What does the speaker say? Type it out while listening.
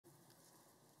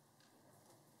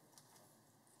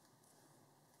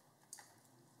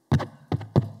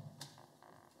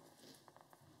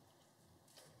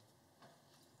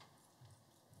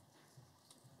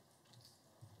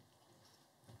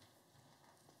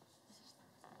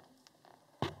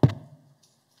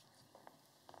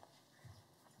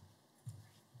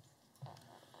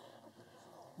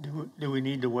Do we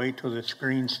need to wait till the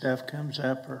screen stuff comes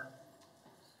up, or?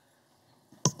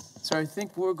 So I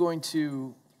think we're going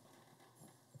to,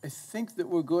 I think that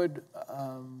we're good.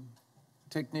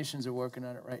 Technicians are working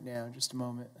on it right now. Just a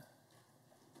moment.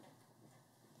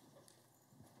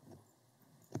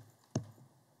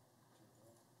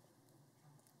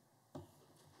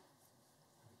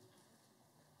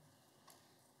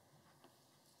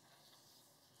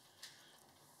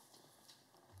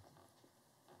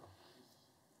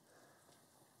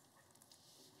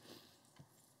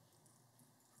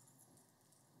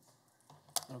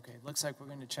 Okay, looks like we're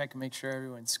going to check and make sure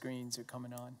everyone's screens are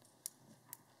coming on.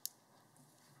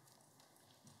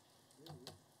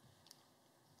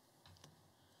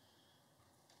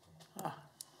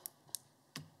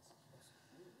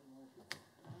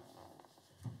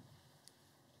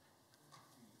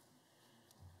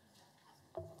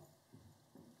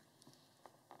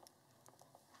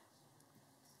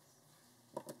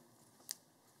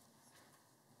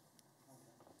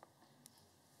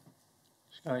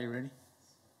 Scott, you ready?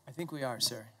 I think we are,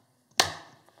 sir.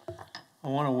 I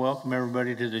want to welcome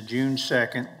everybody to the June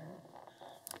 2nd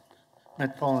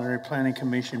Metropolitan Area Planning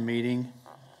Commission meeting.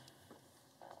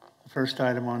 The first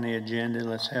item on the agenda,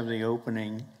 let's have the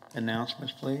opening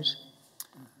announcements, please.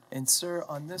 And sir,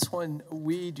 on this one,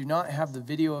 we do not have the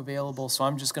video available, so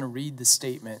I'm just going to read the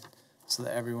statement so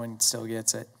that everyone still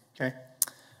gets it. Okay.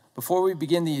 Before we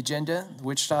begin the agenda, the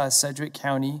Wichita-Sedgwick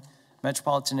County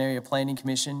Metropolitan Area Planning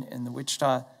Commission and the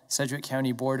Wichita-Sedgwick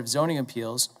County Board of Zoning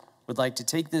Appeals would like to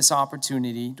take this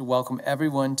opportunity to welcome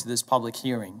everyone to this public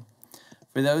hearing.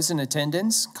 For those in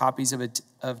attendance, copies of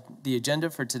the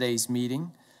agenda for today's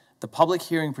meeting, the public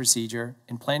hearing procedure,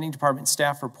 and Planning Department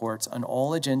staff reports on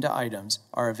all agenda items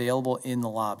are available in the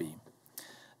lobby.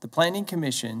 The Planning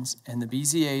Commission's and the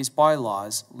BZA's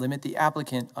bylaws limit the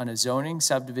applicant on a zoning,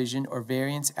 subdivision, or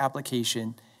variance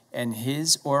application and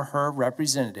his or her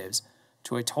representatives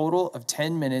to a total of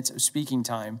 10 minutes of speaking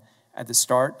time at the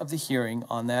start of the hearing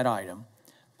on that item,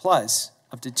 plus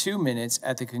up to 2 minutes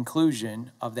at the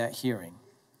conclusion of that hearing.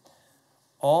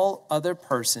 All other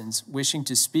persons wishing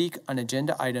to speak on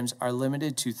agenda items are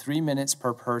limited to 3 minutes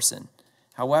per person.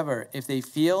 However, if they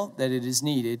feel that it is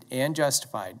needed and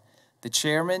justified, the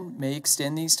chairman may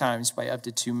extend these times by up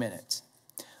to 2 minutes.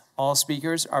 All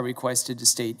speakers are requested to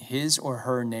state his or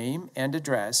her name and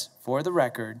address for the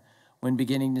record when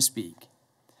beginning to speak.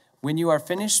 When you are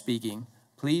finished speaking,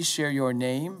 please share your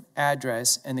name,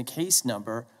 address, and the case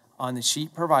number on the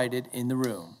sheet provided in the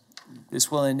room.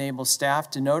 This will enable staff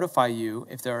to notify you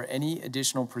if there are any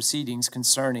additional proceedings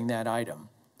concerning that item.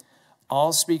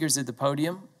 All speakers at the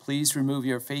podium, please remove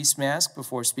your face mask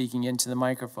before speaking into the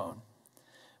microphone.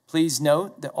 Please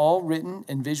note that all written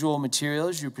and visual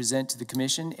materials you present to the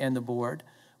Commission and the Board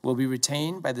will be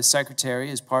retained by the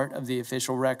Secretary as part of the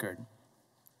official record.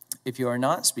 If you are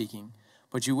not speaking,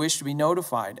 but you wish to be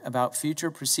notified about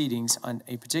future proceedings on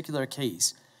a particular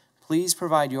case, please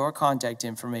provide your contact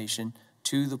information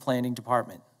to the Planning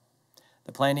Department.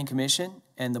 The Planning Commission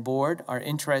and the Board are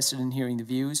interested in hearing the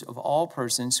views of all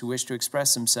persons who wish to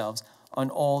express themselves on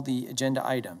all the agenda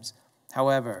items.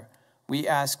 However, we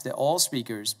ask that all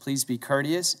speakers please be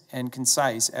courteous and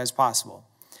concise as possible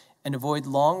and avoid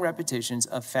long repetitions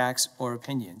of facts or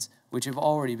opinions which have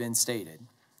already been stated.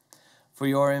 For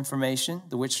your information,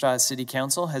 the Wichita City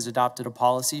Council has adopted a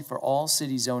policy for all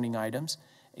city zoning items.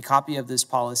 A copy of this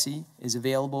policy is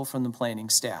available from the planning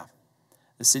staff.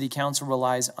 The City Council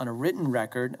relies on a written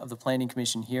record of the Planning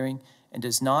Commission hearing and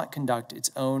does not conduct its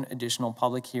own additional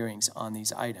public hearings on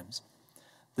these items.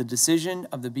 The decision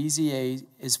of the BZA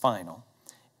is final.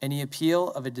 Any appeal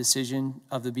of a decision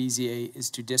of the BZA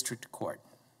is to district court.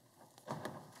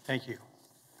 Thank you.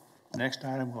 Next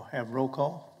item, we'll have roll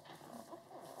call.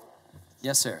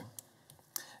 Yes, sir.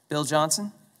 Bill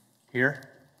Johnson? Here.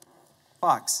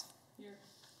 Fox? Here.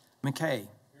 McKay? Here.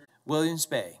 Williams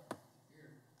Bay? Here.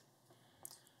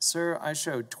 Sir, I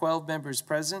showed 12 members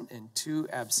present and 2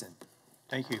 absent.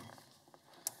 Thank you.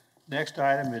 Next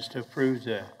item is to approve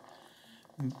the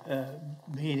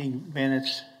meeting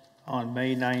minutes on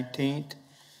May 19th,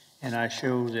 and I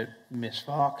show that Ms.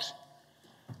 Fox,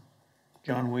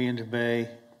 John Williams Bay,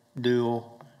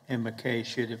 Duell, and McKay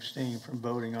should abstain from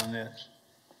voting on this.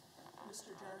 Mr.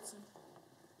 Johnson,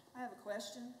 I have a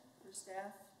question for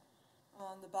staff.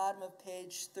 On the bottom of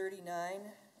page 39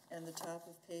 and the top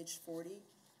of page 40,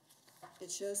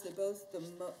 it shows that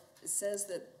it says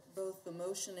that both the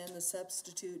motion and the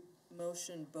substitute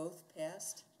motion both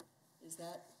passed. Is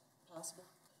that possible?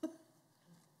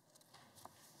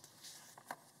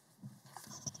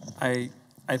 I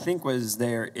think what is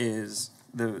there is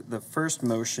the first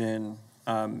motion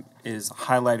is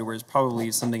highlighted, where it's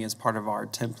probably something as part of our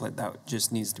template that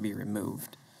just needs to be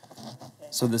removed.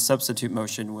 So the substitute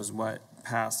motion was what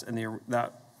passed, and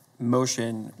that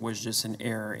motion was just an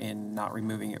error in not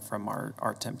removing it from our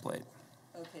template.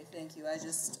 Okay, thank you. I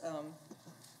just,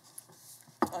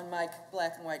 on my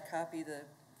black and white copy, the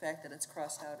fact that it's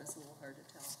crossed out is a little hard to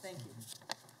tell. Thank you.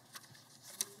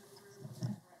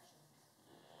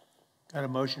 Got a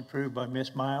motion approved by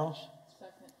Ms. Miles?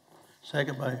 Second.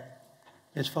 Second by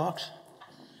Ms. Fox?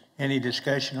 Any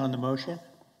discussion on the motion?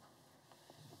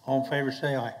 All in favor,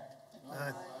 say aye.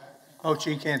 Aye. Oh,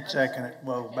 she can't second it.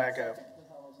 Whoa, back up.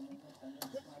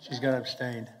 She's got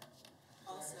abstained.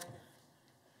 I'll second.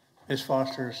 Ms.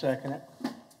 Foster, second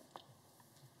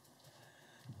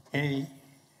it.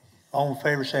 All in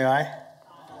favor, say aye.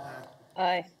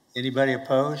 Aye. Anybody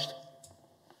opposed?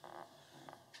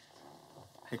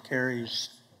 It carries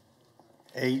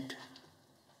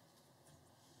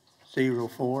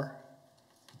 8-0-4.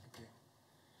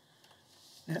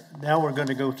 Now we're going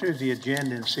to go through the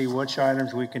agenda and see which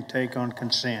items we can take on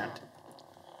consent.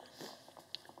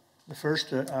 The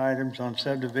first items on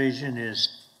subdivision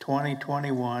is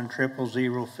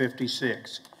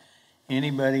 2021-00056.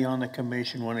 Anybody on the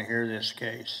commission want to hear this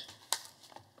case?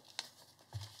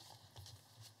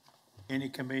 Any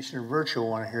commissioner virtual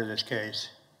want to hear this case?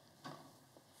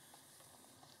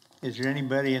 Is there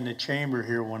anybody in the chamber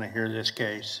here want to hear this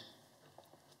case?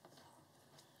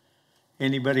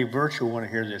 Anybody virtual want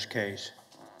to hear this case?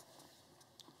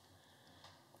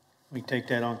 We take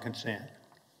that on consent.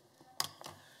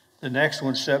 The next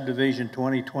one, subdivision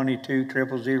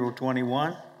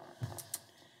 2022-00021.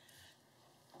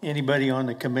 Anybody on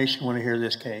the commission want to hear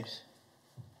this case?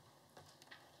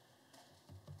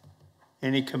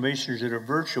 Any commissioners that are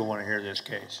virtual want to hear this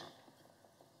case?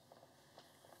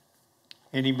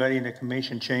 Anybody in the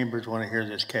commission chambers want to hear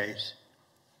this case?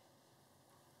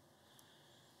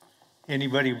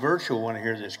 Anybody virtual want to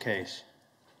hear this case?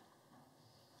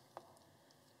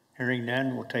 Hearing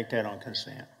none, we'll take that on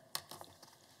consent.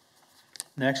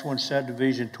 Next one,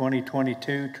 subdivision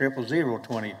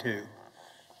 2022-00022.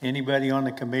 Anybody on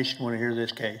the commission want to hear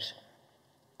this case?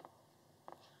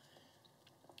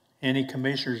 Any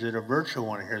commissioners that are virtual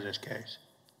want to hear this case?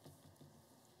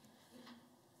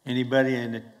 Anybody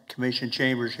in the commission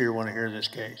chambers here want to hear this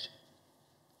case?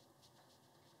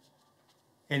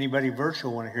 Anybody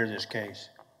virtual want to hear this case?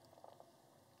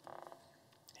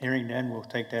 Hearing none, we'll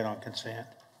take that on consent.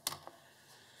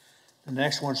 The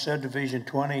next one, subdivision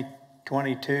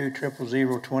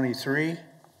 2022-00023.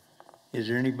 Is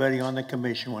there anybody on the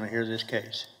commission want to hear this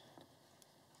case?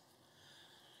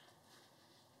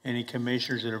 Any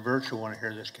commissioners that are virtual want to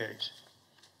hear this case?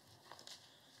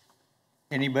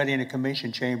 Anybody in the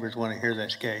commission chambers want to hear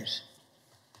this case?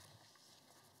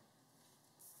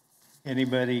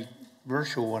 Anybody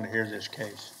virtual want to hear this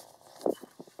case?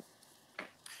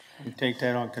 We take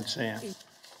that on consent.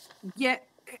 Yeah,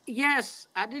 yes,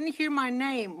 I didn't hear my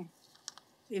name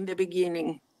in the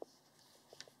beginning.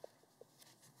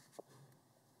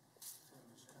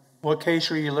 What case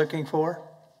were you looking for?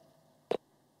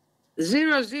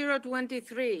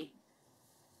 0023.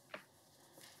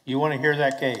 You want to hear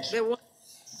that case? There was,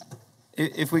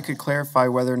 If we could clarify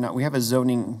whether or not we have a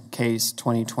zoning case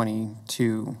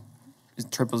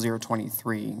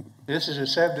 2022-00023. This is a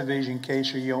subdivision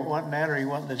case. Are you wanting that or are you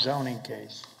wanting the zoning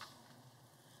case?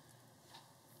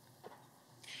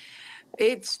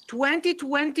 it's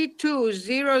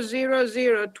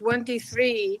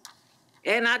 2022-00023,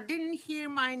 and I didn't hear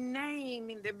my name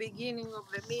in the beginning of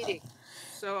the meeting.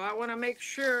 So I want to make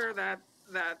sure that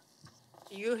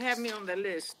you have me on the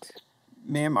list.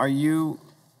 Ma'am, are you,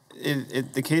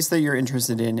 the case that you're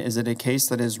interested in, is it a case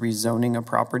that is rezoning a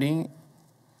property?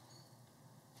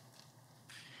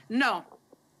 No,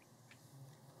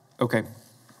 Okay.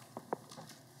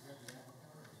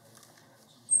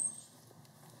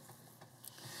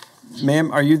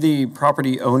 Ma'am, are you the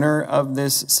property owner of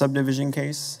this subdivision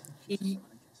case?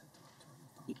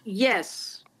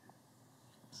 yes.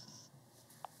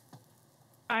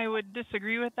 I would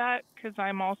disagree with that because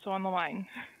I'm also on the line.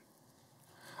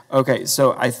 Okay,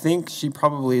 so I think she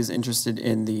probably is interested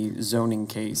in the zoning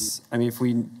case. I mean,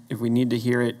 if we need to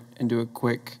hear it and do a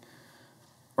quick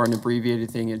or an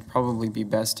abbreviated thing, it'd probably be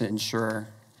best to ensure,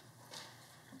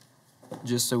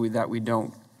 just so that we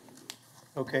don't.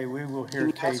 Okay, we will hear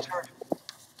case.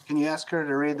 Can you ask her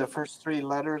to read the first three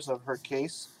letters of her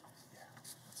case?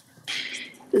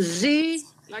 Z,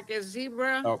 like a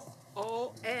zebra, Oh.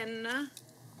 O-N,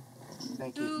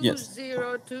 Thank you. Yes.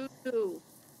 2022.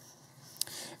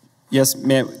 Yes,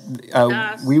 ma'am.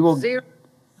 That's We will. zero.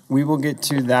 We will get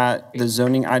to that, the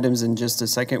zoning items in just a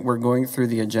second. We're going through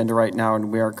the agenda right now, and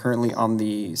we are currently on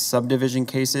the subdivision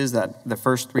cases that the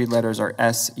first three letters are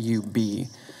SUB.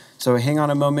 So hang on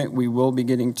a moment. We will be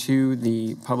getting to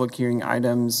the public hearing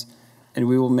items, and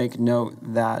we will make note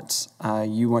that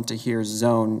you want to hear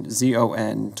zone,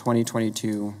 ZON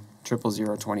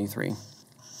 2022-00023.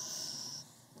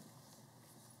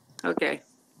 Okay.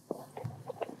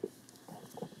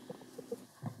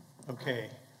 Okay,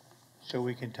 so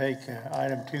we can take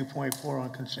item 2.4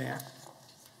 on consent.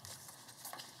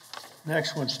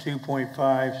 Next one's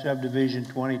 2.5, subdivision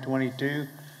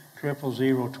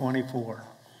 2022-00024.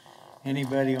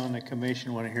 Anybody on the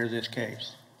commission want to hear this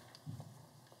case?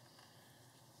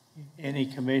 Any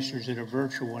commissioners that are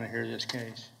virtual want to hear this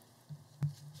case?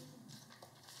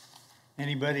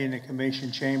 Anybody in the commission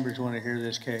chambers want to hear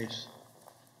this case?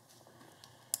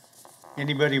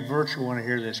 Anybody virtual want to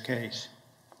hear this case?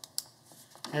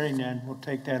 Hearing none, we'll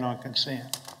take that on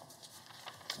consent.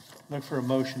 Look for a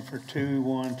motion for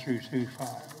 2.1 through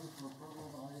 2.5.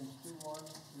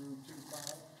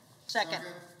 Second.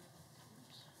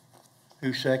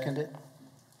 Who seconded it?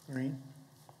 Green?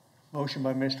 Motion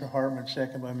by Mr. Hartman,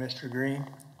 second by Mr. Green.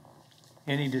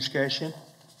 Any discussion?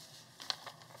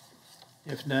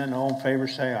 If none, all in favor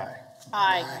say aye.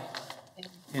 Aye.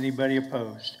 Anybody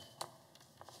opposed?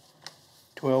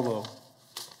 12-0.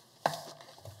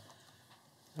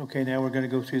 Okay, now we're going to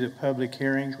go through the public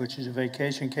hearings, which is the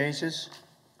vacation cases.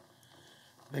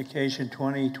 Vacation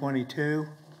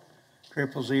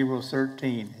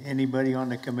 2022-00013. Anybody on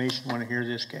the commission want to hear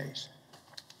this case?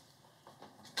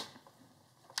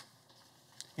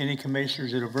 Any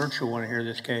commissioners that are virtual want to hear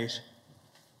this case?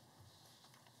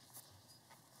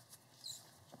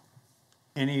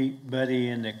 Anybody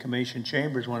in the commission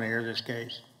chambers want to hear this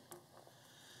case?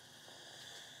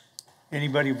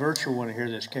 Anybody virtual want to hear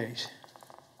this case?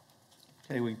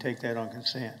 Okay, we can take that on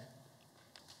consent.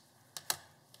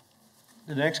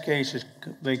 The next case is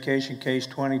vacation case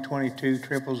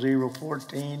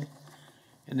 2022-00014,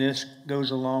 and this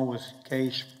goes along with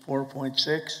case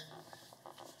 4.6,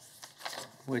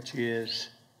 which is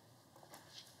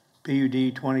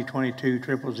PUD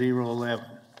 2022-00011.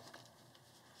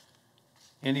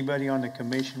 Anybody on the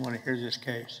commission want to hear this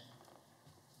case?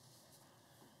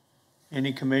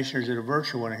 Any commissioners that are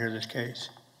virtual want to hear this case?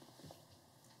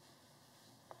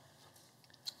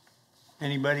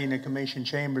 Anybody in the commission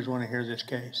chambers want to hear this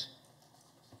case?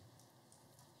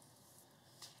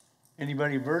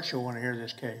 Anybody virtual want to hear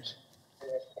this case?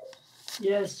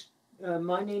 Yes,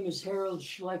 my name is Harold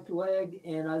Schlechtweg,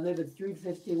 and I live at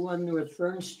 351 North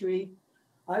Fern Street.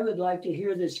 I would like to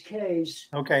hear this case.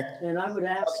 Okay. And I would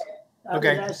ask,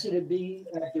 that it be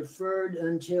deferred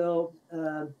until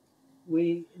that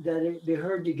it be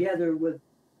heard together with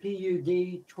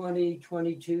PUD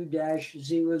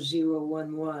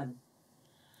 2022-0011.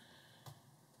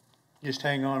 Just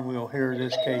hang on, we'll hear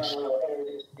this case.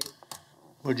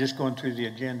 We're just going through the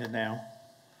agenda now.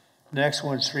 Next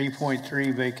one's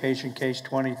 3.3, vacation case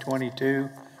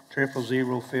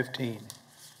 2022-00015.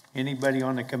 Anybody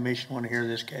on the commission want to hear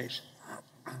this case?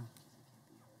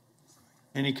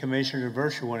 Any commissioners or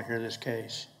virtual want to hear this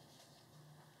case?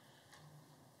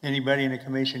 Anybody in the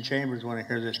commission chambers want to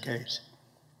hear this case?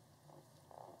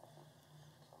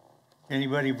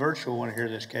 Anybody virtual want to hear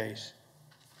this case?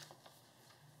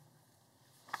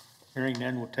 Hearing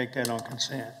none, we'll take that on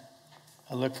consent.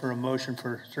 I look for a motion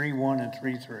for 3.1 and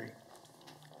 3.3.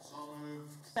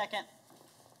 Second.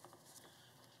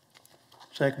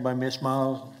 Second by Ms.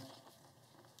 Miles.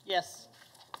 Yes.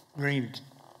 Green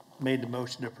made the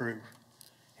motion to approve.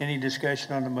 Any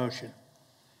discussion on the motion?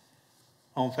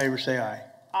 All in favor say aye.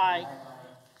 Aye.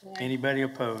 Anybody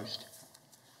opposed?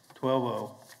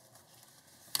 12-0.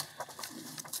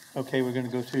 Okay, we're going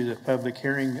to go through the public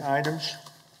hearing items.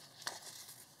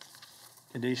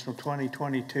 Conditional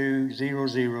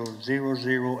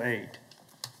 2022-00008.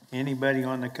 Anybody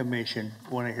on the commission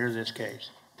want to hear this case?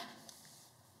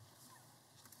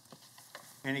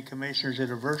 Any commissioners that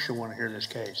are virtual want to hear this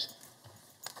case?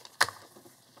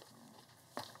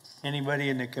 Anybody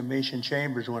in the commission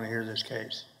chambers want to hear this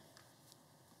case?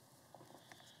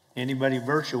 Anybody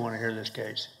virtual want to hear this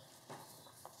case?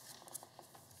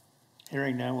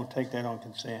 Hearing none, we'll take that on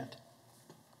consent.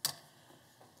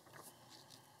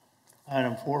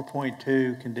 Item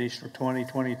 4.2, conditional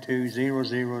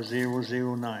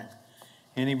 2022-00009.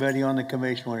 Anybody on the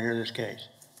commission want to hear this case?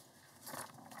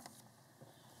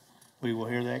 We will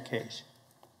hear that case.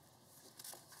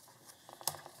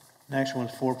 Next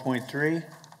one's 4.3.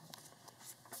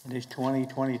 It is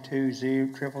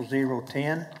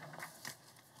 2022-00010.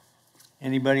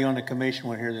 Anybody on the commission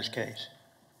want to hear this case?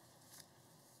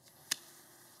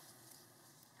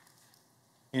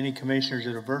 Any commissioners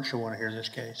that are virtual want to hear this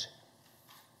case?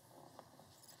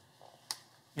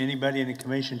 Anybody in the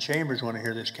commission chambers want to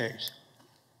hear this case?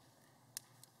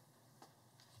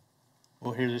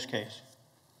 We'll hear this case.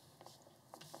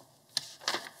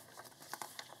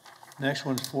 Next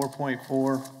one's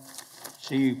 4.4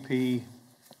 CUP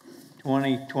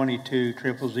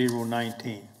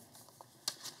 2022-00019.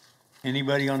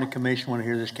 Anybody on the commission want to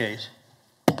hear this case?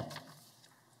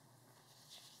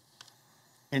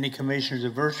 Any commissioners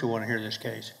of virtual want to hear this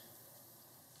case?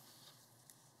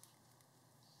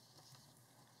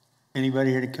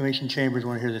 Anybody here in the commission chambers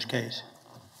want to hear this case?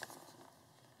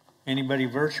 Anybody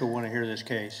virtual want to hear this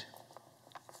case?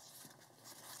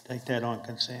 Take that on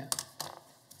consent.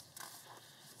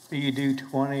 PUD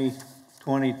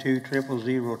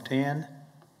 2022-00010.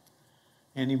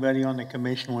 Anybody on the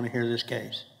commission want to hear this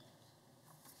case?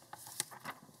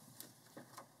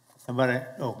 How about it?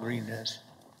 Oh, Green does.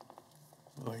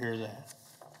 We'll hear that.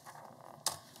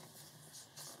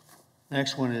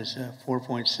 Next one is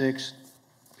 4.6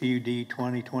 PUD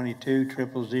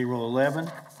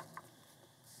 2022-00011.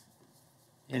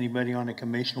 Anybody on the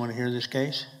commission want to hear this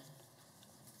case?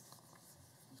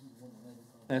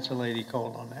 That's a lady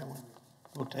called on that one.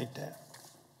 We'll take that.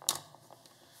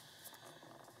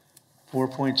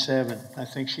 4.7, I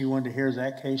think she wanted to hear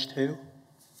that case too.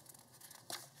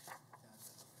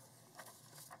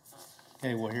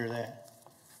 Okay, we'll hear that.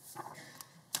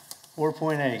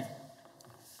 4.8,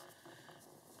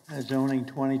 zoning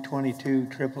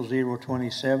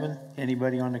 2022-00027.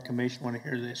 Anybody on the commission want to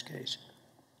hear this case?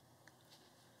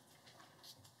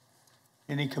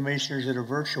 Any commissioners that are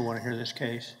virtual want to hear this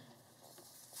case?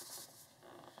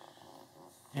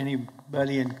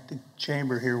 Anybody in the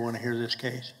chamber here want to hear this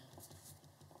case?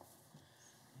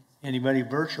 Anybody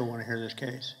virtual want to hear this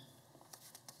case?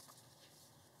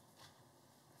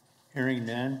 Hearing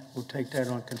none, we'll take that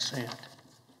on consent.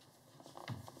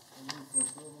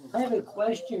 I have a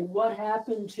question. What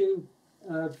happened to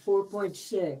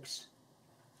 4.6?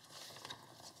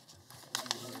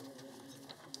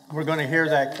 We're going to hear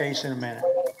that case in a minute.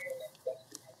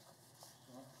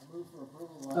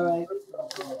 All right.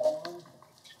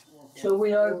 So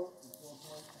we are,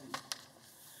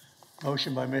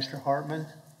 Motion by Mr. Hartman.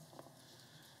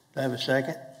 Do I have a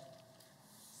second?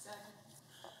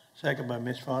 Second by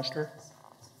Ms. Foster.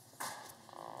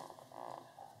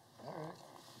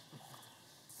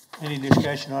 Any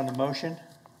discussion on the motion?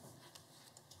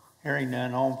 Hearing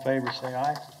none, all in favor say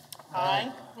aye.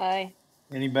 Aye. Aye.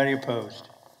 Anybody opposed?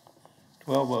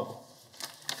 12-0.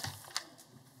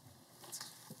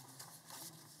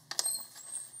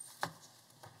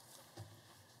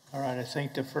 All right, I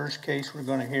think the first case we're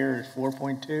going to hear is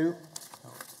 4.2,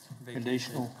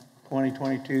 conditional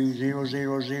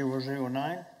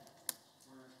 2022-00009.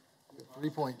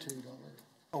 3.2.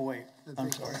 Oh, wait,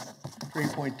 I'm sorry.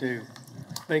 3.2,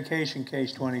 vacation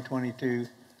case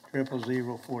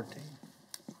 2022-00014.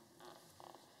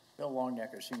 Bill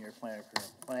Longnecker, Senior Planner,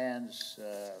 Current Plans,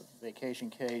 vacation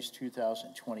case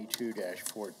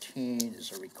 2022-14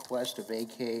 is a request to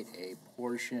vacate a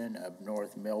portion of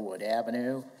North Millwood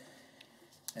Avenue.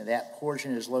 And that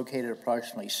portion is located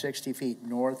approximately 60 feet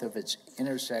north of its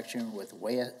intersection with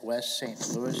West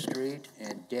St. Louis Street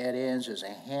and dead ends as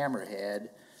a hammerhead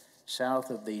south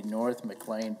of the North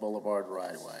McLean Boulevard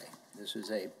right-of-way. This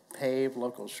is a paved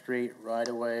local street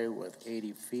right-of-way with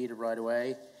 80 feet of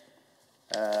right-of-way.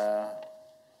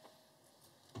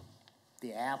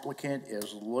 The applicant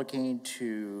is looking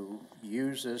to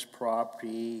use this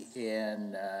property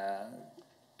in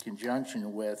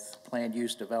conjunction with Planned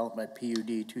Use Development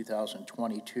PUD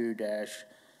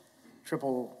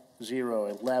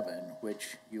 2022-00011,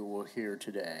 which you will hear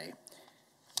today.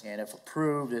 And if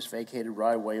approved, this vacated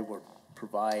right-of-way will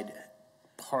provide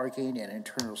parking and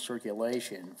internal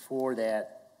circulation for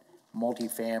that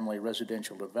multifamily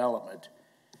residential development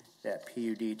that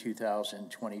PUD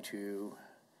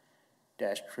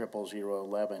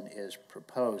 2022-00011 is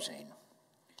proposing.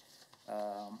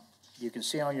 You can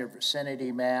see on your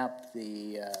vicinity map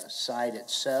the site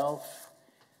itself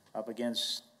up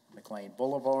against McLean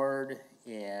Boulevard,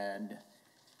 and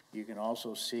you can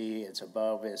also see it's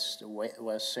above its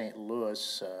West St.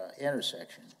 Louis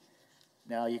intersection.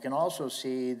 Now you can also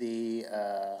see the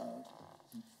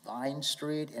Vine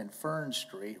Street and Fern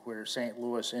Street where St.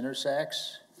 Louis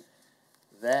intersects.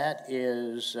 That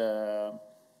is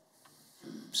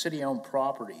city-owned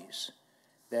properties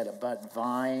that abut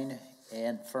Vine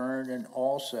and Fern, and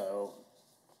also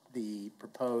the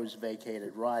proposed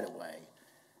vacated right-of-way.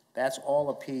 That's all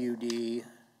a PUD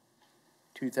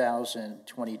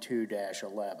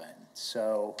 2022-11.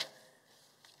 So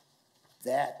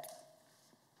that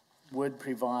would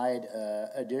provide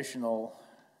additional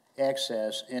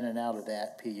access in and out of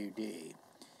that PUD.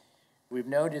 We've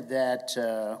noted that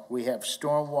we have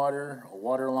stormwater, a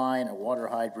water line, a water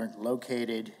hydrant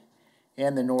located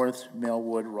in the North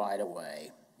Millwood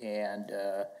right-of-way. And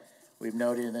we've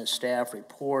noted in the staff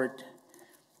report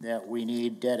that we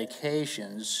need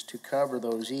dedications to cover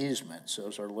those easements.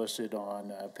 Those are listed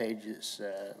on pages,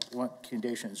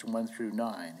 conditions 1 through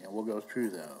 9, and we'll go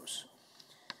through those.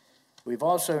 We've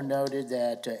also noted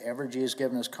that Evergy has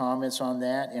given us comments on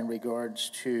that in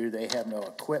regards to they have no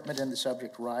equipment in the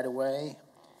subject right-of-way.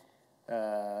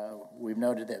 We've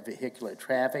noted that vehicular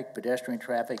traffic, pedestrian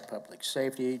traffic, public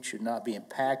safety should not be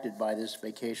impacted by this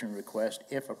vacation request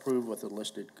if approved with the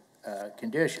listed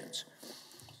conditions.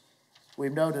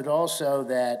 We've noted also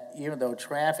that even though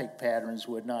traffic patterns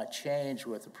would not change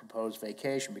with the proposed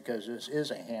vacation because this is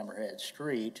a hammerhead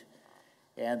street,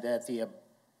 and that the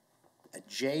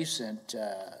adjacent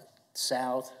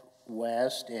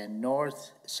southwest and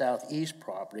north-southeast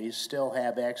properties still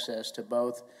have access to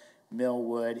both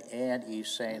Millwood and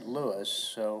East St. Louis.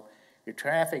 So your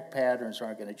traffic patterns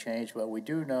aren't going to change, but we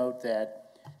do note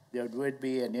that there would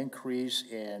be an increase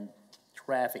in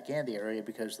traffic in the area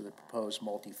because of the proposed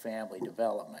multifamily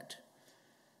development.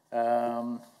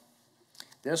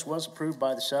 This was approved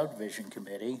by the subdivision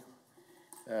committee.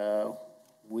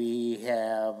 We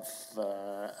have,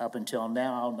 up until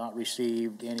now, not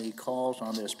received any calls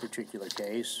on this particular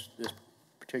case, this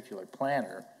particular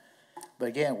planner. But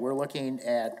again, we're looking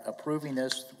at approving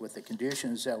this with the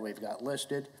conditions that we've got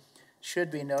listed. Should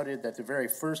be noted that the very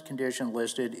first condition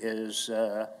listed is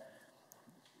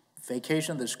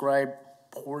vacation of the described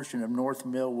portion of North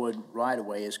Millwood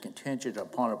right-of-way is contingent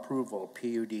upon approval of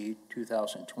PUD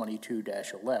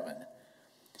 2022-11.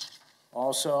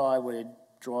 Also, I would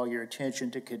draw your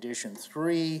attention to condition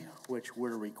 3, which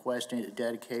we're requesting a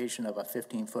dedication of a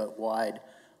 15-foot wide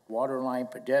waterline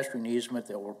pedestrian easement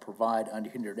that will provide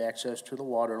unhindered access to the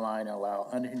waterline and allow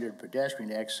unhindered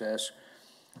pedestrian access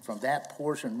from that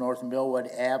portion of North Millwood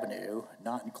Avenue,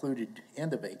 not included in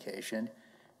the vacation,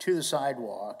 to the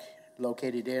sidewalk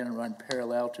located in and run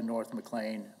parallel to North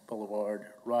McLean Boulevard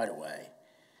right-of-way.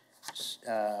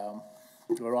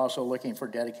 We're also looking for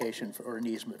dedication for an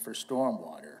easement for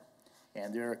stormwater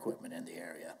and their equipment in the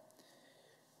area.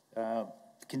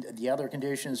 The other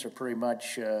conditions are pretty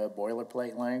much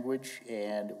boilerplate language,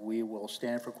 and we will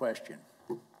stand for question.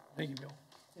 Thank you, Bill.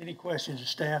 Any questions of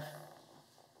staff?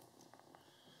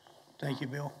 Thank you,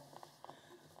 Bill.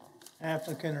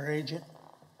 Applicant or agent?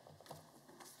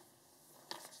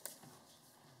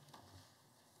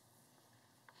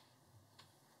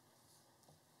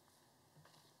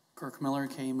 Kirk Miller,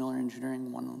 K. Miller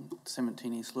Engineering,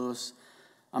 117 East Louis.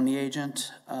 I'm the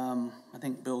agent. I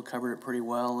think Bill covered it pretty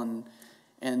well,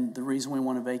 and the reason we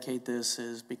want to vacate this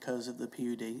is because of the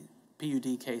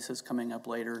PUD cases coming up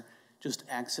later, just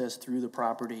access through the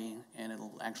property, and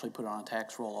it'll actually put it on a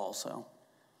tax roll also.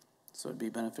 So it'd be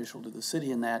beneficial to the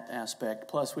city in that aspect,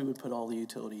 plus we would put all the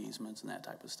utility easements and that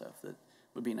type of stuff that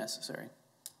would be necessary.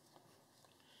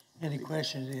 Any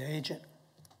questions of the agent?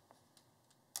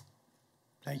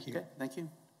 Thank you. Okay, thank you.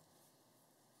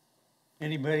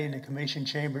 Anybody in the commission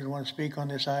chambers want to speak on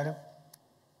this item?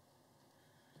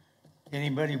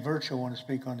 Anybody virtual want to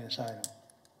speak on this item?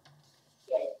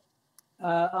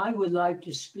 I would like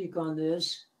to speak on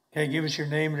this. Okay, give us your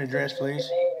name and address, please.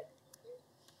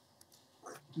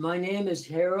 My name is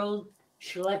Harold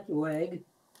Schlechtweg,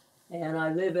 and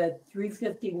I live at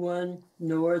 351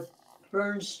 North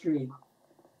Fern Street.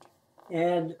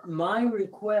 And my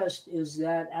request is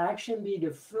that action be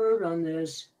deferred on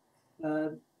this,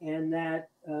 and that,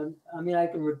 I mean, I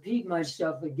can repeat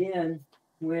myself again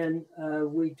when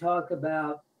we talk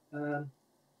about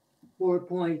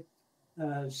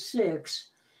 4.6,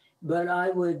 but I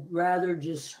would rather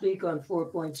just speak on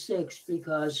 4.6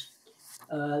 because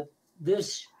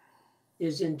this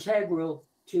is integral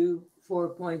to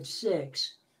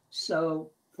 4.6.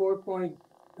 So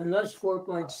unless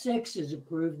 4.6 is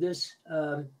approved, this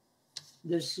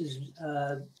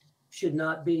should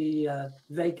not be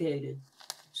vacated.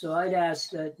 So I'd ask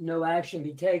that no action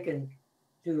be taken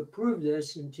to approve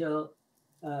this until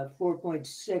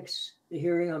 4.6, the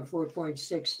hearing on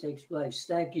 4.6 takes place.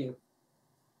 Thank you.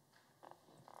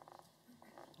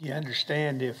 You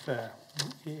understand if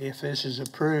this is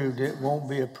approved, it won't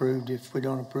be approved if we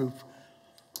don't approve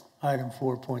item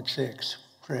 4.6.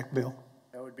 Correct, Bill?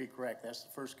 That would be correct. That's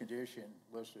the first condition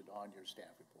listed on your staff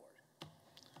report.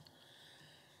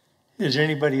 Is there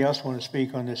anybody else want to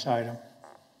speak on this item?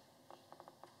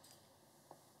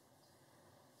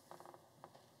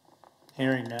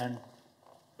 Hearing none.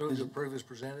 Move to approve as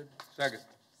presented. Second.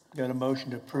 Got a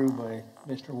motion to approve by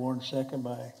Mr. Warren, second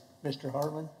by Mr.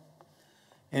 Hartman.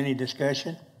 Any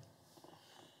discussion?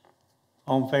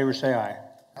 All in favor, say aye.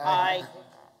 Aye.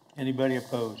 Anybody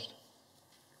opposed?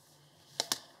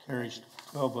 Carries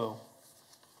 12-0.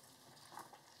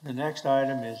 The next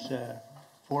item is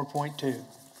 4.2,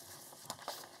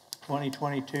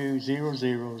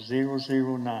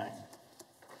 2022-00009.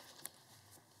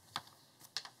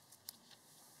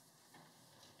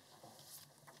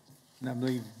 And I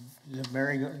believe, is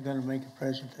Mary going to make a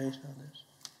presentation on this?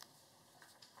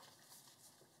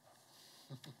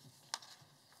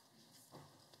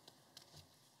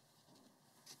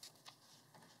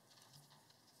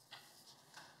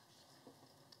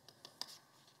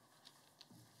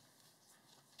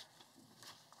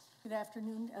 Good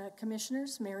afternoon,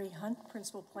 Commissioners. Mary Hunt,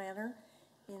 Principal Planner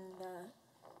in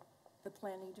the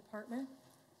Planning Department.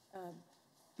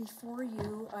 Before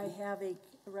you, I have a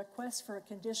request for a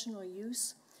conditional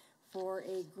use for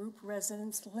a group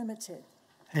residence limited.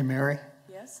 Hey, Mary,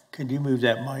 Yes? could you move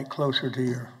that mic closer to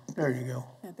your, there you go.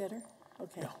 That better?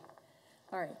 Okay. Yeah.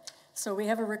 All right. So we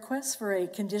have a request for a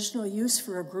conditional use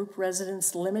for a group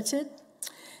residence limited.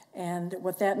 And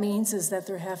what that means is that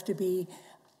there have to be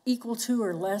equal to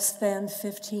or less than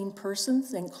 15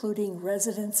 persons, including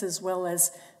residents as well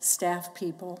as staff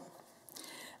people.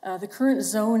 The current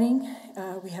zoning,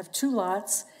 we have 2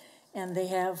 lots, and they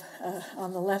have,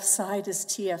 on the left side is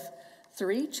TF3,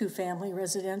 2-family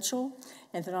residential,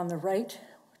 and then on the right,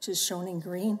 which is shown in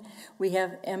green, we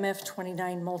have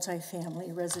MF29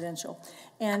 multifamily residential,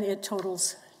 and it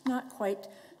totals not quite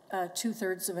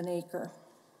 2/3 of an acre.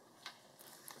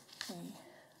 Okay.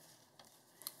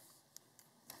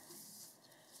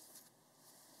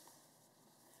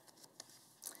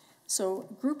 So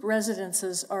group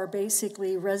residences are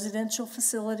basically residential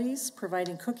facilities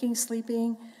providing cooking,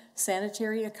 sleeping,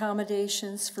 sanitary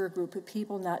accommodations for a group of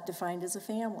people not defined as a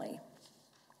family.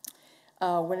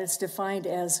 When it's defined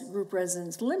as group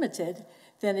residence limited,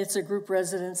 then it's a group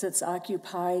residence that's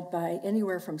occupied by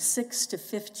anywhere from 6 to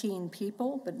 15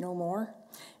 people, but no more.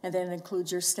 And then it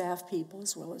includes your staff people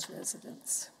as well as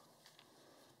residents.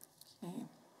 Okay.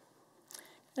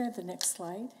 Can I have the next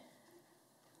slide?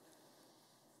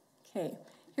 Okay,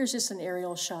 here's just an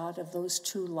aerial shot of those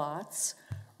 2 lots.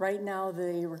 Right now,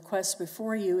 the request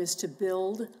before you is to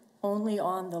build only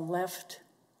on the left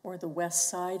or the west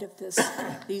side of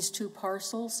these 2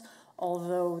 parcels,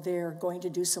 although they're going to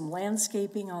do some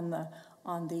landscaping on the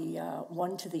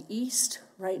one to the east.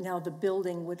 Right now, the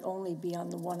building would only be on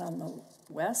the one on the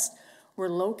west. We're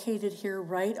located here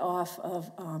right off of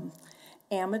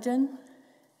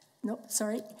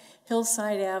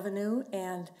Hillside Avenue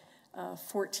and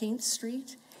 14th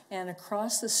Street, and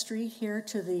across the street here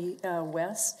to the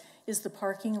west is the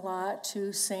parking lot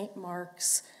to St.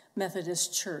 Mark's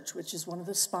Methodist Church, which is one of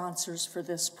the sponsors for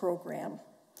this program.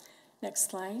 Next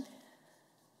slide.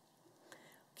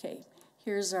 Okay,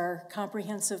 here's our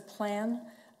comprehensive plan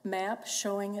map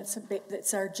showing,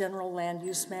 it's our general land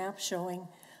use map showing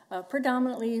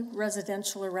predominantly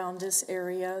residential around this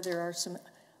area. There are some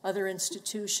other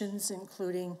institutions,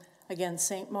 including, again,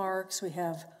 St. Mark's. We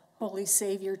have Holy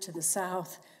Savior to the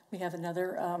south. We have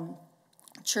another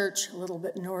church a little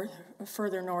bit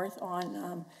further north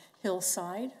on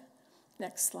Hillside.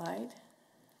 Next slide.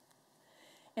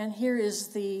 And here is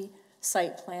the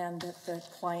site plan that the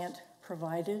client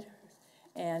provided.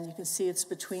 And you can see it's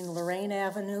between Lorraine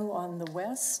Avenue on the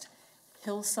west,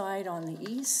 Hillside on the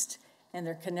east, and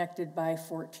they're connected by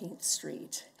 14th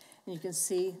Street. And you can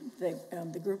see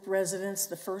the group residence,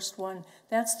 the first one,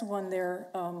 that's the one they're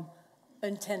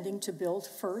intending to build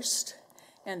first,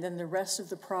 and then the rest of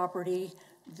the property,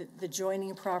 the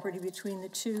joining property between the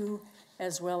 2,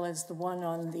 as well as the one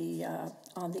on the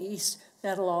east,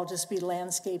 that'll all just be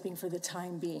landscaping for the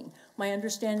time being. My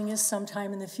understanding is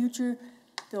sometime in the future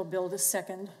they'll build a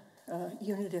second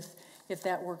unit if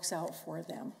that works out for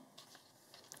them.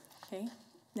 Okay,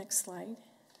 next slide.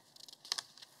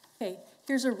 Okay,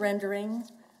 here's a rendering.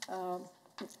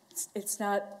 It's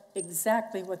not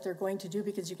exactly what they're going to do,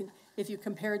 because you can, if you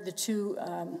compared the 2,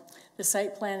 the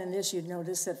site plan and this, you'd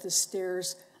notice that the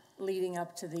stairs leading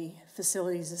up to the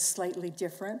facilities is slightly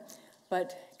different,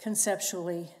 but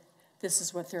conceptually, this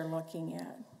is what they're looking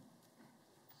at.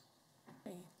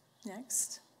 Okay,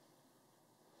 next.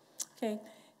 Okay,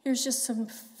 here's just some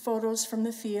photos from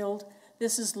the field.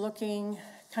 This is looking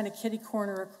kind of kitty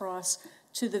corner across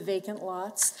to the vacant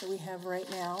lots that we have right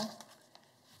now.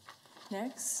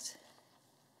 Next.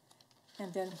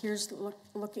 And then here's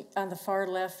looking on the far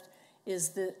left is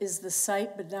the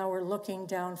site, but now we're looking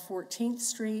down 14th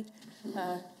Street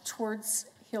towards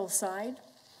Hillside.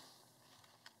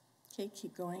 Okay,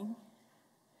 keep going.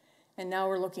 And now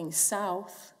we're looking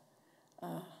south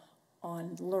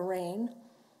on Lorraine.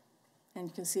 And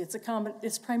you can see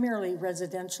it's primarily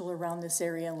residential around this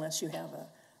area unless you have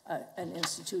an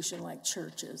institution like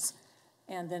churches.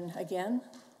 And then again,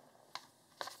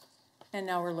 and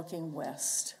now we're looking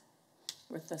west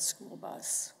with the school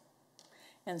bus.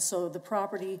 And so the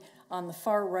property on the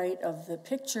far right of the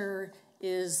picture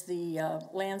is the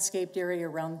landscaped area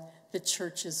around the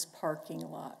church's parking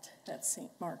lot. That's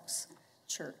St. Mark's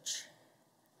Church.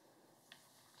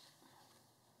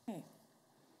 Okay.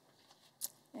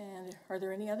 And are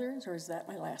there any others, or is that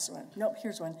my last one? Nope,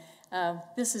 here's one.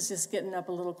 This is just getting up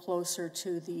a little closer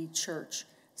to the church,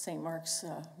 St. Mark's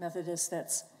Methodist.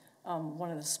 That's one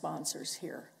of the sponsors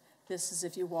here. This is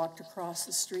if you walked across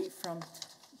the street from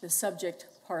the subject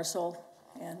parcel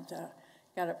and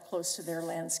got up close to their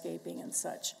landscaping and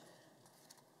such.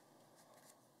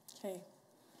 Okay.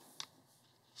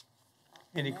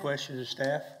 Any questions of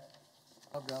staff?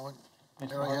 I've got one.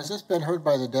 Ms. Mary, Martin? has this been heard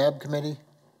by the DAB committee?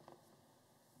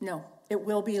 No, it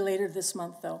will be later this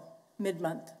month, though,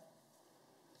 mid-month.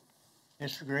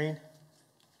 Mr. Green?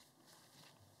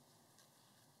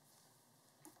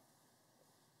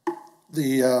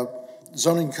 The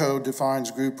zoning code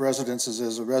defines group residences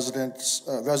as a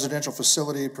residential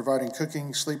facility providing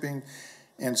cooking, sleeping,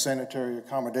 and sanitary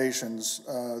accommodations.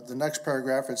 The next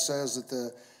paragraph, it says that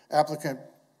the applicant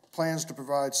plans to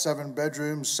provide 7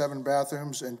 bedrooms, 7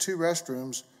 bathrooms, and 2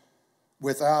 restrooms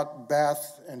without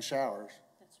bath and showers.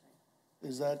 That's right.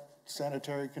 Is that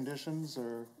sanitary conditions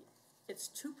or? It's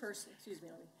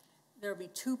there'll be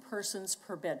 2 persons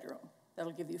per bedroom.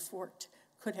 That'll give you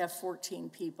could have 14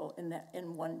 people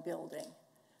in one building.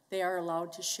 They are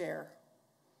allowed to share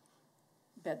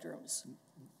bedrooms.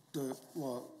 The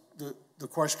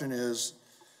question is,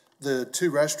 the 2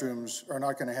 restrooms are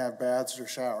not going to have baths or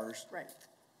showers. Right.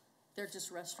 They're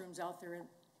just restrooms out there.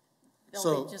 They'll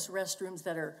So- be just restrooms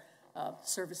that are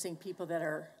servicing people that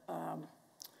are,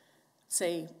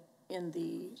 say, in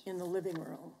the living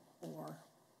room or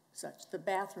such. The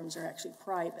bathrooms are actually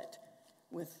private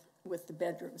with the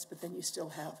bedrooms, but then you still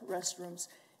have restrooms.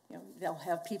 You know, they'll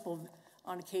have people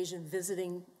on occasion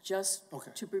visiting just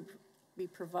to be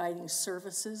providing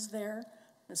services there,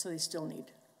 and so they still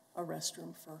need a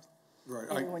restroom for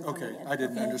anyone coming in. I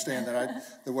didn't understand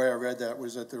that. The way I read that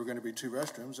was that there were going to be 2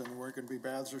 restrooms and there weren't going to be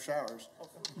baths or showers.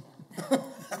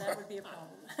 And that would be a problem.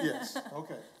 Yes,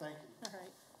 okay, thank you. All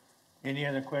right. Any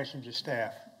other questions of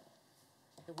staff?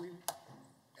 Have we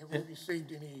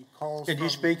received any calls? Could you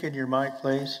speak in your mic,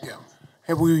 please? Yeah.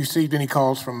 Have we received any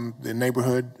calls from the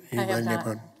neighborhood? I have not.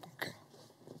 Okay.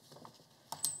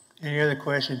 Any other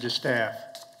questions of staff?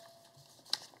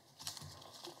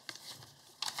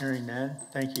 Hearing none,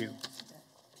 thank you.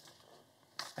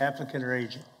 Applicant or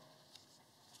agent?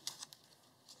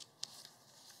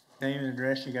 Name and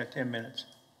address, you got 10 minutes.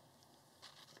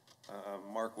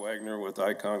 Mark Wagner with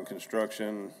Icon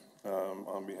Construction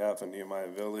on behalf of Nehemiah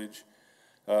Village.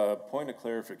 Point of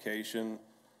clarification,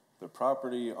 the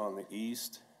property on the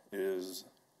east is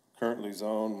currently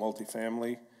zoned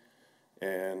multifamily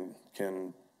and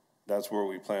that's where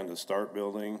we plan to start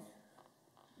building.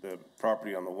 The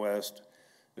property on the west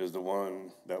is the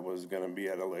one that was going to be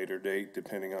at a later date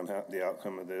depending on the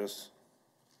outcome of this.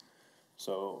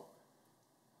 So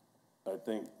I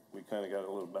think we kind of got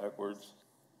a little backwards.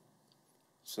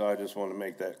 So I just want to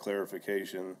make that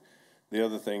clarification. The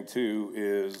other thing too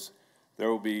is there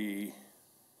will be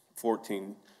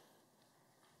 14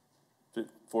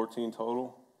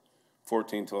 total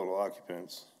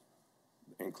occupants,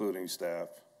 including staff.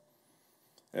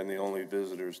 And the only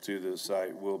visitors to this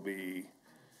site will be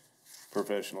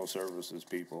professional services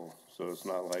people. So it's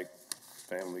not like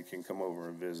family can come over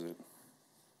and visit.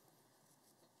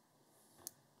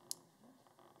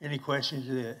 Any questions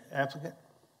of the applicant?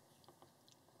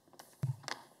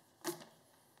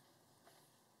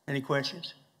 Any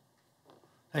questions?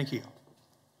 Thank you.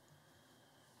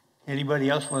 Anybody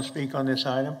else want to speak on this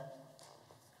item?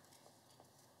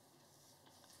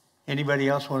 Anybody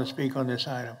else want to speak on this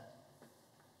item?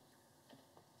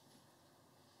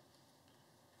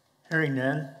 Hearing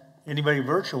none. Anybody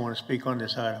virtual want to speak on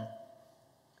this item?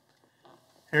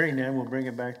 Hearing none, we'll bring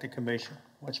it back to commission.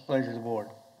 What's the pleasure of the board?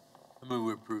 I move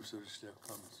we approve so staff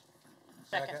comments.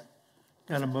 Second.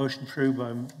 Got a motion approved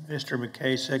by Mr.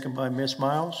 McKay, second by Ms.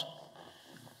 Miles.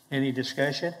 Any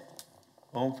discussion?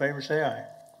 All in favor, say aye.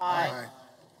 Aye.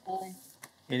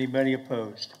 Anybody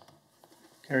opposed?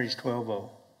 Carries 12-0.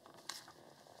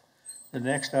 The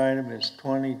next item is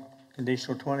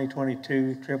conditional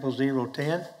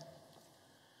 2022-00010.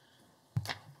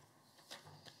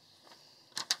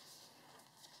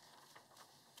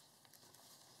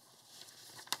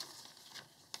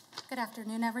 Good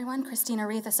afternoon, everyone. Christina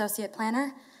Reith, Associate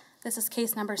Planner. This is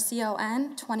case number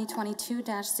CON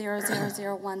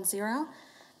 2022-00010.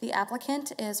 The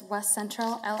applicant is West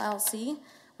Central LLC,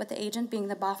 with the agent being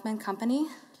the Baughman Company.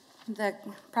 The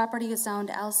property is zoned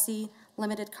LC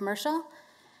Limited Commercial,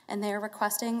 and they are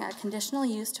requesting a conditional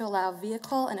use to allow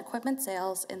vehicle and equipment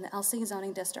sales in the LC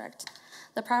zoning district.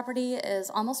 The property is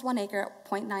almost 1 acre,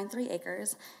 0.93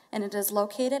 acres, and it is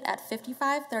located at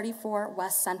 5534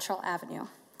 West Central Avenue.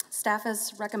 Staff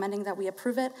is recommending that we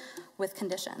approve it with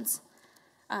conditions.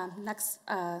 Next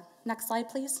slide,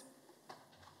 please.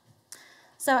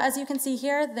 So as you can see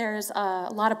here, there's a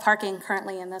lot of parking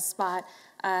currently in this spot.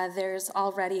 There's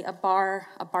already a bar,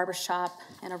 a barber shop,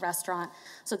 and a restaurant.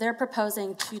 So they're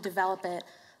proposing to develop it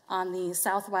on the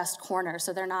southwest corner,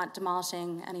 so they're not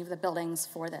demolishing any of the buildings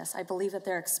for this. I believe that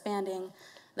they're expanding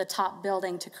the top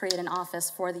building to create an office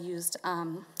for the used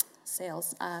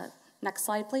sales. Next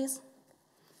slide, please.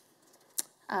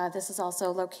 This is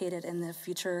also located in the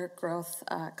future growth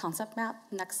concept map.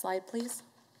 Next slide, please.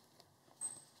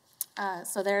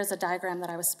 So there's a diagram that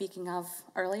I was speaking of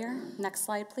earlier. Next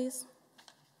slide, please.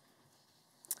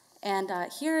 And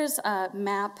here's a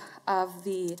map of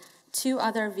the 2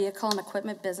 other vehicle and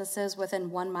equipment businesses within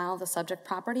 1 mile of the subject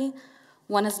property.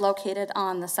 One is located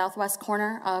on the southwest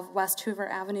corner of West Hoover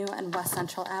Avenue and West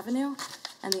Central Avenue,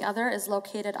 and the other is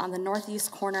located on the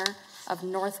northeast corner of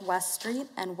Northwest Street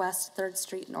and West 3rd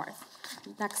Street North.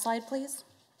 Next slide, please.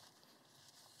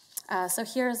 So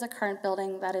here is the current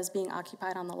building that is being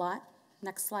occupied on the lot.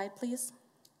 Next slide, please.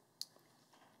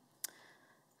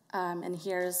 And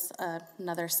here's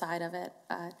another side of it.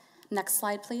 Next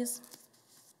slide, please.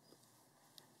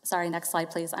 Sorry, next slide,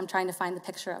 please. I'm trying to find the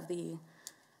picture of the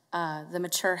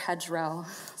mature hedgerow.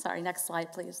 Sorry, next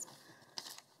slide, please.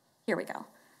 Here we go.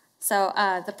 So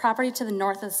the property to the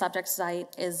north of the subject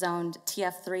site is zoned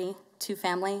TF3,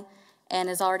 2-family, and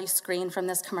is already screened from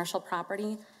this commercial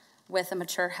property with a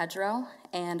mature hedgerow.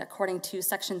 And according to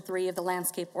Section 3 of the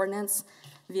Landscape Ordinance,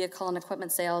 vehicle and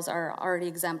equipment sales are already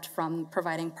exempt from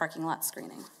providing parking lot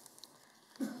screening.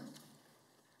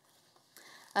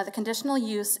 The conditional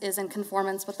use is in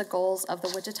conformance with the goals of the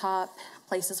Wichita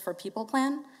Places for People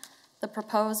plan. The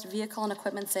proposed vehicle and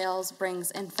equipment sales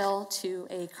brings infill to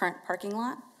a current parking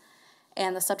lot,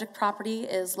 and the subject property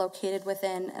is located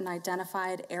within an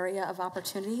identified area of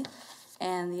opportunity,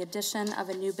 and the addition of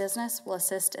a new business will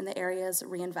assist in the area's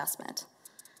reinvestment.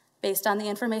 Based on the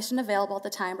information available at the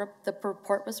time the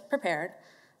report was prepared,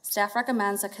 staff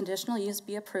recommends a conditional use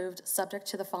be approved subject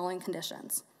to the following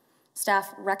conditions.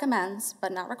 Staff recommends,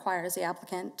 but not requires, the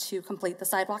applicant to complete the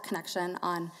sidewalk connection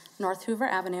on North Hoover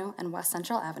Avenue and West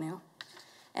Central Avenue,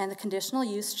 and the conditional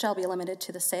use shall be limited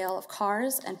to the sale of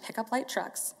cars and pickup light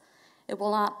trucks. It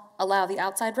will not allow the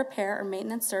outside repair or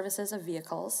maintenance services of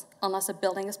vehicles unless a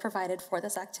building is provided for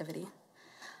this activity.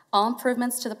 All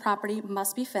improvements to the property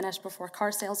must be finished before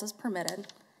car sales is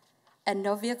permitted, and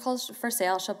no vehicles for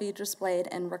sale shall be displayed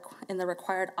in the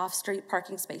required off-street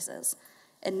parking spaces,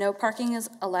 and no parking is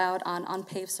allowed on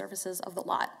unpaved surfaces of the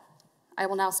lot. I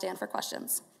will now stand for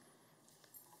questions.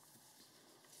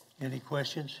 Any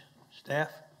questions, staff?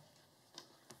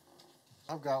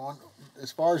 I've got one.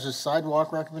 As far as the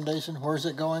sidewalk recommendation, where's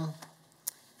it going?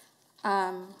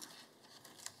 On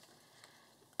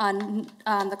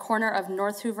the corner of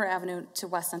North Hoover Avenue to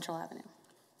West Central Avenue.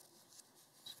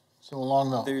 So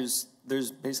along the...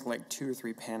 There's basically like 2 or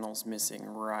 3 panels missing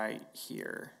right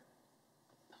here.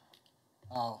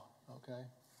 Oh, okay.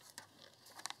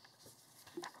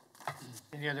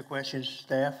 Any other questions,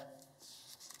 staff?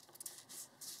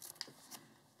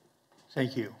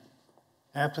 Thank you.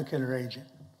 Applicant or agent?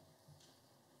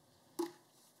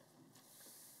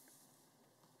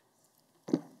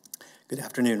 Good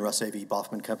afternoon, Russ A.V.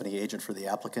 Baughman Company, agent for the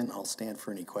applicant. I'll stand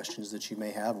for any questions that you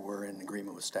may have. We're in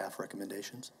agreement with staff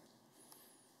recommendations.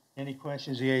 Any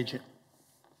questions, the agent?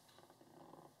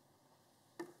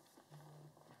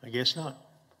 I guess not.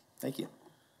 Thank you.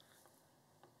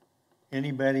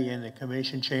 Anybody in the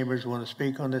commission chambers want to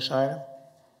speak on this item?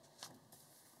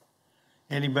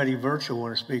 Anybody virtual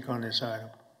want to speak on this item?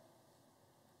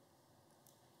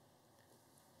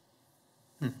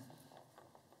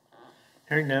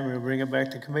 Hearing none, we'll bring it back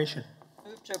to commission.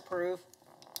 Move to approve.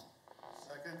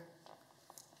 Second.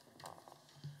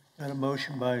 Got a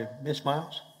motion by Ms.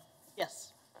 Miles,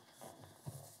 Yes.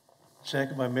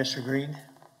 second by Mr. Green.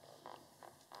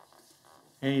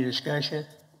 Any discussion?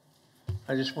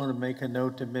 I just want to make a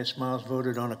note that Ms. Miles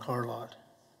voted on a car lot.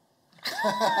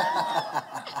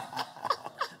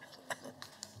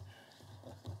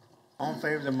 All in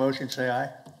favor of the motion, say aye.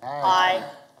 Aye.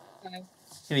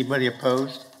 Anybody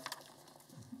opposed?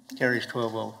 Carries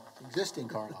 12-0. existing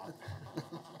car lot.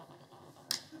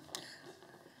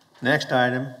 Next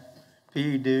item,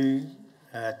 PUD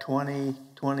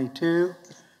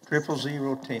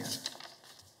 2022-00010.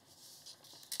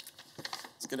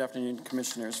 Good afternoon,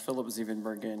 Commissioners. Philip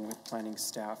Zievenbergen with Planning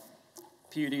Staff.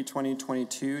 PUD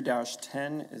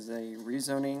 2022-10 is a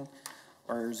rezoning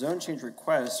or zone change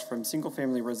request from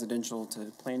single-family residential to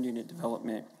planned unit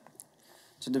development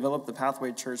to develop the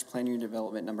Pathway Church Planned Unit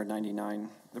Development number 99.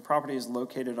 The property is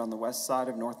located on the west side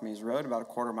of North Mays Road, about a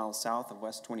quarter mile south of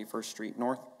West 21st Street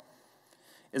North.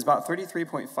 It's about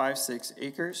 33.56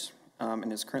 acres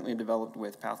and is currently developed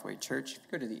with Pathway Church. If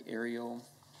you go to the aerial.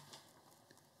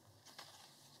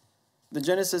 The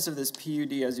genesis of this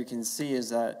PUD, as you can see,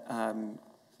 is that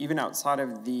even outside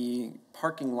of the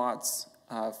parking lots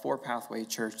for Pathway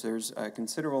Church, there's a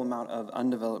considerable amount of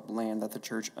undeveloped land that the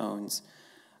church owns.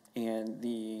 And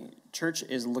the church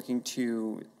is looking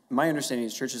to, my understanding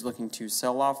is the church is looking to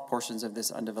sell off portions of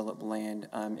this undeveloped land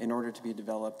in order to be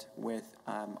developed with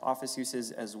office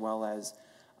uses as well as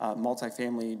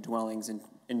multifamily dwellings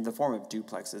in the form of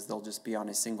duplexes. They'll just be on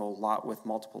a single lot with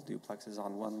multiple duplexes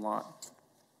on one lot.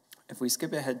 If we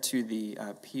skip ahead to the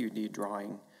PUD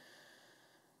drawing,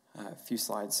 a few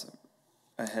slides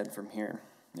ahead from here.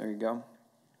 There you go.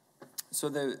 So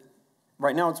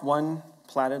right now it's one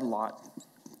platted lot,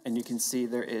 and you can see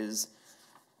there is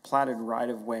platted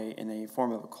right-of-way in a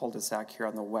form of a cul-de-sac here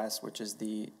on the west, which is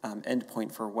the end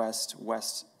point for West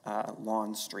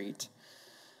Lawn Street.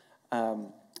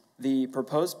 The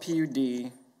proposed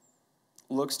PUD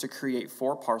looks to create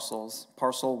 4 parcels.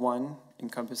 Parcel 1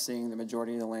 encompassing the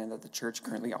majority of the land that the church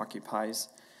currently occupies.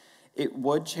 It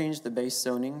would change the base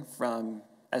zoning from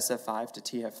SF5 to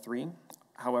TF3.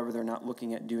 However, they're not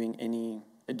looking at doing any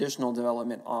additional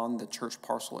development on the church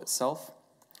parcel itself.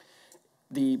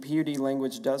 The PUD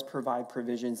language does provide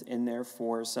provisions in there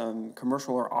for some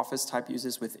commercial or office type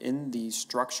uses within the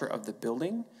structure of the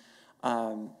building.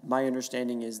 My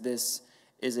understanding is this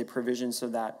is a provision so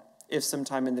that if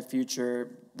sometime in the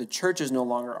future the church is no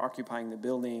longer occupying the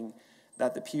building,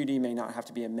 that the PUD may not have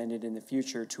to be amended in the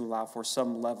future to allow for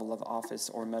some level of office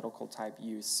or medical type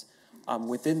use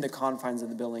within the confines of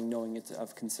the building, knowing it's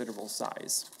of considerable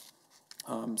size.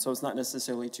 So it's not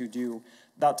necessarily to do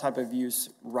that type of use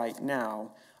right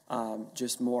now,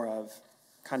 just more of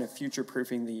kind of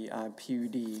future-proofing the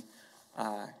PUD.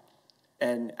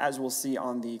 And as we'll see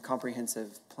on the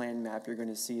comprehensive plan map, you're going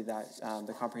to see that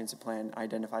the comprehensive plan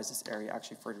identifies this area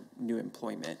actually for new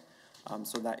employment.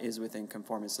 So that is within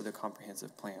conformance to the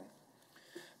comprehensive plan.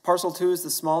 Parcel 2 is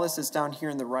the smallest. It's down here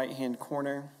in the right-hand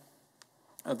corner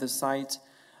of the site.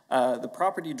 The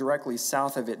property directly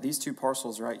south of it, these 2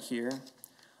 parcels right here,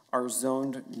 are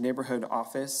zoned neighborhood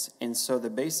office. And so the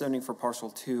base zoning for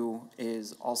parcel 2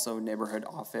 is also neighborhood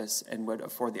office and would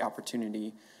afford the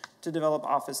opportunity to develop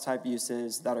office type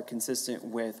uses that are consistent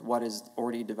with what is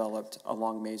already developed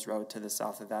along Mays Road to the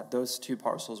south of that. Those 2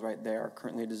 parcels right there are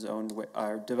currently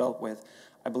developed with,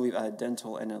 I believe, a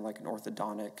dental and like an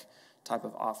orthodontic type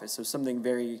of office. So something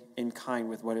very in kind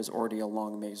with what is already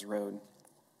along Mays Road.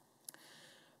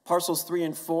 Parcels 3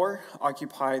 and 4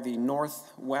 occupy the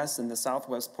northwest and the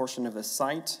southwest portion of the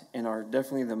site and are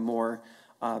definitely the more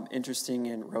interesting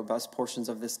and robust portions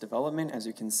of this development, as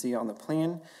you can see on the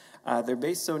plan. Their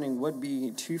base zoning would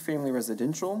be 2-family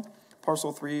residential.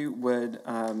 Parcel 3 would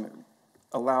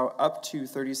allow up to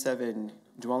 37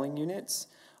 dwelling units.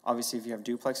 Obviously, if you have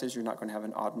duplexes, you're not going to have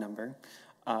an odd number.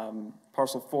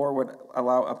 Parcel 4 would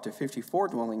allow up to 54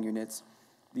 dwelling units.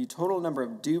 The total number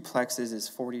of duplexes is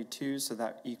 42, so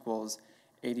that equals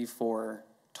 84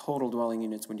 total dwelling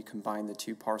units when you combine the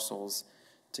 2 parcels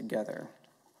together.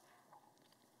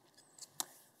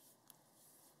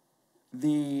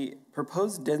 The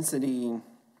proposed density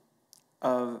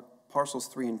of parcels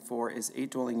 3 and 4 is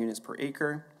 8 dwelling units per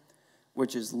acre,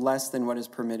 which is less than what is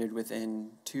permitted within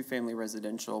 2-family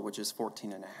residential, which is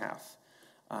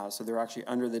 14.5. So they're actually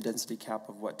under the density cap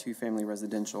of what 2-family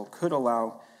residential could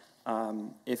allow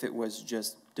if it was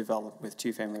just developed with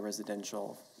 2-family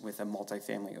residential with a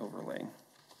multifamily overlay.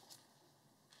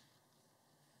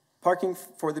 Parking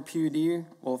for the PUD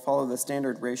will follow the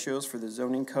standard ratios for the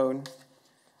zoning code.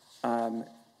 In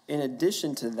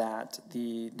addition to that,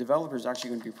 the developer is actually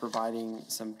going to be providing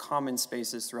some common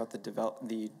spaces throughout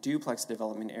the duplex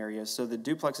development area. So the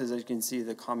duplexes, as you can see,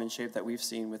 the common shape that we've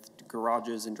seen with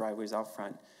garages and driveways out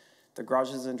front. The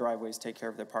garages and driveways take care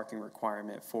of the parking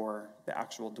requirement for the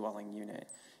actual dwelling unit.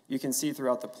 You can see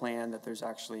throughout the plan that there's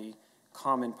actually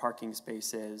common parking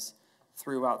spaces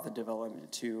throughout the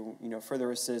development to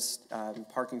further assist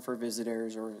parking for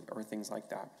visitors or things like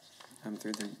that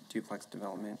through the duplex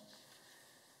development.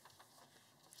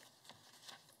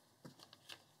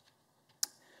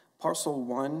 Parcel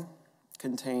 1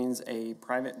 contains a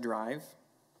private drive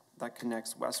that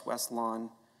connects West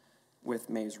Lawn with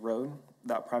Mays Road.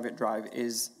 That private drive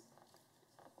is,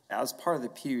 as part of the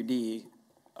PUD,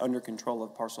 under control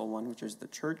of Parcel 1, which is the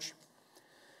church.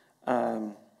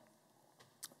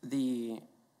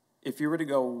 If you were to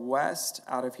go west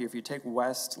out of here, if you take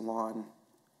West Lawn,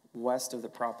 west of the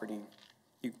property,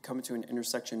 you come to an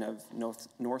intersection of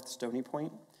North Stony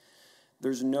Point.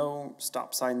 There's no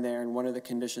stop sign there, and one of the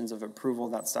conditions of approval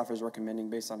that staff is recommending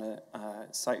based on a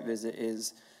site visit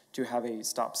is to have a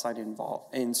stop sign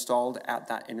installed at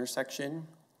that intersection,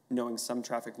 knowing some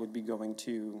traffic would be going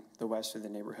to the west of the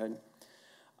neighborhood.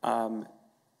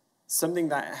 Something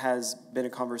that has been a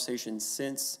conversation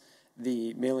since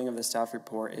the mailing of the staff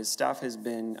report is staff has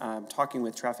been talking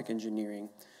with traffic engineering.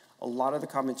 A lot of the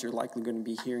comments you're likely going to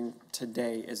be hearing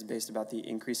today is based about the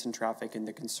increase in traffic and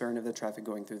the concern of the traffic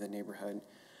going through the neighborhood.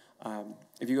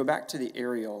 If you go back to the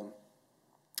aerial,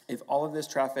 if all of this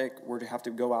traffic were to have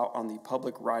to go out on the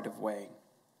public right-of-way,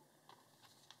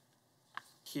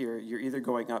 here you're either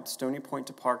going up Stony Point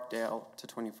to Parkdale to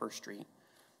 21st Street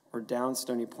or down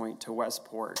Stony Point to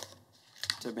Westport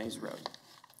to Mays Road.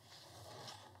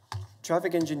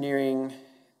 Traffic engineering,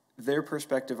 their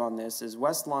perspective on this is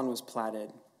West Lawn was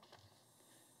platted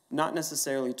not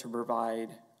necessarily to provide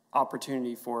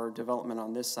opportunity for development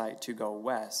on this site to go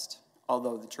west,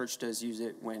 although the church does use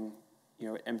it when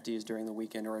it empties during the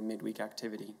weekend or a midweek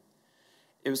activity.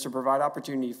 It was to provide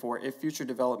opportunity for, if future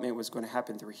development was going to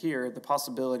happen through here, the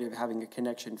possibility of having a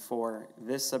connection for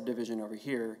this subdivision over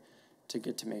here to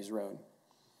get to Mays Road.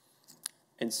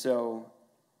 And so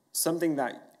something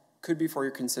that could be for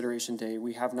your consideration today,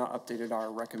 we have not updated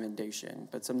our recommendation,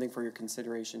 but something for your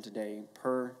consideration today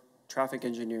per traffic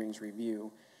engineering's review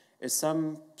is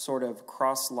some sort of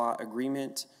cross-lot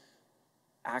agreement,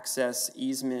 access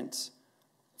easement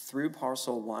through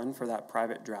Parcel 1 for that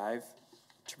private drive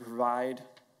to provide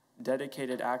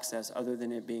dedicated access other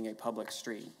than it being a public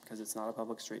street, because it's not a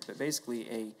public street, but basically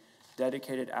a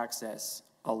dedicated access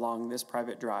along this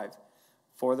private drive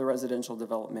for the residential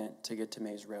development to get to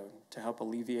Mays Road to help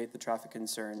alleviate the traffic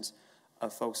concerns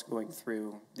of folks going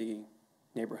through the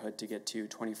neighborhood to get to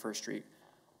 21st Street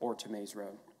or to Mays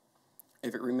Road.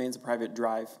 If it remains a private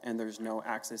drive and there's no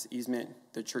access easement,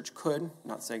 the church could,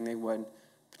 not saying they would,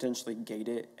 potentially gate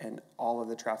it, and all of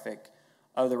the traffic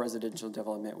of the residential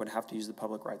development would have to use the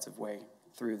public rights of way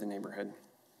through the neighborhood.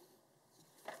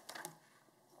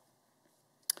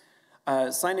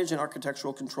 Signage and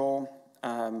architectural control,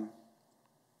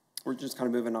 we're just kind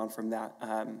of moving on from that,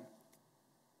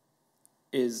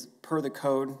 is per the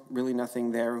code, really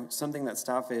nothing there. Something that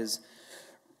staff is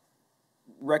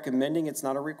recommending, it's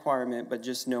not a requirement, but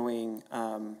just knowing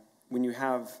when you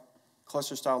have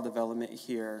cluster style development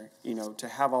here, to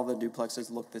have all the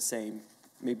duplexes look the same,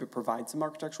 maybe provide some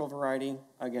architectural variety.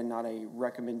 Again, not a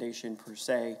recommendation per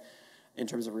se in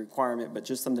terms of requirement, but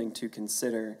just something to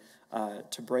consider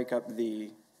to break up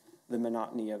the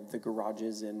monotony of the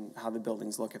garages and how the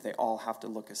buildings look if they all have to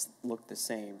look the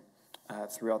same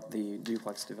throughout the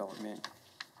duplex development.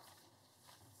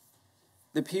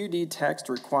 The PUD text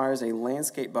requires a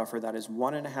landscape buffer that is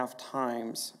 1.5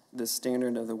 times the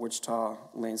standard of the Wichita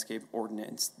Landscape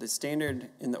Ordinance. The standard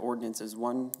in the ordinance is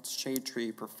 1 shade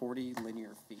tree per 40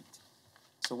 linear feet.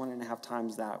 So 1.5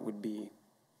 times that would be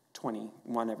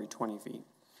 1 every 20 feet.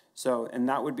 So, and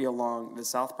that would be along the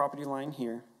south property line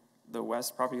here, the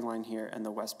west property line here, and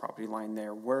the west property line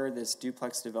there, where this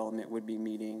duplex development would be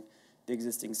meeting the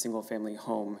existing single-family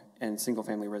home and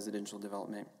single-family residential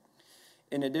development.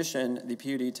 In addition, the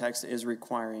PUD text is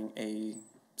requiring a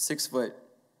 6-foot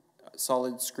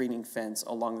solid screening fence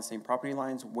along the same property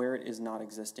lines where it is not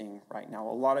existing right now. A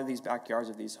lot of these backyards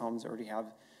of these homes already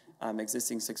have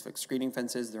existing 6-foot screening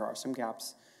fences. There are some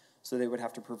gaps, so they would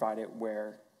have to provide it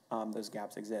where those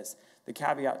gaps exist. The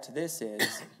caveat to this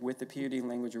is, with the PUD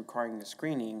language requiring the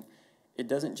screening, it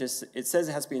doesn't just, it says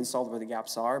it has to be installed where the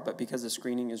gaps are, but because the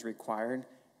screening is required,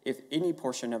 if any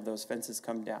portion of those fences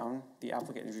come down, the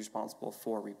applicant is responsible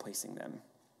for replacing them.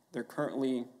 They're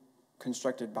currently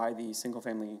constructed by the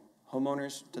single-family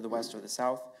homeowners to the west or the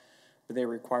south, but they're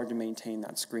required to maintain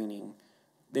that screening.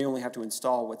 They only have to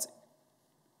install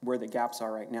where the gaps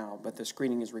are right now, but the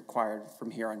screening is required from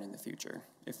here on in the future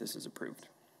if this is approved.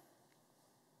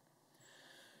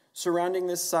 Surrounding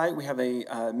this site, we have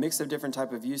a mix of different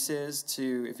type of uses.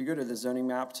 If you go to the zoning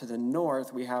map to the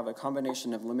north, we have a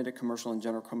combination of limited commercial and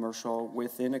general commercial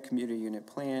within a community unit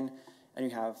plan. And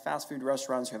you have fast food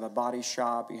restaurants, you have a body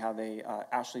shop, you have a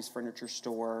Ashley's Furniture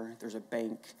Store, there's a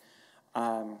bank.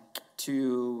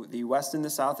 To the west and the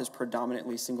south is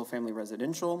predominantly single-family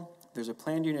residential. there's a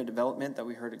planned unit development that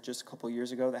we heard just a couple of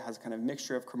years ago that has kind of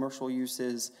mixture of commercial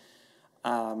uses.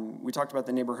 We talked about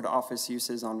the neighborhood office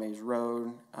uses on Mays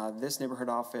Road. This neighborhood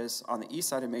office on the east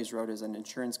side of Mays Road is an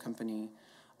insurance company.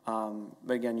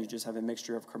 But again, you just have a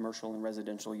mixture of commercial and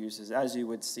residential uses, as you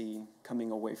would see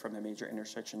coming away from a major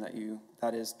intersection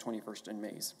that is 21st and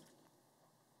Mays.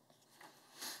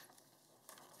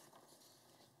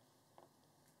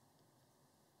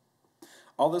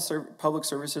 All the public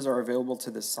services are available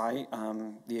to the site,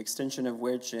 the extension of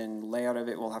which and layout of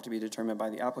it will have to be determined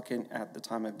by the applicant at the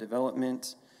time of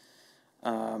development.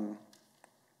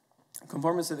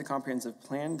 Conformance to the comprehensive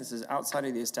plan, this is outside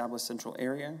of the established central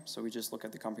area, so we just look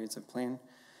at the comprehensive plan.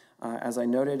 As I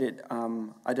noted, it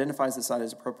identifies the site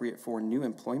as appropriate for new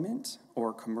employment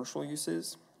or commercial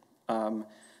uses.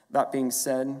 That being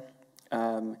said,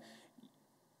 knowing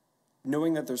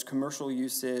that there's commercial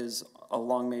uses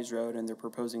along Mays Road and they're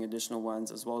proposing additional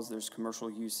ones, as well as there's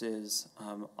commercial uses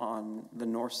on the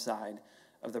north side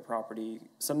of the property,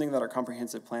 something that our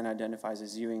comprehensive plan identifies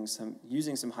as using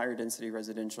some higher density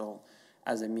residential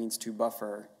as a means to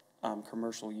buffer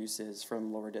commercial uses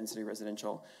from lower density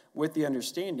residential, with the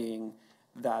understanding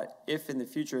that if in the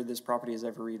future this property is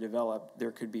ever redeveloped,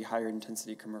 there could be higher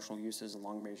intensity commercial uses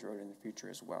along Mays Road in the future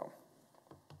as well.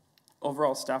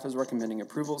 Overall, staff is recommending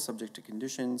approval subject to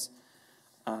conditions.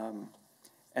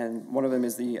 And one of them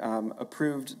is the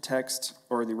approved text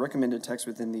or the recommended text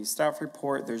within the staff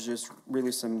report. There's just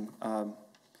really some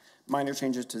minor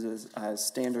changes to the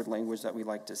standard language that we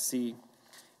like to see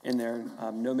in there.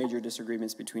 No major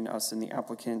disagreements between us and the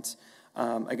applicant.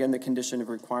 Again, the condition of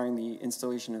requiring the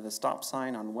installation of the stop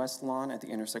sign on West Lawn at the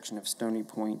intersection of Stony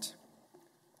Point.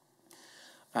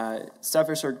 Staff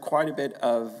has heard quite a bit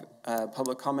of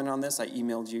public comment on this. I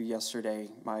emailed you yesterday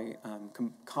my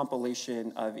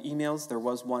compilation of emails. There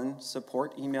was one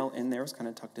support email in there. It's kind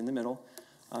of tucked in the middle,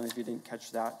 if you didn't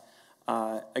catch that.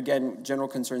 Again, general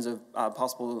concerns of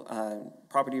possible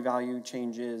property value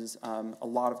changes, a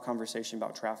lot of conversation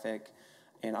about traffic,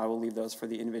 and I will leave those for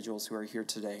the individuals who are here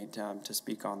today to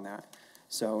speak on that.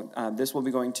 So this will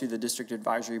be going to the District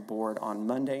Advisory Board on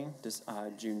Monday,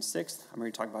 June 6th. I'm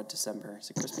already talking about December.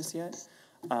 Is it Christmas yet?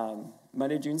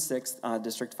 Monday, June 6th,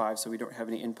 District 5, so we don't have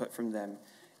any input from them.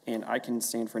 And I can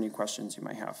stand for any questions you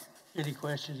might have. Any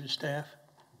questions of staff?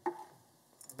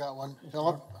 I've got one.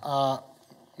 Philip,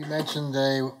 you mentioned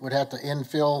they would have to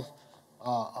infill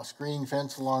a screen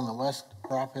fence along the west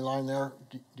property line there.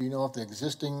 Do you know if the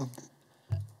existing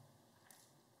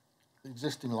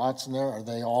lots in there, are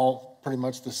they all pretty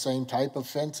much the same type of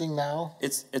fencing now?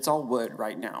 It's all wood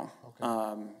right now.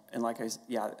 Okay. And like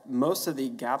most of the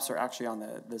gaps are actually on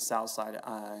the south side.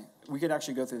 We could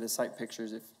actually go through the site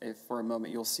pictures if for a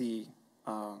moment you'll see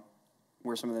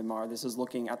where some of them are. This is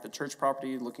looking at the church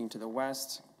property, looking to the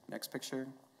west. Next picture.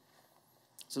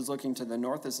 This is looking to the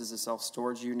north. This is a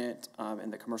self-storage unit in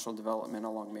the commercial development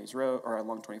along Mays Road or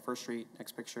along 21st Street.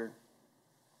 Next picture.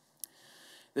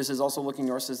 This is also looking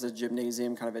north. This is a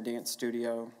gymnasium, kind of a dance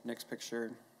studio. Next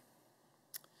picture.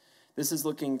 This is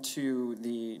looking to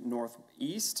the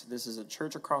northeast. This is a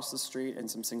church across the street and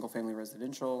some single-family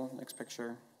residential. Next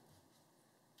picture.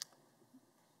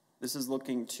 This is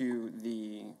looking to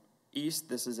the east.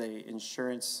 This is a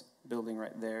insurance building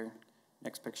right there.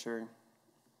 Next picture.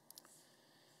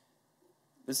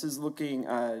 This is looking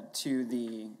to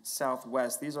the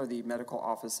southwest. These are the medical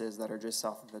offices that are just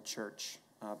south of the church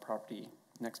property.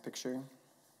 Next picture.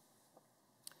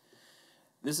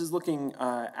 This is looking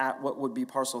at what would be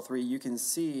parcel 3. You can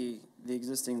see the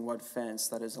existing wood fence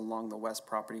that is along the west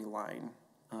property line.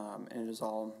 And it is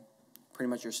all pretty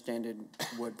much your standard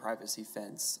wood privacy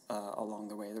fence along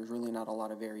the way. There's really not a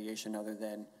lot of variation other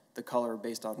than the color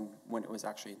based on when it was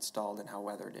actually installed and how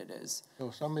weathered it is. So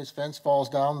if somebody's fence falls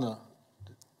down,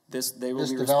 this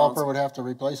developer would have to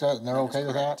replace that, and they're okay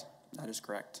with that? That is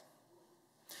correct.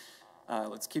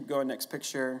 Let's keep going. Next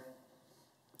picture.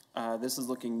 This is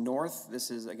looking north.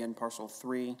 This is, again, parcel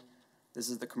 3. This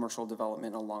is the commercial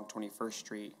development along 21st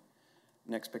Street.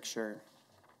 Next picture.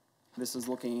 This is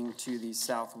looking to the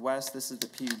southwest. This is the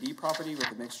PUD property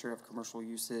with a mixture of commercial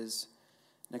uses.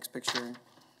 Next picture.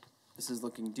 This is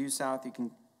looking due south. You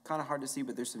can kind of hard to see,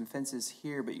 but there's some fences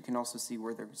here, but you can also see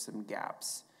where there's some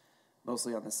gaps,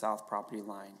 mostly on the south property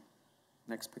line.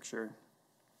 Next picture.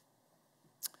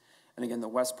 And again, the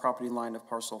west property line of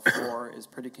parcel 4 is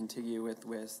pretty contiguous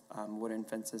with wooden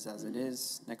fences as it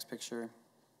is. Next picture.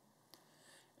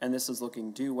 And this is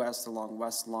looking due west along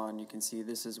West Lawn. You can see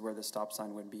this is where the stop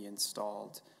sign would be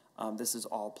installed. This is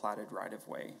all platted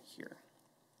right-of-way here.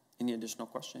 Any additional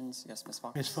questions? Yes, Ms.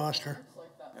 Fox? Ms. Foster? Looks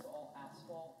like that's all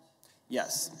asphalt.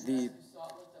 Yes. As you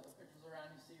looked at the pictures around,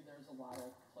 you see there's a lot of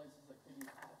places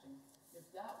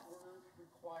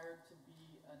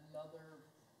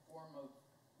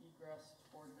progress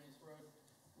toward Maze Road,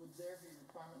 would there be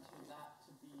requirements for that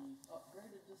to be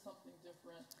upgraded to something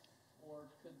different, or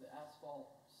could the asphalt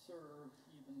serve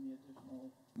even the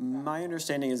additional? My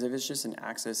understanding is if it's just an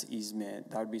access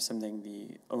easement, that would be something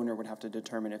the owner would have to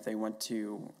determine if they want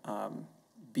to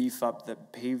beef up the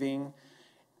paving.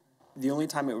 The only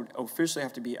time it would officially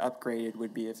have to be upgraded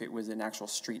would be if it was an actual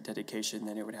street dedication,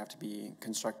 then it would have to be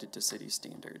constructed to city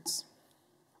standards.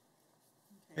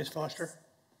 Ms. Foster?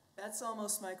 That's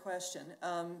almost my question.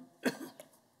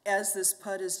 As this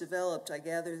PUD is developed, I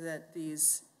gather that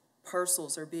these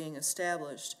parcels are being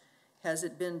established. Has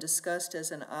it been discussed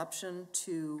as an option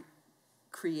to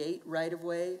create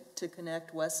right-of-way to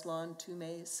connect West Lawn to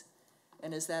Maze?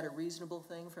 And is that a reasonable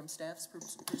thing from staff's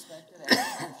perspective?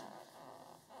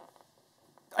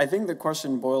 I think the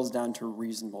question boils down to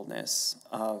reasonableness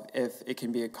of if it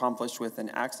can be accomplished with an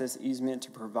access easement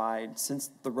to provide, since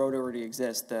the road already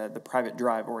exists, the private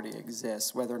drive already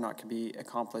exists, whether or not it can be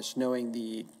accomplished, knowing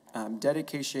the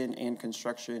dedication and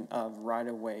construction of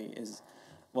right-of-way is,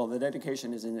 well, the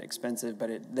dedication isn't expensive, but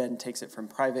it then takes it from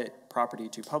private property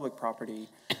to public property,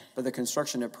 but the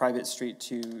construction of private street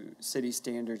to city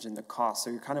standards and the cost. So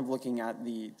you're kind of looking at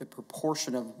the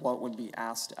proportion of what would be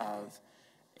asked of.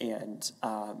 And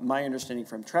my understanding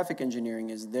from traffic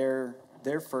engineering is their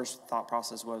first thought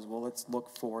process was, well, let's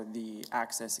look for the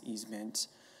access easement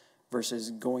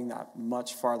versus going that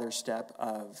much farther step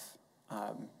of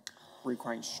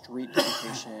requiring street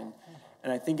dedication.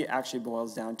 And I think it actually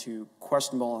boils down to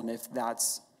questionable on if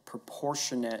that's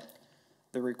proportionate,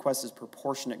 the request is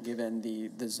proportionate given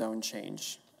the zone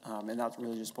change. And that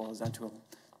really just boils down to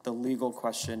the legal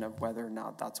question of whether or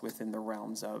not that's within the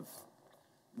realms of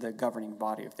the governing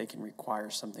body, if they can require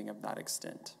something of that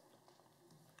extent.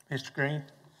 Mr. Green?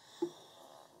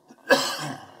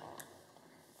 I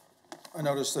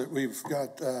noticed that we've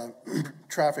got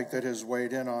traffic that has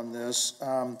weighed in on this.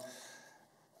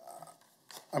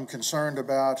 I'm concerned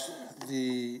about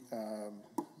the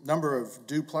number of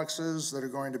duplexes that are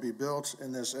going to be built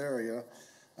in this area.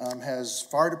 Has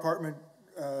fire department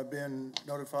been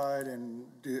notified, and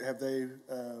have they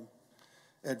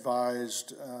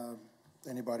advised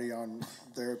anybody on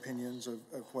their opinions of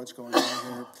what's going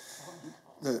on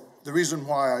here? The reason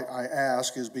why I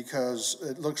ask is because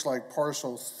it looks like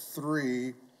parcel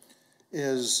 3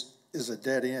 is a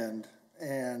dead end,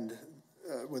 and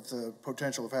with the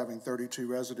potential of having 32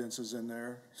 residences in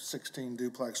there, 16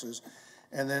 duplexes,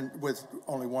 and then with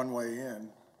only one way in.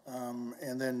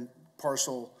 And then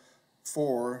parcel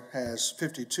 4 has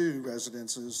 52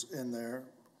 residences in there,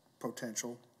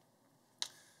 potential,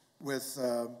 with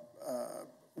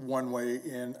one way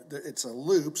in. It's a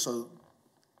loop, so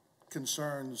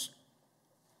concerns,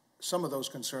 some of those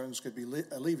concerns could be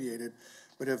alleviated.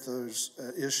 But if there's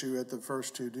an issue at the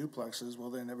first 2 duplexes, well,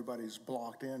 then everybody's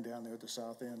blocked in down there at the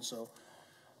south end. So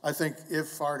I think if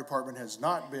fire department has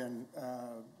not been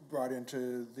brought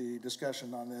into the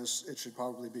discussion on this, it should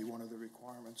probably be one of the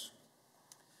requirements.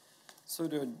 So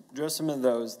to address some of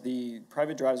those, the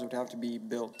private drives would have to be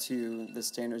built to the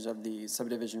standards of the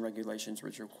subdivision regulations,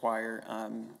 which require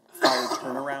fire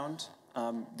turnaround.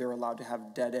 They're allowed to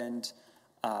have dead-end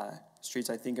streets.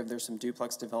 I think if there's some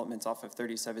duplex developments off of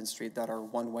 37th Street that are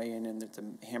one way in and there's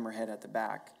a hammerhead at the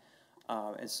back.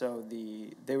 And so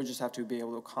they would just have to be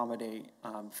able to accommodate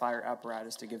fire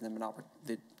apparatus to give them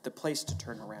the place to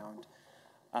turn around.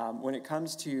 When it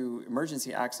comes to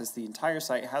emergency access, the entire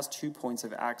site has 2 points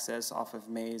of access off of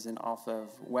Maze and off of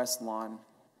West Lawn.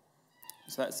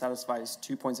 So that satisfies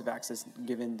 2 points of access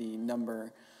given the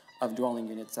number of dwelling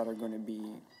units that are going to be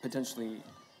potentially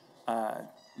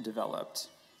developed.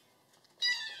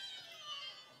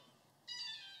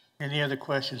 Any other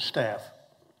questions, staff?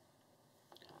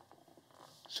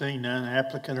 Seeing none,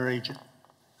 applicant or agent?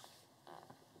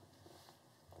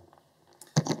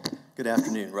 Good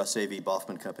afternoon, Russ A.V.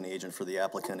 Boffman Company, agent for the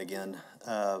applicant again.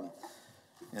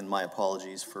 And my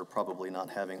apologies for probably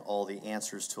not having all the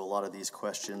answers to a lot of these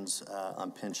questions.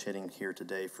 I'm pinch hitting here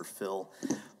today for Phil.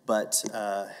 But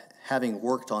having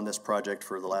worked on this project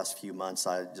for the last few months,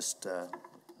 I just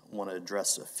want to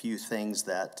address a few things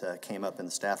that came up in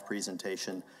the staff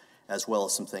presentation, as well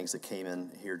as some things that came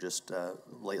in here just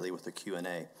lately with the Q&A.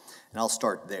 And I'll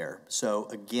start there. So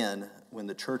again, when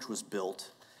the church was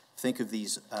built, think of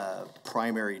these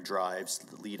primary drives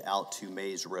that lead out to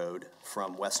Maze Road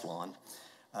from West Lawn.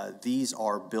 These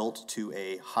are built to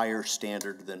a higher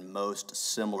standard than most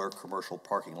similar commercial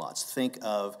parking lots. Think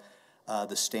of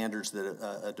the standards that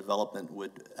a development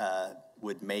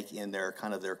would make in their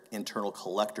kind of their internal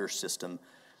collector system.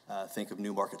 Think of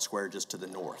Newmarket Square just to the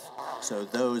north. So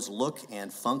those look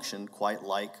and function quite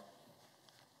like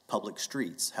public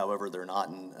streets. However, they're not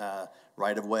in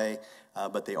right-of-way,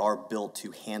 but they are built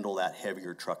to handle that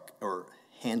heavier truck, or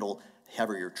handle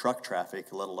heavier truck traffic,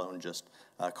 let alone just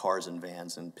cars and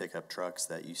vans and pickup trucks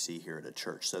that you see here at a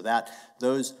church. So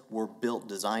those were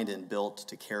designed and built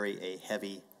to carry a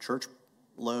heavy church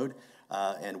load,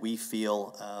 and we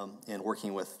feel, in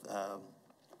working with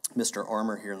Mr.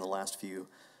 Armour here in the last few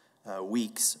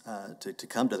weeks to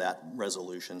come to that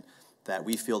resolution, that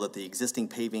we feel that the existing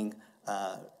paving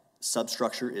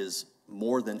substructure is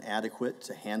more than adequate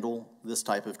to handle this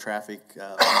type of traffic,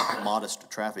 modest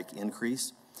traffic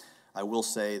increase. I will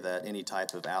say that any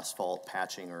type of asphalt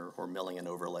patching or milling and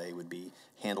overlay would be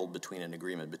handled between an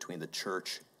agreement between the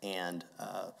church and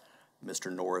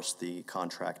Mr. Norris, the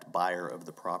contract buyer of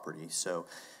the property. So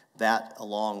that,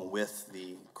 along with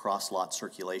the cross-lot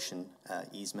circulation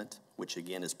easement, which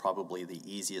again is probably the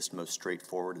easiest, most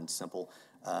straightforward and simple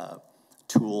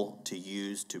tool to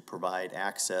use to provide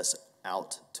access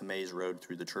out to Mays Road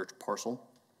through the church parcel,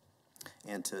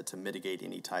 and to mitigate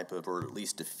any type of, or at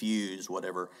least diffuse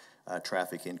whatever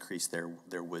traffic increase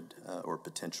there would or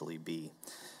potentially be.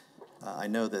 I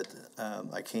know that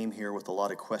I came here with a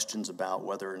lot of questions about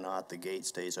whether or not the gate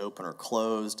stays open or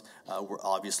closed.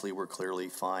 We're clearly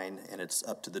fine, and it's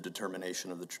up to the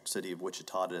determination of the city of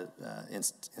Wichita to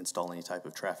install any type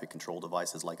of traffic control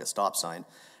devices like a stop sign.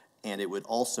 And it would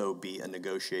also be a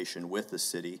negotiation with the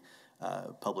city,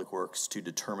 Public Works, to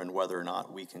determine whether or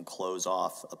not we can close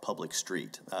off a public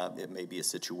street. It may be a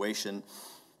situation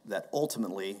that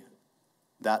ultimately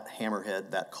that hammerhead,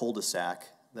 that cul-de-sac,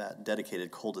 that dedicated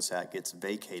cul-de-sac gets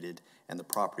vacated and the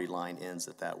property line ends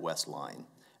at that west line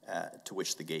to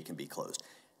which the gate can be closed.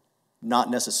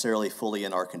 Not necessarily fully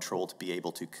in our control to be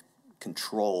able to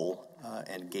control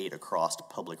and gate across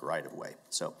public right-of-way.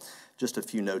 So just a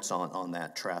few notes on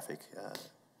that traffic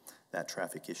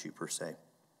issue per se.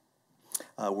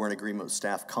 We're in agreement with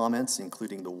staff comments,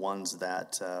 including the ones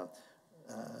that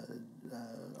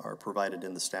are provided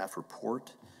in the staff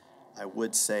report. I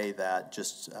would say that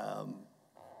just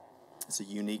it's a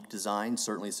unique design.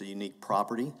 Certainly it's a unique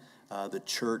property. The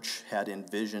church had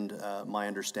envisioned, my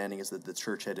understanding is that the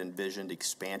church had envisioned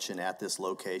expansion at this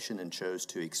location and chose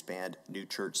to expand new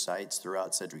church sites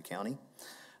throughout Sedgwick County,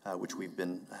 which we've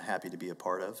been happy to be a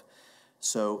part of.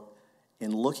 So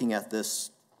in looking at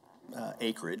this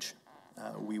acreage,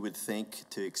 we would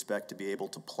expect to be able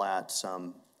to plat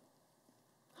some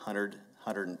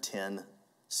 110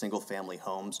 single-family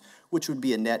homes, which would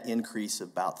be a net increase of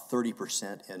about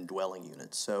 30% in dwelling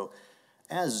units. So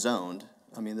as zoned,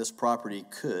 I mean, this property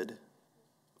could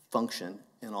function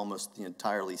in almost the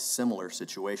entirely similar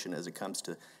situation as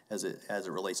it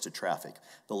relates to traffic.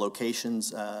 The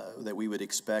locations that we would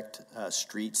expect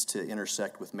streets to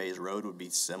intersect with Mays Road would be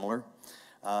similar.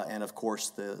 And of course,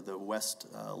 the west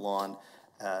lawn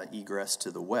egress to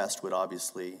the west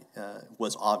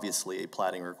was obviously a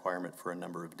platting requirement for a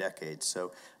number of decades.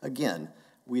 So again,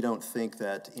 we don't think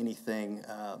that anything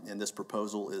in this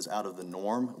proposal is out of the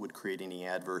norm, would create any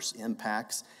adverse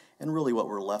impacts. And really what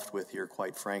we're left with here,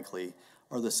 quite frankly,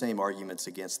 are the same arguments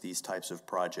against these types of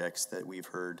projects that we've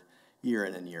heard year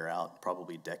in and year out,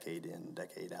 probably decade in,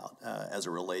 decade out, as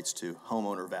it relates to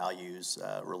homeowner values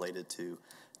related to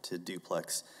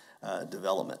duplex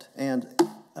development. And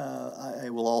I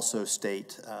will also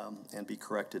state and be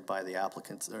corrected by the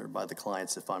applicants or by the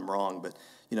clients if I'm wrong, but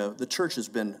the church has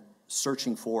been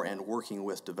searching for and working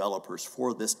with developers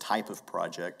for this type of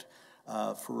project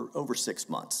for over 6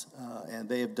 months, and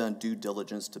they have done due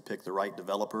diligence to pick the right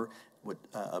developer,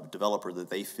 a developer that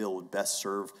they feel would best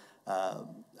serve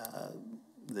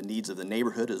the needs of the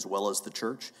neighborhood as well as the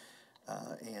church,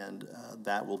 and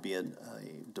that will be a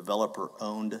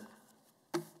developer-owned.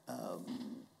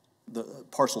 The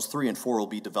parcels 3 and 4 will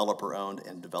be developer-owned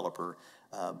and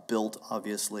developer-built,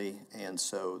 obviously, and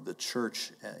so the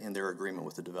church, in their agreement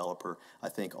with the developer, I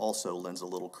think also lends a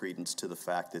little credence to the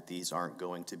fact that these aren't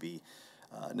going to be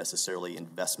necessarily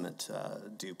investment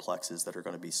duplexes that are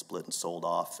going to be split and sold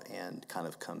off and kind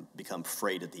of become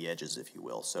frayed at the edges, if you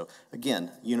will. So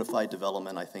again, unified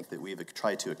development, I think that we've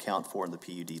tried to account for in the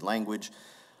PUD language,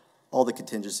 all the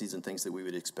contingencies and things that we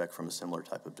would expect from a similar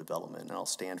type of development. And I'll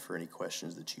stand for any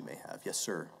questions that you may have. Yes,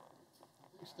 sir.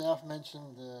 Staff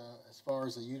mentioned as far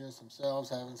as the units themselves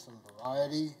having some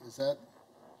variety. Is that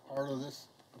part of this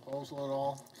proposal at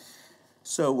all?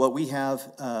 So what we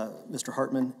have, Mr.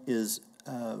 Hartman, is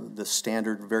the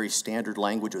standard, very standard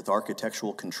language with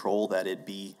architectural control, that it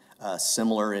be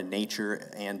similar in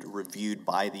nature and reviewed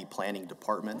by the planning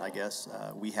department, I guess.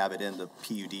 We have it in the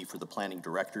PUD for the planning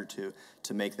director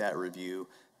to make that review.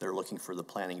 They're looking for the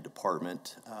planning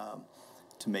department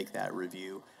to make that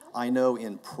review. I know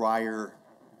in prior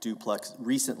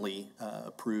recently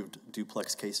approved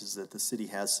duplex cases that the city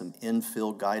has some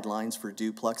infill guidelines for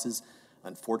duplexes.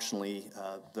 Unfortunately,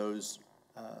 those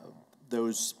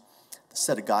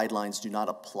set of guidelines do not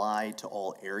apply to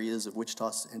all areas of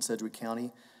Wichita and Sedgwick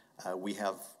County. We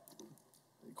have,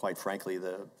 quite frankly,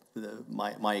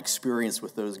 my experience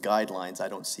with those guidelines, I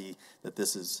don't see that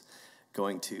this is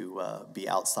going to be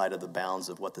outside of the bounds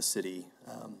of what the city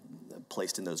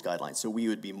placed in those guidelines. So we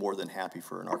would be more than happy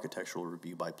for an architectural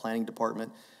review by planning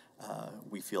department.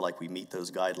 We feel like we meet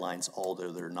those guidelines,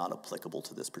 although they're not applicable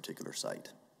to this particular site.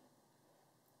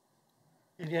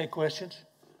 Any other questions?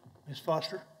 Ms.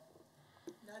 Foster?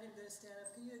 Not even going to stand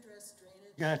up. Can you address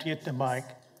drainage? You have to get the mic.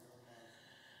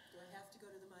 Do I have to go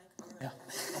to the mic?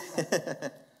 All right. Yeah.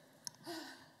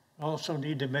 Also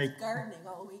need to make. Gardening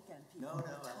all weekend. People are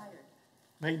tired.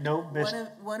 Make note, Ms.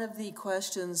 One of the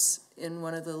questions in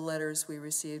one of the letters we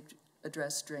received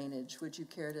addressed drainage. Would you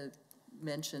care to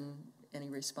mention any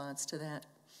response to that?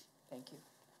 Thank you.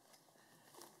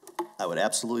 I would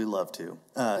absolutely love to.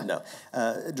 No,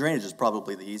 drainage is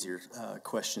probably the easier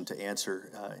question to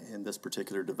answer in this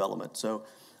particular development. So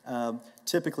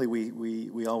typically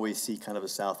we always see kind of a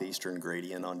southeastern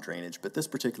gradient on drainage, but this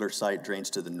particular site drains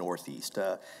to the northeast.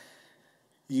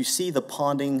 You see the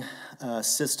ponding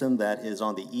system that is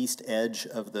on the east edge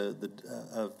of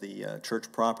the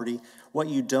church property. What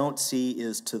you don't see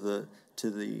is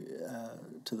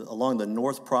along the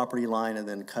north property line and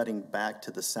then cutting back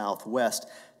to the southwest.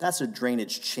 That's a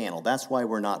drainage channel. That's why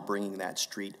we're not bringing that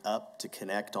street up to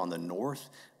connect on the north.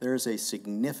 There's a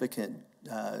significant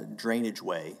drainage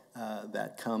way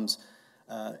that comes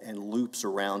and loops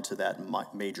around to that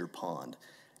major pond.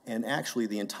 And actually,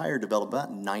 the entire development,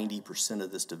 about 90%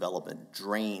 of this development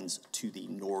drains to the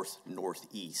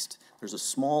northeast. There's a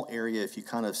small area, if you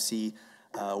kind of see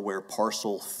where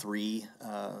parcel 3,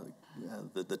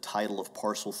 the title of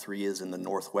parcel 3 is in the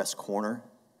northwest corner.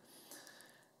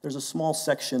 There's a small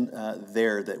section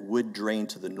there that would drain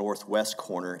to the northwest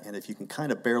corner, and if you can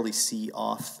kind of barely see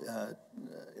off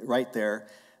right there,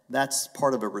 that's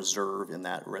part of a reserve in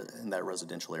that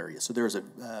residential area. So there's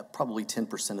probably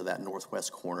 10% of that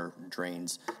northwest corner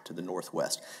drains to the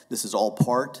northwest. This is all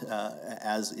part,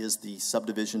 as is the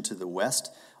subdivision to the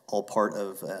west, all part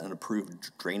of an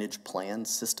approved drainage plan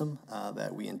system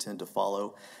that we intend to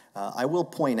follow. I will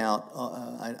point out,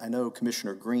 I know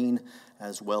Commissioner Green,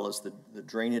 as well as the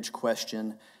drainage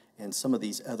question and some of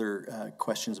these other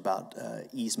questions about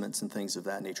easements and things of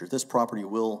that nature. This property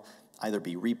will either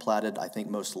be replatted. I think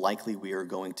most likely we are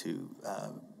going to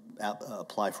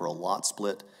apply for a lot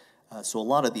split. So a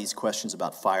lot of these questions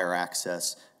about fire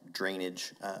access,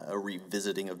 drainage, a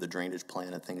revisiting of the drainage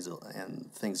plan and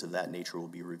things of that nature will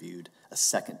be reviewed a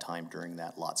second time during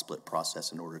that lot split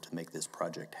process in order to make this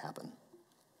project happen.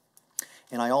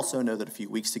 And I also know that a few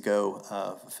weeks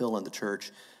ago, Phil and the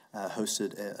church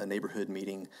hosted a neighborhood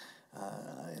meeting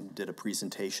and did a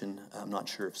presentation. I'm not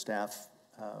sure if staff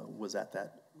was at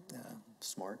that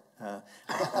smart,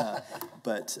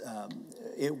 but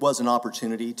it was an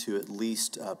opportunity to at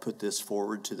least put this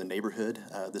forward to the neighborhood.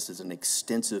 This is an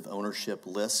extensive ownership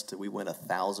list. We went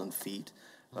 1,000 feet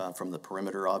from the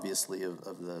perimeter, obviously,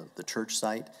 of the church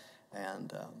site,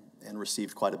 and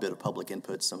received quite a bit of public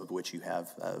input, some of which you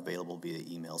have available via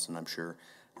emails, and I'm sure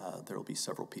there will be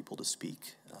several people to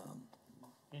speak.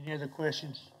 Any other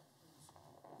questions?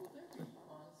 Will there be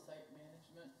on-site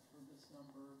management for this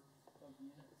number of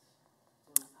units?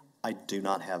 I do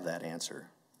not have that answer.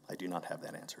 I do not have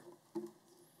that answer.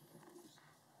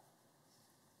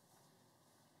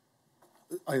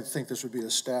 I think this would be a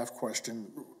staff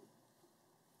question.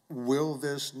 Will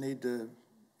this need to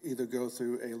either go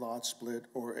through a lot split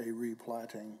or a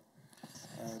replatting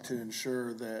to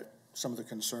ensure that some of the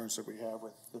concerns that we have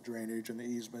with the drainage and the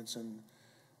easements and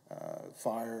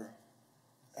fire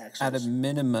access? At a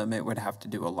minimum, it would have to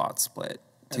do a lot split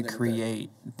to create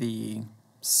the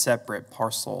separate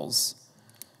parcels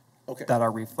that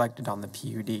are reflected on the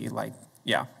PUD. Like,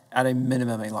 yeah, at a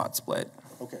minimum, a lot split.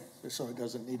 Okay, so it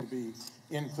doesn't need to be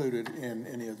included in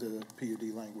any of the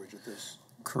PUD language at this?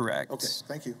 Correct. Okay,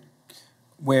 thank you.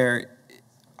 Where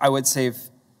I would say if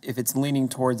it's leaning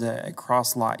towards a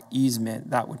cross-lot easement,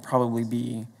 that would probably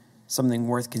be something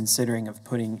worth considering of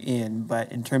putting in.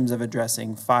 But in terms of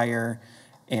addressing fire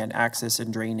and access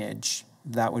and drainage,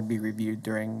 that would be reviewed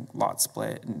during lot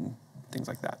split and things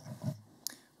like that.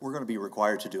 We're going to be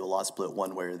required to do a lot split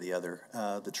one way or the other.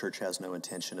 The church has no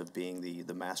intention of being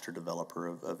the master developer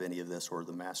of any of this or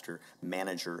the master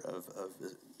manager of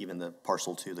even the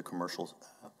parcel 2, the commercial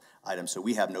item. So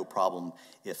we have no problem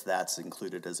if that's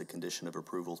included as a condition of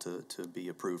approval to be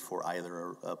approved for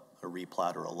either a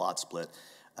replat or a lot split.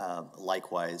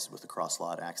 Likewise, with the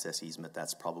cross-lot access easement,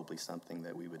 that's probably something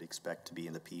that we would expect to be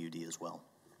in the PUD as well.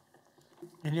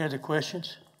 Any other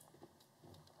questions?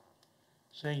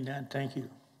 Seeing none, thank you.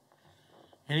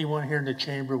 Anyone here in the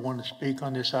chamber want to speak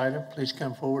on this item, please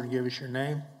come forward and give us your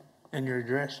name and your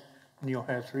address, and you'll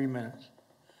have 3 minutes.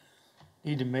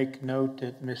 Need to make note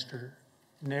that Mr.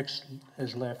 Nix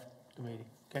has left the meeting,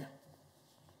 okay?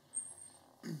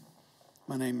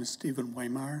 My name is Stephen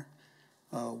Waymeyer,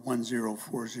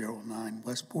 10409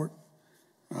 Westport,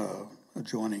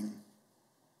 adjoining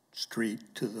street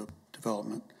to the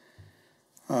development.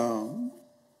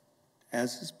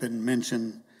 As has been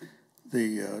mentioned,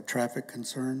 the traffic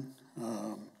concern,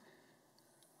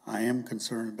 I am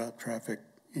concerned about traffic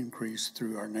increase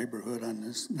through our neighborhood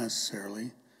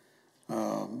unnecessarily.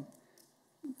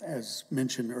 As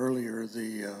mentioned earlier,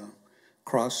 the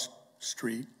cross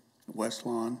street, West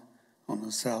Lawn, on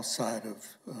the south side of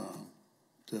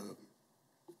the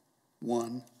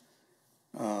one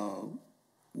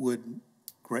would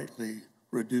greatly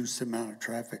reduce the amount of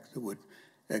traffic that would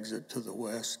exit to the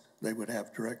west. They would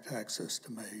have direct access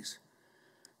to Mays.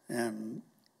 And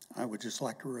I would just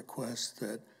like to request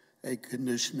that a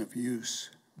condition of use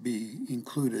be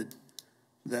included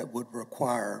that would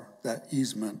require that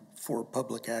easement for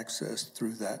public access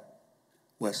through that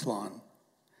west lawn.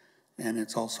 And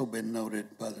it's also been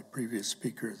noted by the previous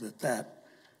speaker that that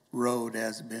road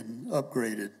has been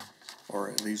upgraded, or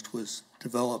at least was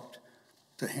developed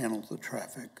to handle the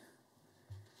traffic.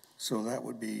 So that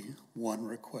would be one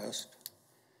request.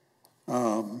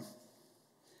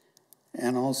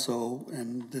 And also,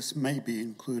 and this may be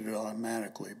included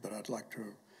automatically, but I'd like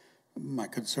to, my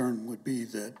concern would be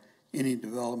that any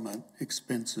development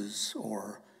expenses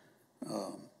or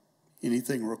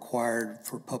anything required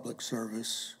for public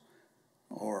service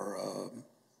or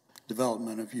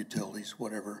development of utilities,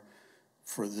 whatever,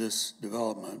 for this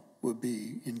development would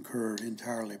be incurred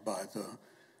entirely by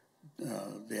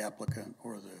the applicant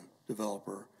or the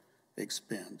developer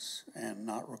expense and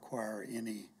not require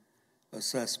any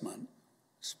assessment,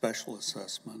 special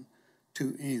assessment,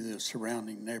 to any of the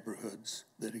surrounding neighborhoods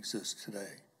that exist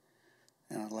today.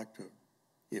 And I'd like to,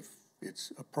 if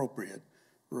it's appropriate,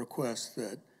 request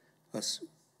that a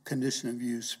condition of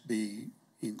use be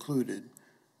included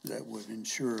that would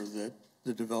ensure that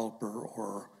the developer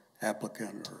or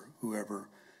applicant or whoever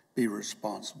be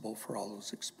responsible for all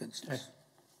those expenses. Okay.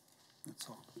 That's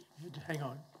all. Hang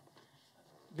on.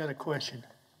 Got a question.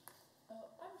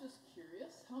 I'm just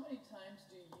curious, how many times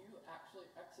do you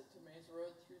actually exit to Mays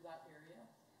Road through that area?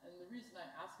 And the reason I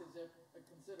ask is if a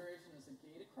consideration is a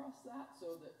gate across that,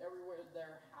 so that everywhere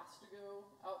there has to go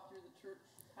out through the church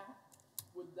path,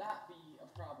 would that be a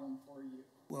problem for you?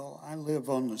 Well, I live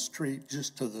on the street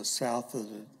just to the south of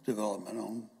the development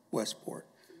on Westport.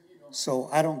 So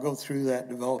I don't go through that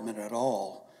development at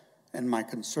all. And my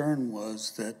concern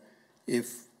was that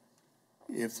if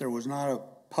there was not a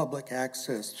public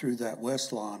access through that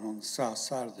west lawn on the south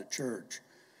side of the church,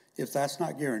 if that's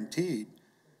not guaranteed,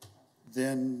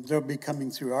 then they'll be coming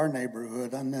through our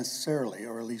neighborhood unnecessarily,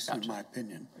 or at least in my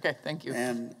opinion. Okay, thank you.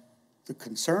 And the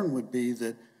concern would be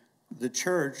that the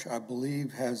church, I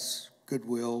believe, has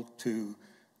goodwill to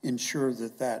ensure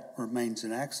that that remains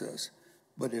in access.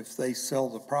 But if they sell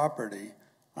the property,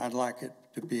 I'd like it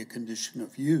to be a condition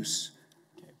of use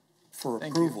for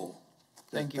approval.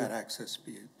 Thank you. That access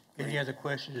be. Any other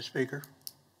questions to speaker?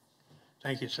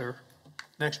 Thank you, sir.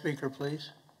 Next speaker, please.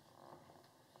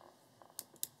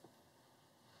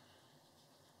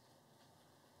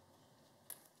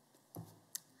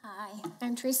 Hi,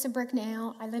 I'm Teresa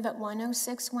Bricknell. I live at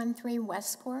 10613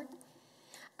 Westport.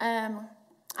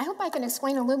 I hope I can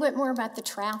explain a little bit more about the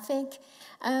traffic.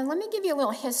 Let me give you a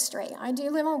little history. I do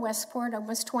live on Westport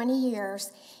almost 20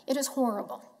 years. It is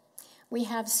horrible. We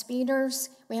have speeders.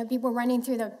 We have people running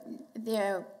through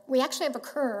we actually have a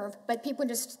curve, but people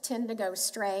just tend to go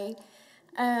straight.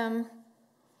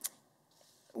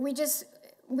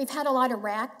 We've had a lot of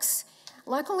wrecks.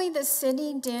 Luckily, the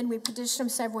city we petitioned them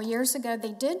several years ago.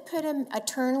 They did put a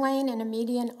turn lane and a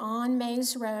median on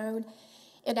Mays Road.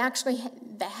 It actually,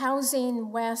 the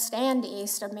housing west and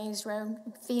east of Mays Road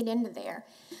feed into there.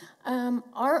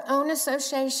 Our own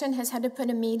association has had to put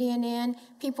a median in.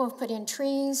 People have put in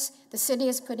trees. The city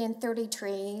has put in 30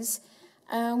 trees.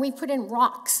 We put in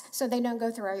rocks so they don't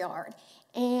go through our yard.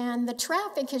 And the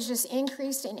traffic has just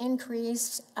increased and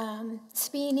increased,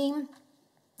 speeding,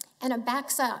 and it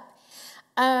backs up.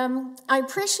 I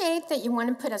appreciate that you want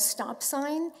to put a stop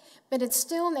sign, but it's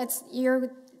still,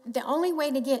 the only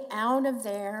way to get out of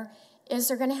there is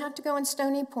they're gonna have to go in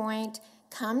Stony Point,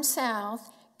 come south,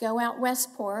 go out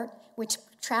Westport, which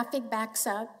traffic backs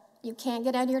up, you can't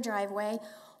get out of your driveway,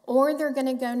 or they're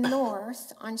gonna go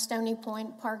north on Stony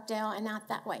Point, Parkdale, and out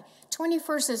that way.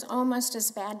 21st is almost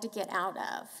as bad to get out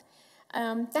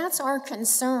of. That's our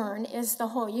concern, is the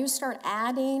whole, you start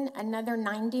adding another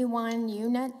 91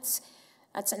 units,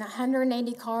 that's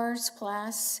 180 cars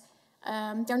plus,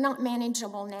 they're not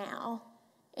manageable now.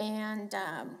 And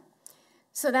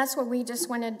so that's what we just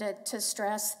wanted to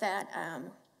stress, that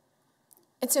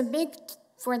it's a big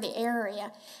for the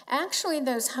area. Actually,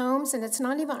 those homes, and it's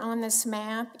not even on this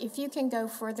map, if you can go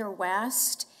further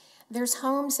west, there's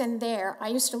homes in there, I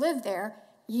used to live there,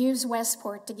 use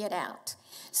Westport to get out.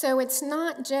 So it's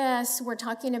not just, we're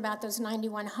talking about those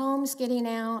 91 homes getting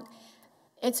out,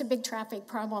 it's a big traffic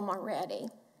problem already.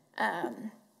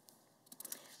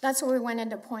 That's what we wanted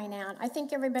to point out. I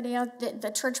think everybody else,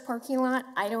 the church parking lot,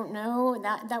 I don't know,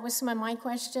 that was some of my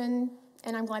question,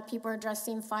 and I'm glad people are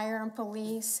addressing fire and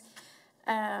police.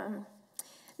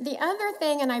 The other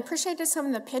thing, and I appreciated some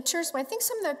of the pictures, but I think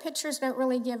some of the pictures don't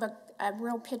really give a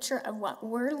real picture of what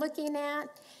we're looking at.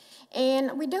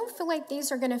 And we don't feel like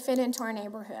these are gonna fit into our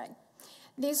neighborhood.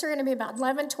 These are gonna be about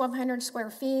 1,200 square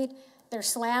feet. They're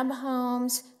slab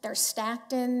homes, they're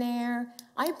stacked in there.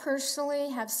 I personally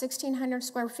have 1,600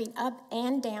 square feet up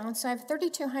and down, so I have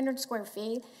 3,200 square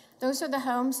feet. Those are the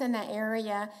homes in that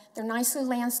area. They're nicely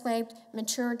landscaped,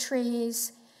 mature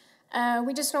trees.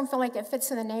 We just don't feel like it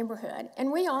fits in the neighborhood.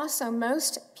 And we also,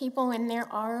 most people in there,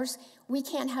 ours, we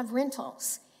can't have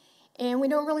rentals. And we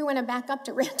don't really want to back up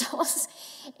to rentals.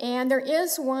 And there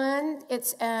is one,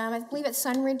 it's, I believe it's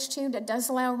Sunridge 2, that does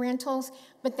allow rentals,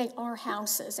 but they are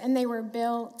houses. And they were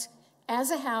built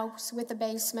as a house with a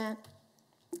basement,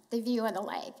 the view of the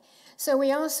lake. So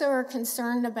we also are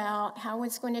concerned about how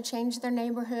it's going to change their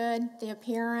neighborhood, the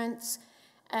appearance.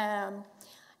 And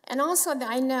also,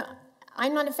 I know,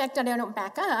 I'm not affected, I don't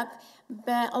back up,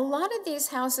 but a lot of these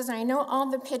houses, I know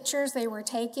all the pictures they were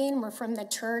taking were from the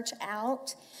church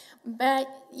out, but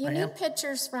you need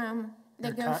pictures from,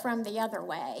 that go from the other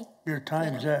way. Your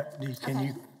time's up. Can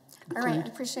you All right, I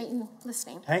appreciate you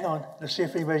listening. hang on? Let's see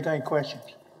if anybody's got any questions.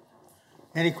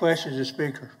 Any questions, the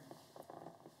speaker?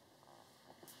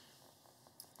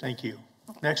 Thank you.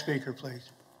 Next speaker, please.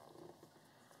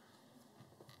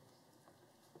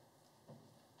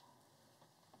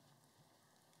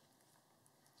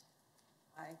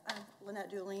 Hi, I'm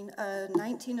Lynette Dooling,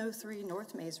 1903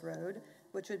 North Maze Road,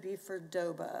 which would be for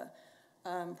DOBA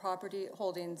property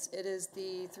holdings. It is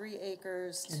the 3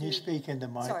 acres. Can you speak into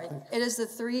the mic? Sorry, please? it is the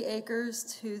 3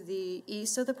 acres to the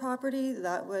east of the property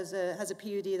that was has a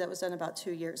PUD that was done about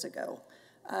 2 years ago.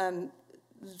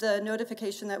 The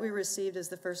notification that we received is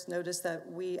the first notice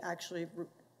that we actually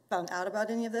found out about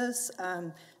any of this.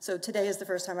 So today is the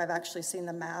first time I've actually seen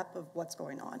the map of what's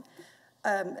going on.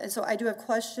 And so I do have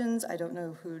questions. I don't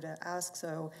know who to ask.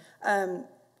 So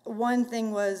one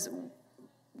thing was,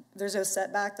 there's no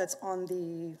setback that's on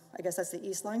the, I guess that's the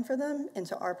east line for them,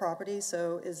 into our property.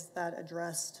 So is that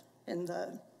addressed in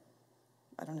the,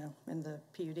 I don't know, in the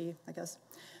PUD, I guess?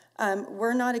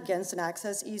 We're not against an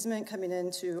access easement coming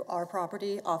into our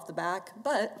property off the back,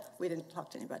 but we didn't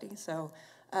talk to anybody. So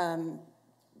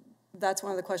that's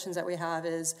one of the questions that we have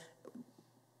is,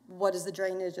 what is the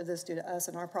drainage of this do to us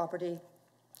and our property?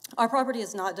 Our property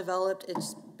is not developed.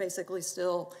 It's basically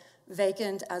still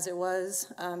vacant as it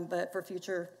was, but for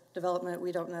future development,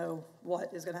 we don't know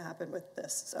what is going to happen with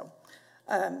this. So,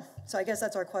 so I guess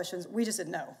that's our questions. We just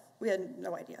didn't know. We had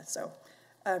no idea. So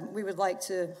we would like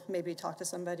to maybe talk to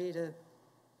somebody to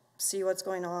see what's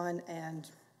going on and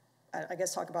I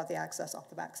guess talk about the access off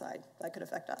the backside that could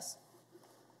affect us.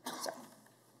 So.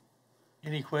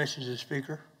 Any questions of the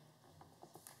speaker?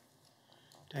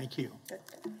 Thank you. Good.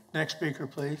 Next speaker,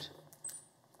 please.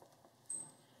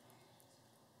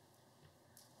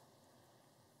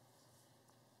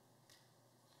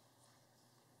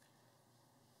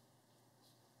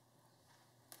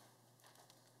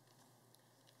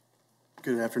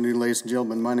 Good afternoon, ladies and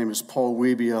gentlemen. My name is Paul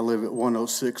Wiebe. I live at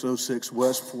 10606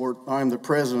 Westport. I'm the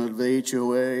president of the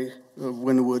HOA of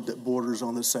Wynwood that borders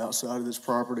on the south side of this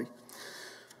property.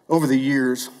 Over the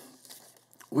years,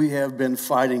 we have been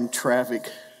fighting traffic.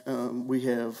 We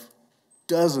have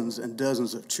dozens and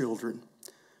dozens of children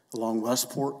along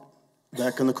Westport,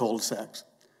 back in the cul-de-sacs.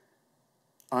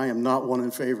 I am not one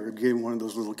in favor of getting one of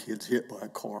those little kids hit by a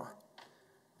car.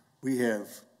 We have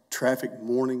traffic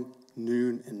morning,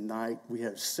 noon, and night. We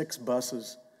have 6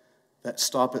 buses that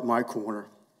stop at my corner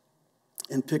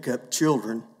and pick up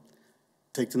children,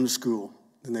 take them to school,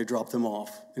 and they drop them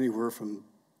off anywhere from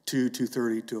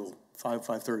 2:30 till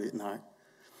 5:30 at night.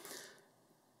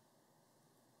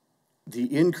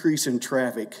 the increase in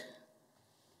traffic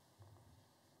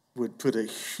would put a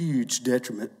huge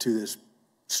detriment to this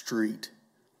street.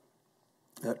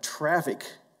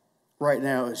 Traffic right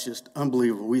now is just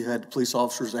unbelievable. We had police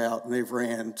officers out, and they've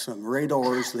ran some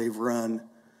radars, they've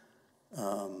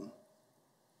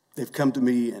come to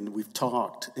me and we've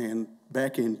talked. And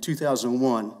back in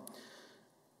 2001,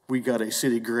 we got a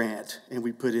city grant and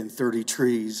we put in 30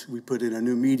 trees. We put in a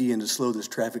new median to slow this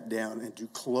traffic down and to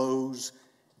close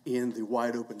in the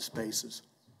wide open spaces.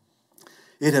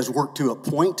 It has worked to a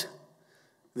point.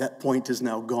 That point is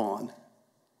now gone.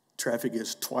 Traffic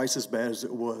is twice as bad as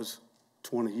it was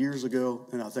 20 years ago,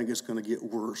 and I think it's going to get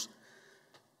worse.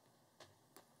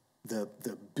 The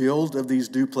build of these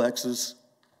duplexes,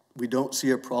 we don't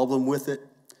see a problem with it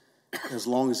as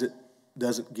long as it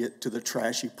doesn't get to the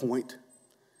trashy point.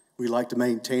 We like to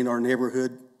maintain our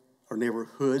neighborhoods,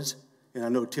 and I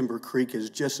know Timber Creek is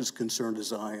just as concerned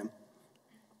as I am.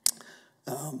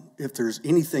 If there's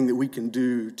anything that we can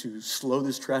do to slow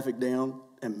this traffic down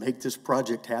and make this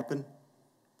project happen,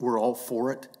 we're all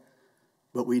for it.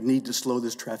 But we need to slow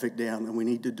this traffic down, and we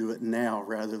need to do it now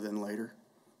rather than later.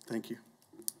 Thank you.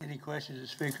 Any questions of the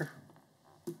speaker?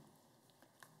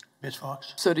 Ms.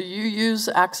 Fox? So do you use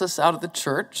access out of the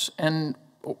church, and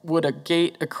would a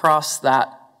gate across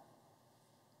that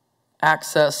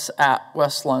access at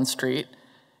West Lawn Street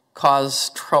cause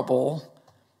trouble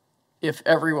if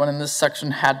everyone in this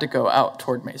section had to go out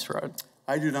toward Maze Road?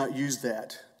 I do not use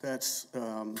that. That's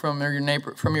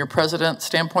from your president's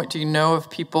standpoint, do you know if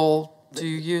people do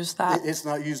use that? It's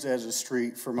not used as a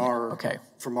street from our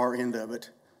end of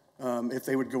it. If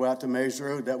they would go out to Maze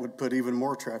Road, that would put even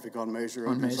more traffic on Maze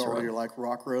Road. It's already like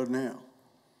Rock Road now.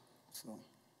 So.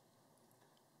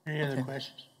 Any other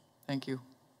questions? Thank you.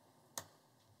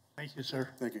 Thank you, sir.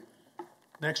 Thank you.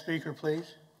 Next speaker,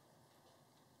 please.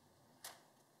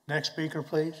 Next speaker,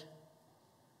 please.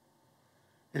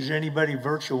 Is there anybody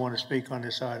virtual want to speak on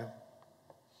this item?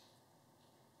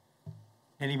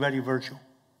 Anybody virtual?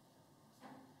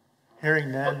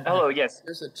 Hearing none. Hello, yes.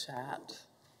 There's a chat.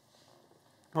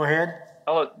 Go ahead.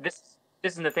 Hello, this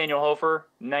is Nathaniel Hofer,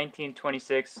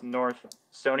 1926 North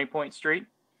Stony Point Street.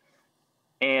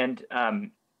 And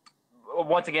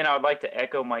once again, I would like to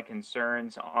echo my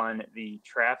concerns on the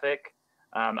traffic.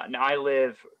 I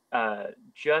live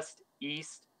just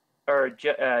east or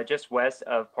just west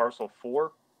of parcel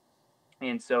 4.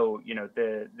 And so, you know,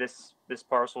 this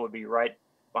parcel would be right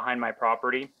behind my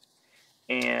property.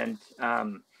 And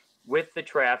with the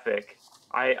traffic,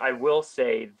 I will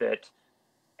say that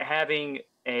having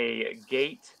a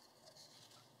gate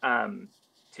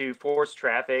to force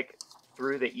traffic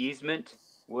through the easement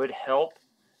would help,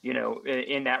 you know,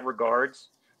 in that regards.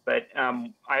 But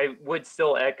I would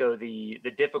still echo the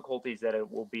difficulties that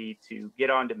it will be to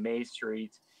get onto Maze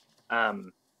Street,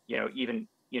 even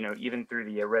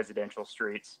through the residential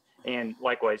streets, and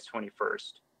likewise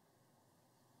 21st.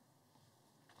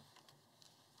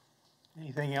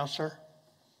 Anything else, sir?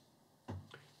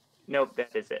 Nope,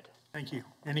 that is it. Thank you.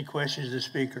 Any questions to the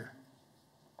speaker?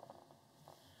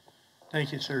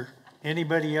 Thank you, sir.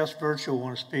 Anybody else virtual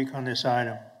want to speak on this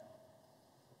item?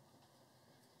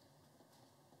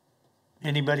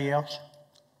 Anybody else?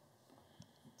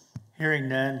 Hearing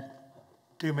none.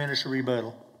 2 minutes of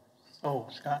rebuttal. Oh,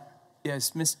 Scott.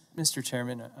 Yes, Mr.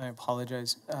 Chairman, I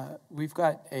apologize. We've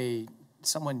got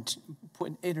someone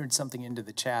entered something into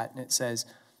the chat, and it says,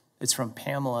 it's from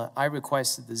Pamela. I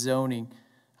request that the zoning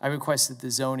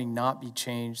not be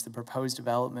changed. The proposed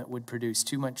development would produce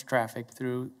too much traffic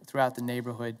throughout the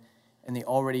neighborhood and the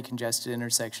already congested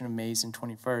intersection of Maze and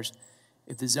 21st.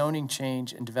 If the zoning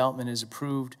change and development is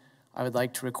approved, I would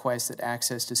like to request that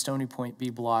access to Stony Point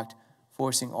be blocked,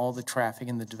 forcing all the traffic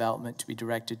in the development to be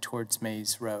directed towards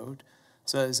Maze Road.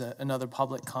 So as another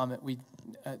public comment, we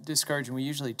discourage, and we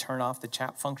usually turn off the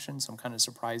chat function, so I'm kind of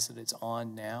surprised that it's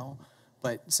on now.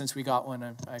 But since we got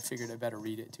one, I figured I better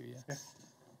read it to you. Okay.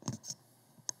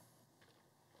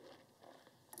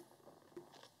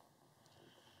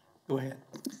 Go ahead.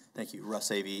 Thank you. Russ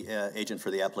Avey, agent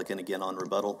for the applicant, again on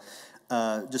rebuttal.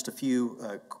 Just a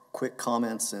few quick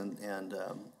comments.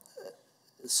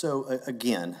 So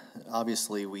again,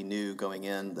 obviously we knew going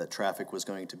in that traffic was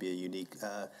going to be a unique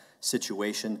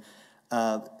situation.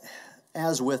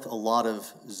 As with a lot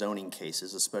of zoning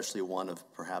cases, especially one of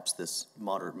perhaps this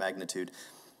moderate magnitude,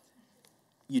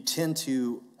 you tend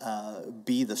to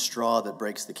be the straw that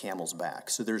breaks the camel's back.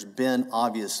 So there's been,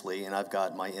 obviously, and I've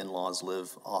got my in-laws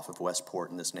live off of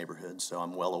Westport in this neighborhood, so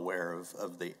I'm well aware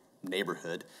of the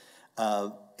neighborhood.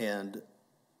 And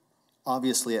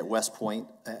obviously at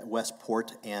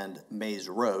Westport and Maze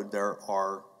Road, there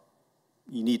are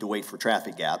you need to wait for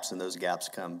traffic gaps, and those gaps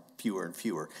come fewer and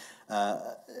fewer.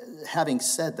 Having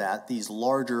said that, these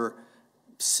larger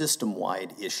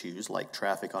system-wide issues like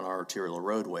traffic on our arterial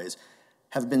roadways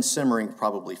have been simmering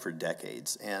probably for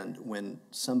decades. And when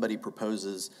somebody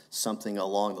proposes something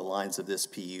along the lines of this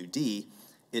PUD,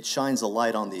 it shines a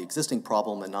light on the existing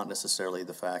problem and not necessarily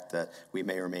the fact that we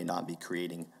may or may not be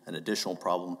creating an additional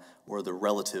problem or the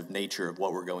relative nature of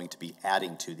what we're going to be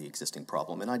adding to the existing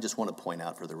problem. And I just want to point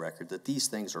out for the record that these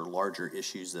things are larger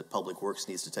issues that Public Works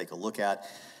needs to take a look at.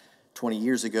 20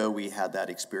 years ago, we had that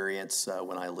experience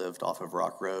when I lived off of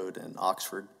Rock Road and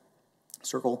Oxford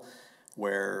Circle,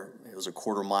 where it was a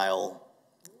quarter-mile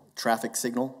traffic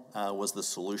signal was the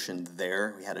solution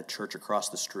there. We had a church across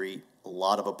the street, a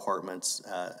lot of apartments,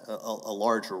 a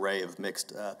large array of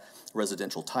mixed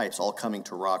residential types all coming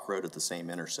to Rock Road at the same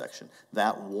intersection.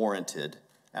 That warranted,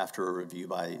 after a review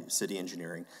by city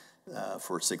engineering,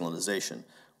 for signalization.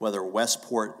 Whether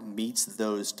Westport meets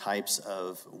those types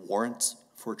of warrants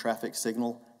for traffic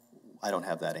signal, I don't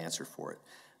have that answer for it.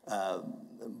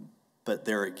 But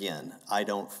there again, I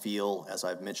don't feel, as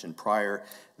I've mentioned prior,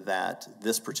 that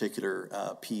this particular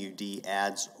PUD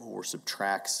adds or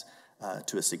subtracts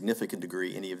to a significant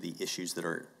degree any of the issues that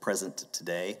are present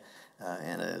today.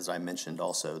 And as I mentioned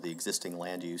also, the existing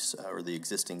land use or the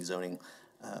existing zoning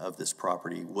of this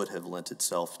property would have lent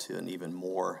itself to an even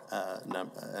more,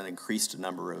 an increased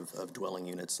number of dwelling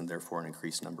units and therefore an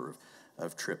increased number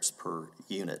of trips per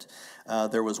unit.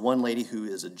 There was one lady who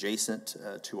is adjacent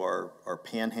to our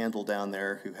panhandle down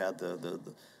there who had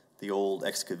the old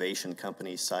excavation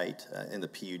company site in the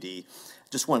PUD.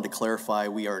 Just wanted to clarify,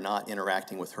 we are not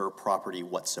interacting with her property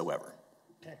whatsoever.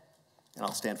 Okay. And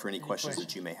I'll stand for any questions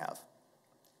that you may have.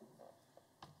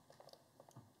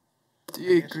 Do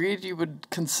you agree you would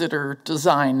consider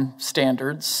design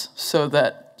standards so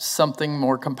that something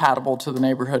more compatible to the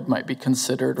neighborhood might be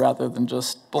considered rather than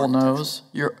just bullnose?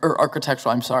 Or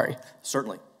architectural, I'm sorry.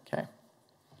 Certainly. Okay.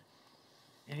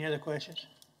 Any other questions?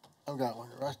 I've got one.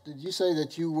 Russ, did you say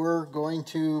that you were going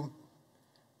to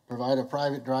provide a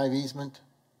private drive easement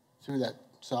through that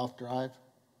south drive?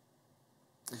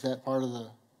 Is that part of the...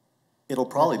 It'll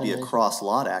probably be a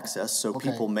cross-lot access, so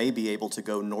Okay. people may be able to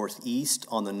go northeast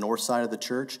on the north side of the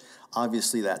church.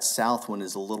 Obviously, that south one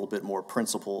is a little bit more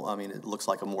principal. I mean, it looks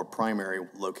like a more primary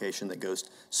location that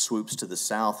swoops to the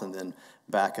south and then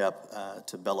back up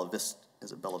to Bella Vista.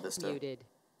 Is it Bella Vista? Muted.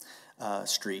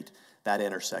 Street, that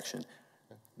intersection.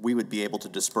 We would be able to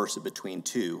disperse it between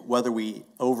two. Whether we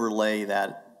overlay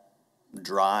that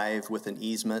drive with an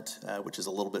easement, which is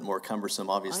a little bit more cumbersome,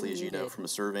 obviously, as you know, from a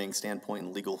surveying standpoint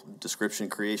and legal description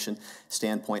creation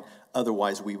standpoint.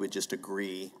 Otherwise, we would just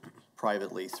agree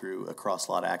privately through a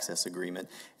cross-lot access agreement.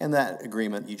 And that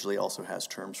agreement usually also has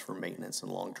terms for maintenance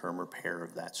and long-term repair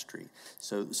of that street.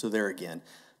 So there again,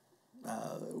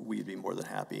 we'd be more than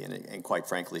happy and quite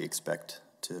frankly expect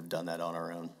to have done that on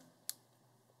our own.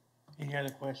 Any other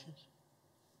questions?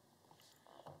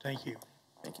 Thank you.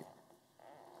 Thank you.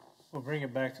 We'll bring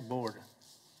it back to board.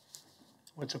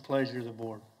 What's the pleasure of the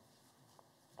board?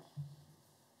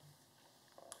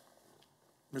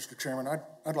 Mr. Chairman,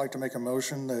 I'd like to make a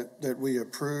motion that we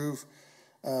approve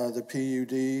the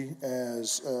PUD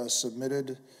as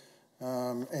submitted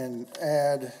and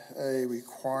add a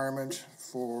requirement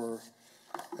for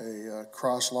a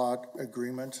cross-lot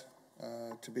agreement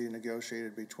to be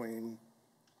negotiated between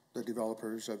the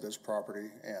developers of this property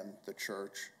and the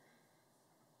church.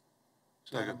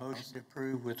 So a motion to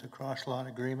approve with the cross-lot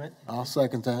agreement. I'll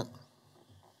second that.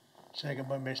 Second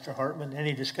by Mr. Hartman.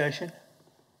 Any discussion?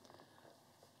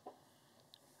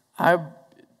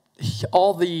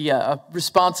 All the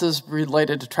responses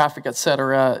related to traffic, et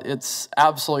cetera, it's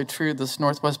absolutely true. This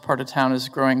northwest part of town is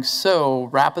growing so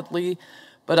rapidly.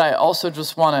 But I also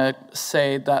just want to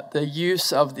say that the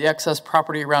use of the excess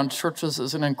property around churches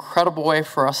is an incredible way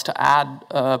for us to add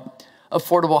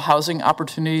affordable housing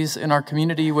opportunities in our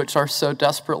community, which are so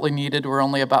desperately needed. We're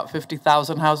only about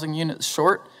 50,000 housing units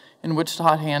short in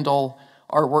Wichita to handle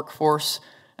our workforce.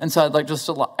 And so I'd like just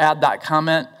to add that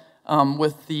comment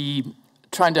with the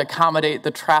trying to accommodate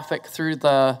the traffic through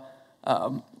the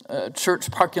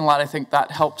church parking lot. I think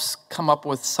that helps come up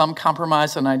with some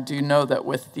compromise. And I do know that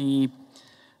with the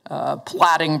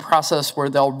platting process where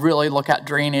they'll really look at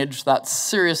drainage, that's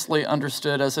seriously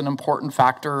understood as an important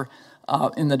factor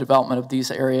in the development of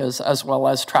these areas, as well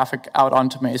as traffic out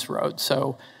onto Mays Road.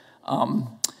 So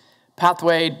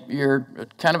Pathway, you're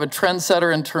kind of a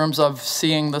trendsetter in terms of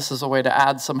seeing this as a way to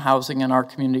add some housing in our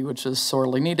community, which is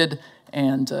sorely needed,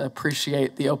 and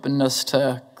appreciate the openness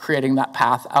to creating that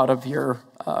path out of your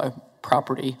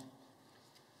property.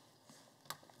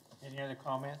 Any other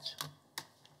comments?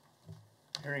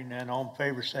 Hearing none, all in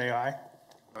favor say aye.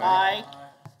 Aye.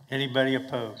 Anybody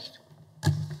opposed?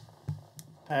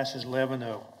 Passes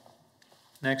 11-0.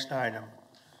 Next item,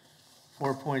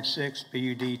 4.6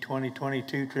 PUD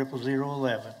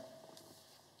 2022-00011.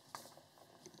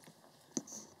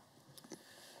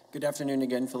 Good afternoon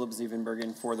again, Philip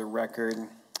Zevenbergen for the record.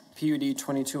 PUD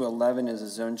 2211 is a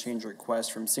zone change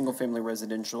request from single-family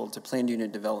residential to planned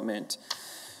unit development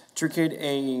to create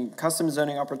a custom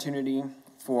zoning opportunity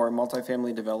for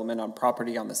multifamily development on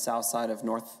property on the south side of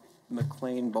North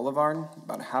McLean Boulevard,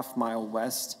 about a half-mile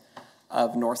west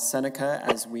of North Seneca.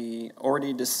 As we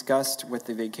already discussed with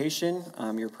the vacation,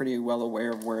 you're pretty well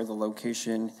aware of where the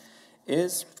location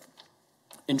is.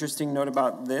 Interesting note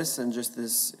about this, and just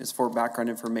this is for background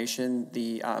information,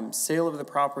 the sale of the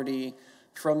property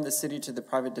from the city to the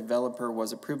private developer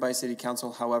was approved by City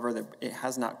Council. However, it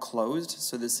has not closed,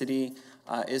 so the city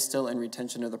is still in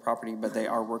retention of the property, but they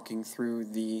are working through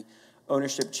the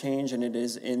ownership change, and it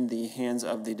is in the hands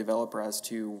of the developer as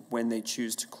to when they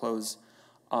choose to close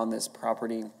on this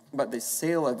property. But the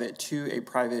sale of it to a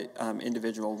private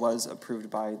individual was approved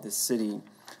by the city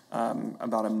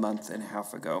about a month and a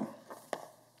half ago.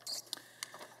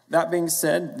 That being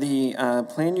said, the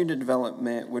planned unit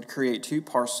development would create two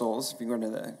parcels. If you go to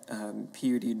the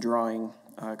PUD drawing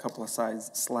a couple of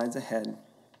slides ahead.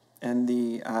 And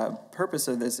the purpose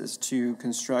of this is to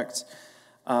construct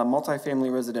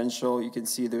multifamily residential. You can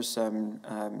see there's some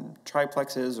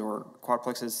triplexes or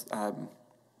quadplexes,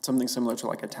 something similar to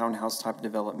like a townhouse type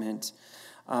development.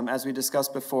 As we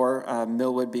discussed before,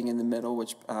 Millwood being in the middle,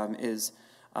 which is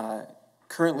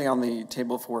currently on the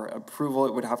table for approval.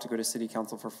 It would have to go to City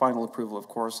Council for final approval, of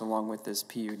course, along with this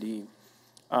PUD. You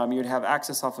would have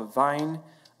access off of Vine,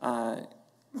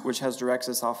 which has direct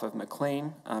access off of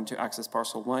McLean to access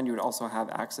parcel 1. You would also have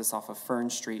access off of Fern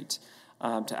Street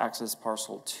to access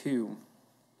parcel 2.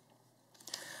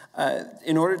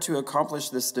 In order to accomplish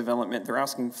this development, they're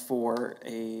asking for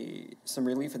some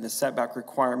relief in the setback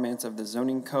requirements of the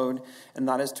zoning code, and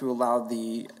that is to allow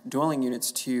the dwelling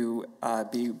units to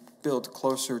be built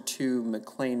closer to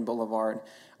McLean Boulevard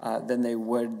than they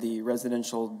would the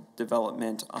residential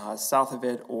development south of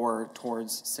it or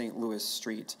towards St. Louis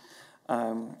Street.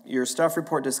 Your staff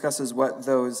report discusses what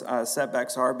those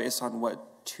setbacks are based on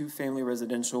what two-family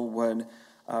residential would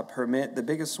permit, the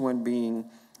biggest one being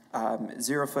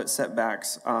 0-foot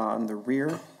setbacks on the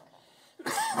rear,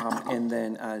 and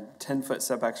then 10-foot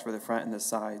setbacks for the front and the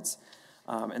sides.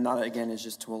 And that, again, is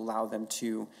just to allow them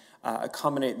to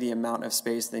accommodate the amount of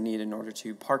space they need in order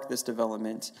to park this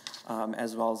development,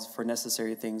 as well as for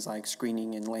necessary things like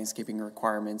screening and landscaping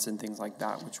requirements and things like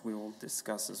that, which we will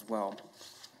discuss as well.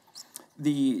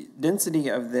 The density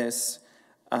of this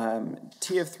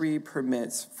TF3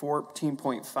 permits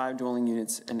 14.5 dwelling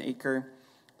units an acre.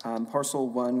 Parcel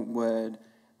 1 would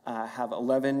have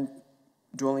 11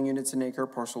 dwelling units an acre.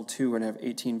 Parcel 2 would have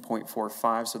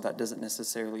 18.45, so that doesn't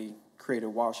necessarily create a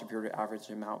wash if you were to average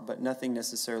them out, but nothing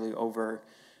necessarily over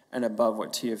and above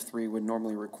what TF3 would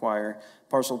normally require.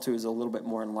 Parcel 2 is a little bit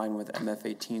more in line with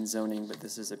MF18 zoning, but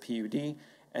this is a PUD,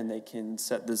 and they can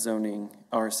set the zoning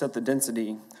or set the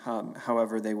density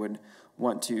however they would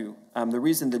want to. The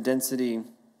reason the density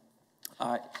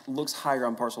looks higher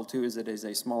on Parcel 2 is it is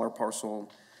a smaller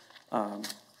parcel,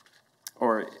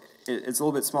 or it's a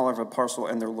little bit smaller of a parcel,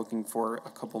 and they're looking for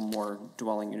a couple more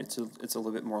dwelling units. So it's a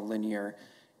little bit more linear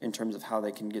in terms of how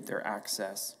they can get their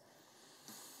access.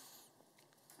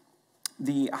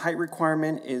 The height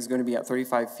requirement is going to be at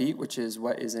 35 feet, which is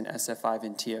what is in SF5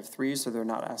 and TF3, so they're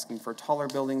not asking for taller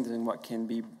buildings than what can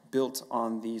be built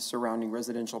on the surrounding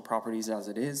residential properties as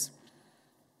it is.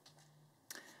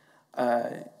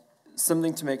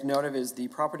 Something to make note of is the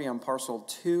property on Parcel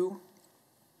 2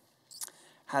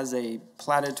 has a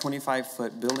platted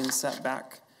 25-foot building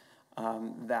setback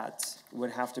that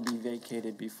would have to be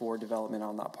vacated before development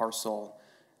on that parcel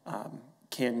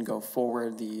can go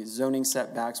forward. The zoning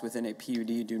setbacks within a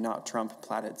PUD do not trump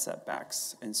platted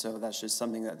setbacks, and so that's just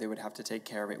something that they would have to take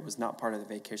care of. It was not part of the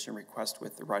vacation request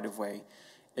with the right-of-way.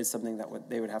 It's something that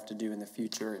they would have to do in the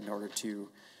future in order to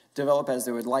develop as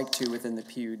they would like to within the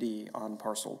PUD on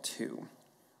Parcel 2.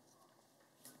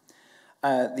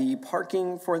 The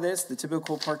parking for this, the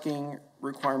typical parking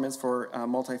requirements for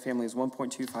multifamily is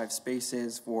 1.25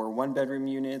 spaces for one-bedroom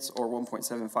units or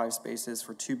 1.75 spaces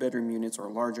for two-bedroom units or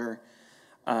larger.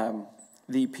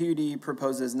 The PUD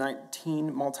proposes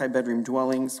 19 multi-bedroom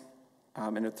dwellings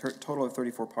and a total of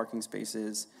 34 parking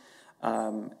spaces.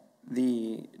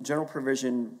 The general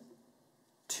provision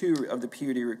 2 of the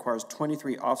PUD requires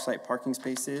 23 off-site parking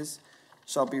spaces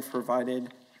shall be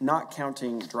provided, not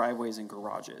counting driveways and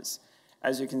garages.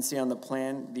 As you can see on the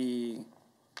plan, the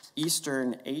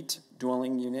eastern 8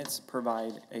 dwelling units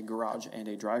provide a garage and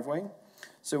a driveway.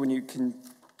 So when you can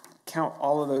count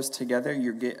all of those together,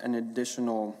 you get an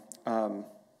additional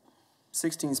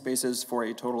 16 spaces for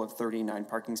a total of 39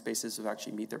 parking spaces to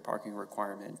actually meet their parking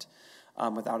requirement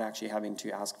without actually having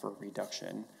to ask for a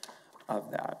reduction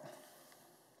of that.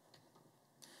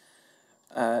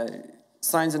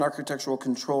 Signs and architectural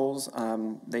controls,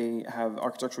 they have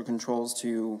architectural controls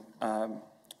to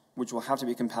which will have to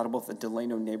be compatible with the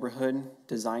Delano neighborhood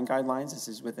design guidelines. This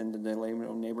is within the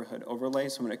Delano neighborhood overlay.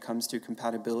 So when it comes to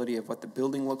compatibility of what the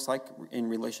building looks like in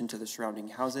relation to the surrounding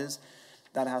houses,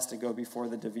 that has to go before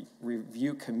the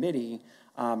review committee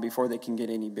before they can get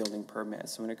any building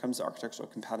permits. So when it comes to architectural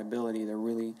compatibility, there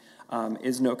really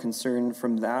is no concern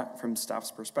from that, from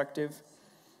staff's perspective.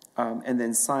 And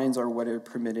then signs are what are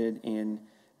permitted in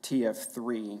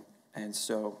TF3. And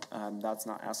so that's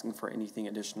not asking for anything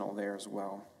additional there as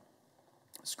well.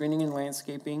 Screening and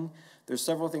landscaping, there's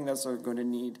several things that are going to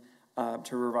need to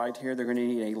provide here. They're going to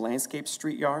need a landscape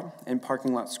street yard and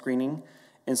parking lot screening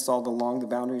installed along the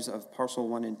boundaries of parcel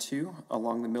 1 and 2,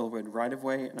 along the Millwood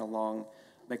right-of-way and along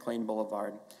McLean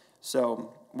Boulevard.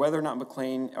 So whether or not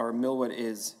McLean or Millwood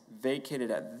is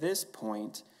vacated at this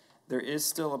point, there is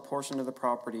still a portion of the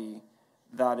property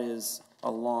that is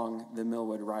along the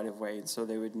Millwood right-of-way. And so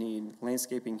they would need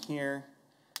landscaping here,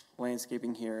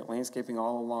 landscaping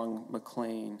all along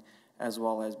McLean, as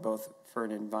well as both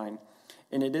Fern and Vine.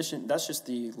 In addition, that's just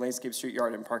the landscape street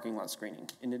yard and parking lot screening.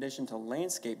 In addition to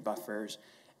landscape buffers,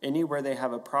 anywhere they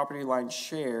have a property line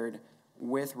shared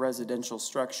with residential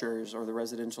structures or the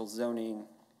residential zoning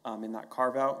in that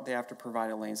carve out, they have to provide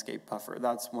a landscape buffer.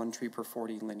 That's 1 tree per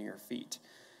 40 linear feet.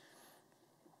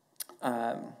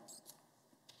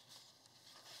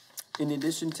 In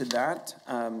addition to that,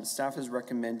 staff is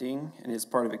recommending, and is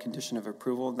part of a condition of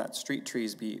approval, that street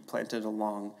trees be planted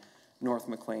along North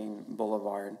McLean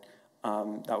Boulevard.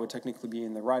 That would technically be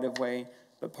in the right-of-way,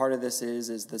 but part of this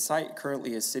is the site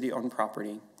currently is city-owned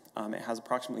property. It has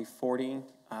approximately 40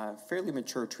 fairly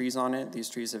mature trees on it. These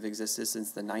trees have existed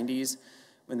since the 90s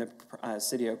when the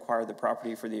city acquired the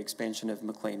property for the expansion of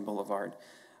McLean Boulevard.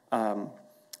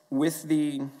 With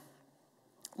the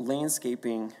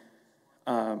landscaping,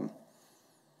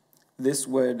 this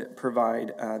would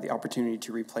provide the opportunity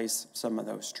to replace some of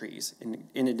those trees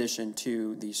in addition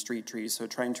to the street trees. So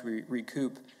trying to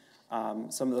recoup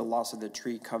some of the loss of the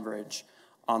tree coverage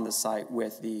on the site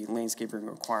with the landscaping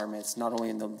requirements, not only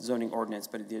in the zoning ordinance,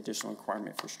 but the additional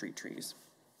requirement for street trees.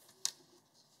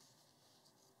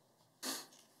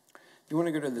 You want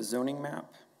to go to the zoning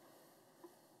map?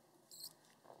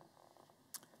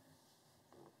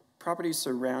 Properties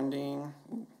surrounding,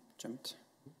 jumped.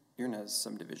 You're in a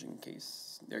subdivision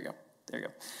case. There you go. There you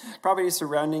go. Properties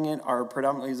surrounding it are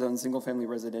predominantly zoned single-family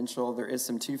residential. There is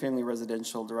some two-family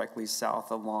residential directly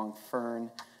south along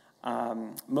Fern.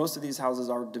 Most of these houses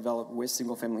are developed with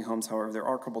single-family homes. However, there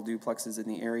are a couple duplexes in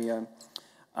the area.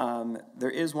 There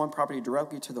is one property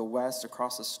directly to the west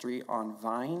across the street on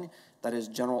Vine that is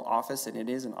general office, and it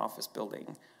is an office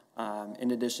building.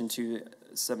 In addition to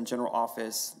some general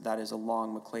office that is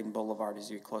along McLean Boulevard as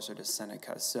you get closer to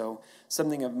Seneca. So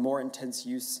something of more intense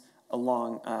use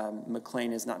along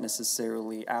McLean is not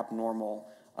necessarily abnormal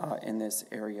in this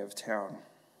area of town.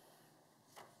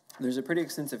 There's a pretty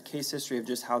extensive case history of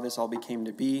just how this all became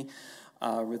to be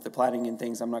with the platting and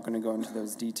things. I'm not going to go into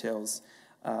those details.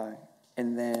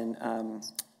 And then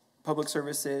public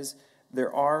services,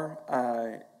 there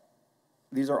are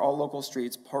these are all local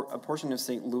streets. A portion of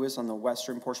St. Louis on the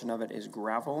western portion of it is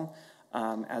gravel.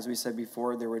 As we said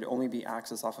before, there would only be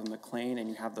access off of McLean, and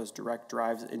you have those direct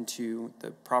drives into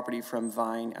the property from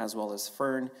Vine as well as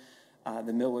Fern.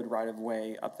 The Millwood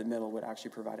right-of-way up the middle would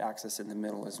actually provide access in the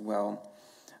middle as well.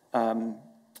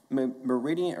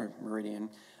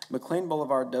 McLean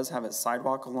Boulevard does have a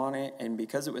sidewalk along it, and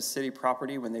because it was city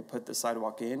property when they put the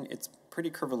sidewalk in, it's pretty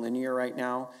curvilinear right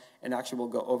now, and actually we'll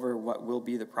go over what will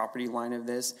be the property line of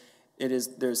this.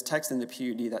 There's text in the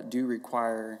PUD that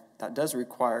does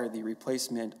require the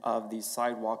replacement of the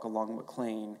sidewalk along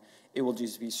McLean. It will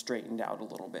just be straightened out a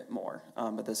little bit more,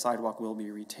 but the sidewalk will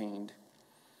be retained.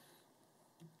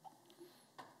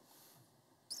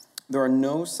 There are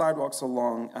no sidewalks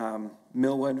along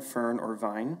Millwood, Fern, or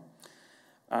Vine.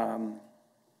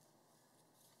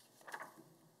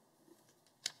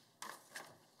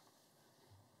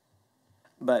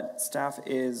 But staff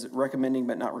is recommending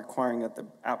but not requiring that the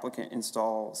applicant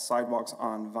install sidewalks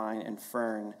on Vine and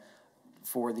Fern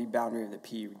for the boundary of the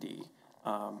PUD.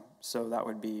 So that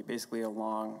would be basically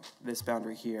along this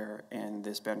boundary here and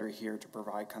this boundary here to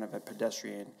provide kind of a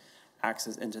pedestrian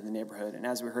access into the neighborhood. And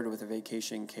as we heard with the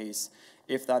vacation case,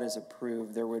 if that is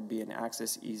approved, there would be an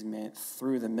access easement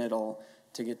through the middle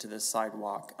to get to the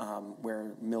sidewalk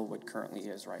where Millwood currently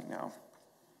is right now.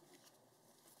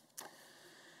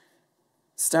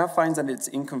 Staff finds that it's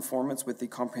in conformance with the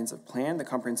comprehensive plan. The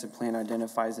comprehensive plan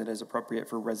identifies it as appropriate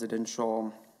for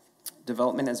residential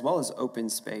development as well as open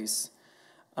space.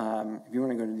 If you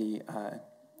want to go to the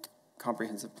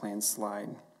comprehensive plan slide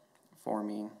for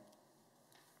me.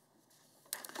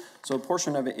 So a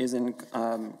portion of it is in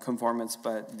conformance,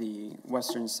 but the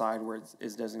western side where it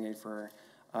is designated for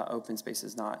open space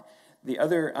is not. The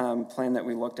other plan that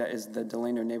we looked at is the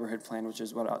Delano Neighborhood Plan, which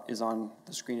is what is on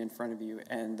the screen in front of you.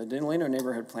 And the Delano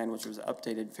Neighborhood Plan, which was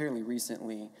updated fairly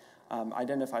recently,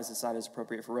 identifies the site as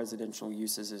appropriate for residential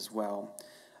uses as well.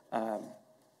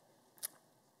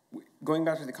 Going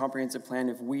back to the comprehensive plan,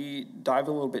 if we dive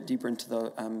a little bit deeper into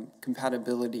the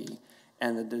compatibility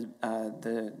and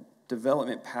the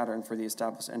development pattern for the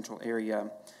established central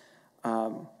area,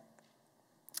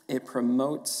 it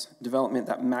promotes development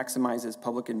that maximizes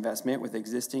public investment with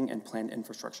existing and planned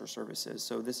infrastructure services.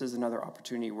 So this is another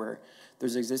opportunity where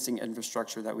there's existing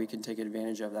infrastructure that we can take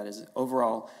advantage of that is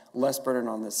overall less burden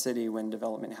on the city when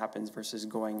development happens versus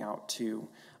going out to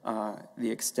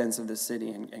the extents of the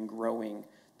city and growing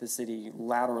the city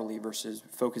laterally versus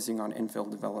focusing on infill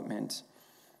development.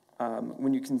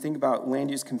 When you can think about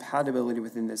land use compatibility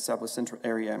within the established central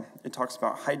area, it talks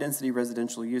about high-density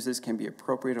residential uses can be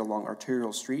appropriate along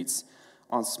arterial streets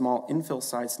on small infill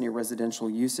sites near residential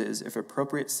uses if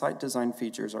appropriate site design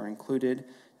features are included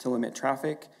to limit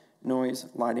traffic, noise,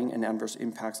 lighting, and adverse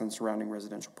impacts on surrounding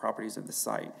residential properties of the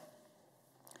site.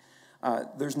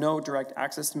 There's no direct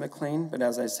access to McLean, but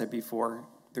as I said before,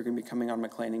 they're going to be coming on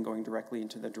McLean and going directly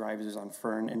into the driveways on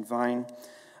Fern and Vine.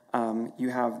 You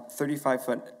have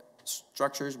 35-foot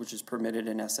structures, which is permitted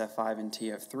in SF5 and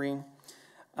TF3.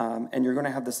 And you're going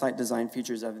to have the site design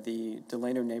features of the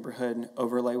Delano neighborhood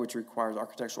overlay, which requires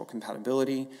architectural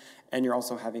compatibility. And you're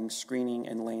also having screening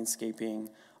and landscaping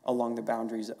along the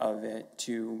boundaries of it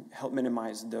to help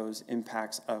minimize those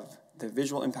impacts of the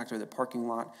visual impact of the parking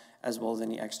lot, as well as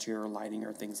any exterior lighting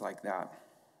or things like that.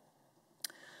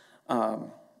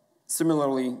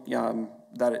 Similarly,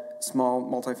 that small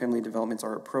multifamily developments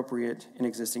are appropriate in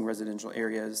existing residential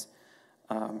areas.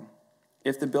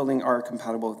 If the building are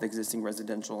compatible with existing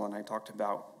residential, and I talked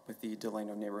about with the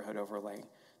Delano neighborhood overlay,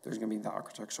 there's going to be the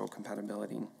architectural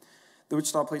compatibility. The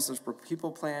Wichita Places for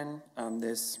People Plan,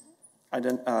 this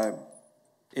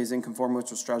is in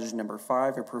conformance with strategy number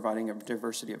 5 of providing a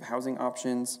diversity of housing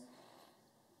options.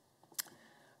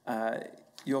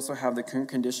 You also have the current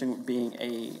condition being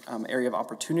a area of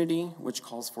opportunity, which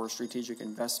calls for strategic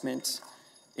investment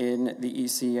in the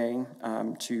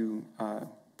ECA to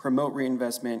promote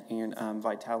reinvestment and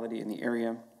vitality in the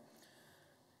area.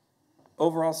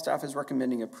 Overall, staff is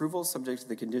recommending approval subject to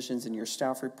the conditions in your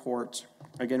staff report.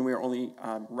 Again, we are only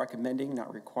recommending,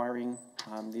 not requiring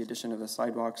the addition of the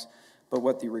sidewalks, but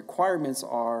what the requirements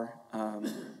are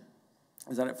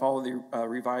is that it follow the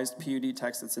revised PUD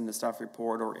text that's in the staff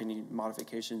report or any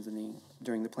modifications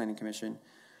during the Planning Commission,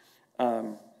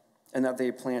 and that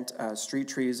they plant street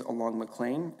trees along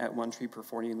McLean at 1 tree per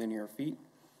 40 linear feet,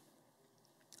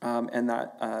 and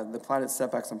that the platted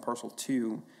setbacks on parcel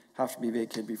 2 have to be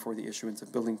vacated before the issuance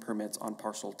of building permits on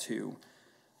parcel 2.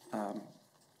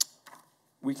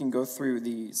 We can go through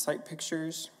the site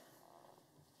pictures.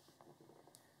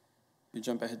 You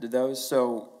jump ahead to those.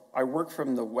 So I work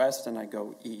from the west and I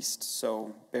go east,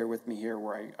 so bear with me here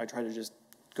where I try to just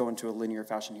go into a linear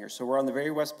fashion here. So we're on the very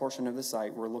west portion of the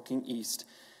site. We're looking east.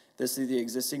 This is the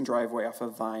existing driveway off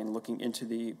of Vine looking into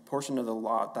the portion of the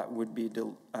lot that would be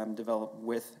developed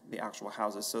with the actual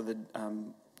houses. So the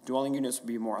dwelling units would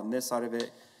be more on this side of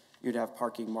it. You'd have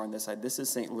parking more on this side. This is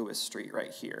St. Louis Street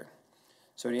right here.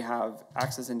 So you have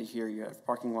access into here, you have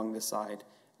parking along this side,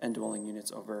 and dwelling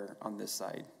units over on this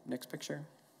side. Next picture.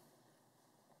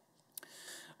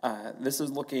 This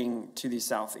is looking to the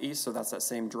southeast, so that's that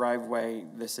same driveway.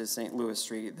 This is St. Louis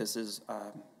Street. This is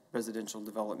residential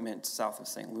development south of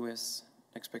St. Louis.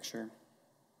 Next picture.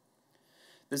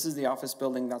 This is the office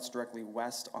building that's directly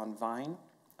west on Vine.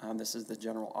 This is the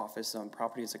general office zone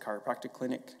property. It's a chiropractic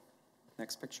clinic.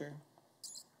 Next picture.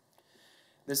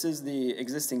 This is the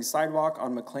existing sidewalk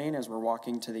on McLean as we're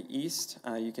walking to the east.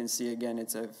 You can see again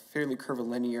it's a fairly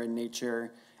curvilinear in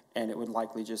nature, and it would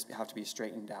likely just have to be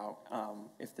straightened out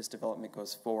if this development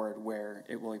goes forward, where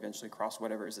it will eventually cross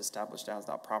whatever is established as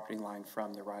that property line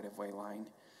from the right-of-way line.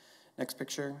 Next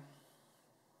picture.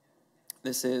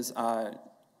 This is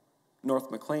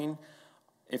North McLean.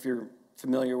 If you're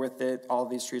familiar with it, all of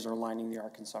these trees are lining the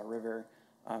Arkansas River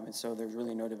And so there's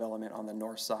really no development on the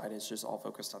north side. It's just all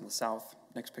focused on the south.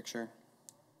 Next picture.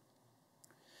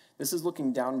 This is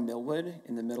looking down Millwood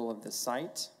in the middle of the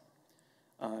site.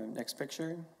 Next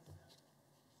picture.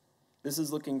 This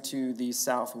is looking to the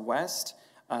southwest.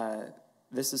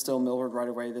 This is still Millwood right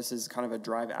away. This is kind of a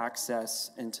drive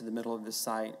access into the middle of the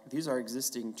site. These are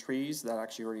existing trees that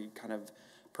actually already kind of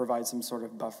provide some sort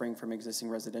of buffering from existing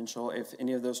residential. If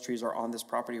any of those trees are on this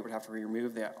property, it would have to be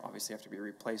removed. They obviously have to be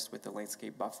replaced with the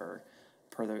landscape buffer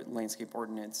per the landscape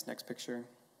ordinance. Next picture.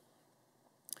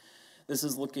 This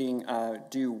is looking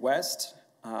due west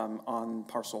on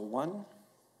parcel 1.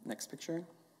 Next picture.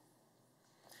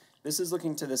 This is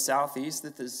looking to the southeast.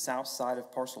 This is south side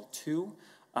of parcel 2.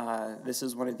 This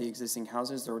is one of the existing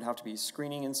houses. There would have to be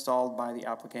screening installed by the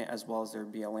applicant, as well as there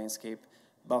would be a landscape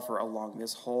buffer along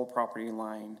this whole property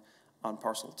line on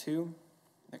parcel 2.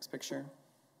 Next picture.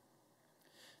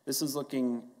 This is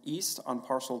looking east on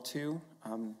parcel 2.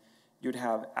 You'd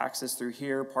have access through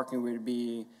here. Parking would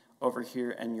be over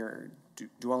here, and your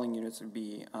dwelling units would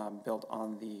be built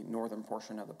on the northern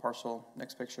portion of the parcel.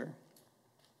 Next picture.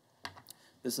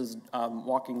 This is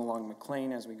walking along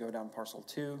McLean as we go down parcel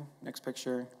 2. Next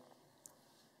picture.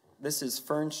 This is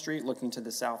Fern Street looking to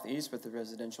the southeast with the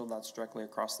residential that's directly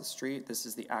across the street. This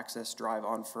is the access drive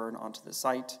on Fern onto the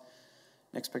site.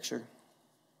 Next picture.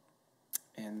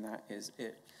 And that is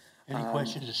it. Any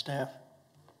questions of staff?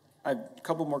 I have a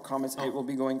couple more comments. It will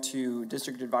be going to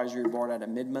District Advisory Board at a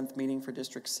mid-month meeting for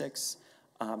District 6.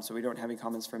 So we don't have any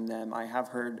comments from them. I have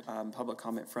heard public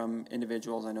comment from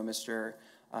individuals. I know Mr.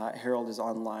 Harold is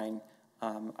online.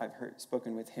 I've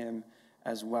spoken with him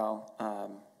as well,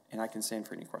 and I can stand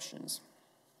for any questions.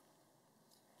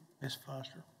 Ms.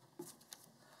 Foster.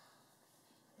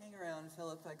 Hang around,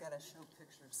 Philip. I gotta show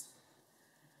pictures.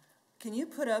 Can you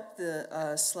put up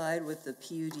the slide with the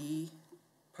PUD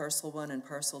parcel 1 and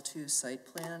parcel 2 site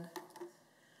plan?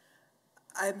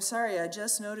 I'm sorry, I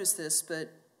just noticed this,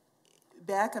 but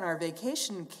back in our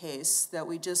vacation case that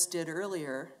we just did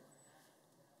earlier,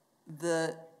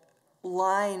 the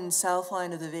line, south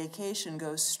line of the vacation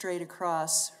goes straight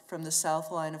across from the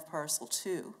south line of parcel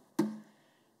 2.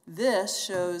 This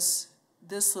shows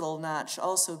this little notch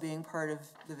also being part of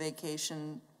the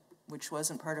vacation, which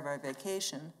wasn't part of our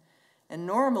vacation. And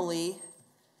normally,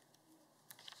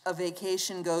 a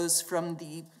vacation goes from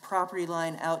the property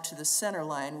line out to the center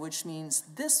line, which means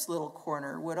this little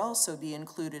corner would also be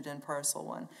included in parcel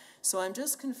 1. So I'm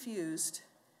just confused,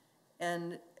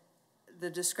 and the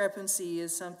discrepancy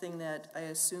is something that I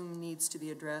assume needs to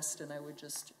be addressed, and I would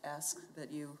just ask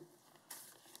that you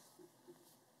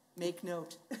make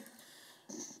note.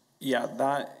 Yeah,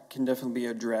 that can definitely be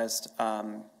addressed,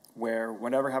 where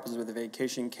whatever happens with the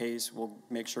vacation case, we'll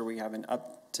make sure we have an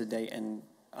up-to-date and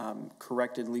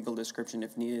corrected legal description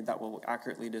if needed that will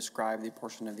accurately describe the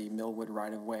portion of the Millwood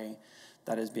right-of-way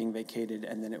that is being vacated,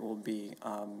 and then it will be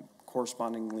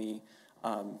correspondingly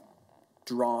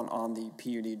drawn on the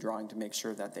PUD drawing to make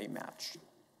sure that they match.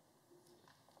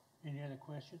 Any other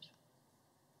questions?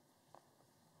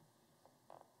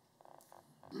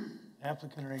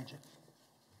 Applicant or agent?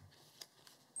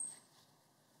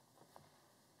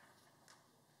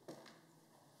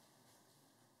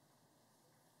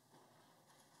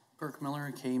 Kirk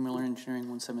Miller, K. Miller Engineering,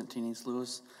 117 East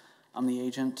Louis. I'm the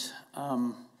agent.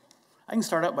 I can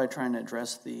start out by trying to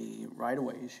address the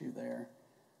right-of-way issue there.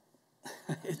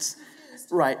 It's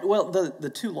right. Well, the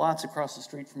two lots across the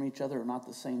street from each other are not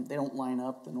the same. They don't line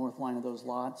up, the north line of those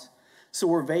lots. So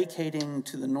we're vacating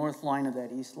to the north line of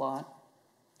that east lot.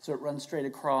 So it runs straight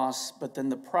across, but then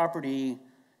the property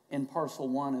in parcel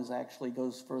 1 is actually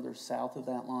goes further south of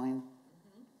that line.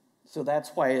 So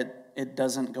that's why it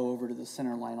doesn't go over to the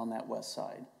center line on that west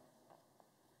side.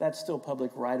 That's still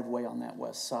public right-of-way on that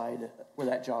west side where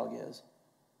that jog is.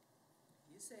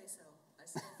 You say so. I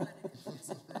still find it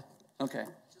confusing, but Okay.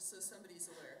 just so somebody's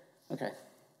aware. Okay.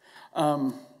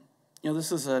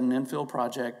 This is an infill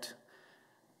project,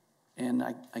 and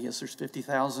I guess there's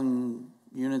 50,000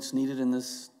 units needed in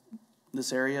this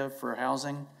area for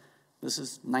housing. This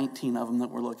is 19 of them that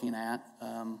we're looking at.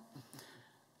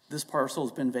 This parcel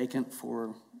has been vacant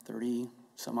for 30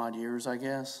 some odd years, I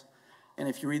guess. And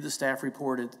if you read the staff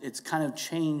report, it's kind of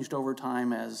changed over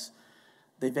time as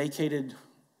they vacated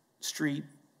street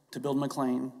to build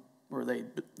McLean, where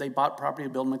they bought property to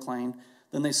build McLean,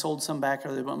 then they sold some back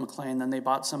after they built McLean, then they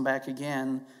bought some back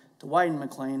again to widen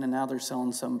McLean, and now they're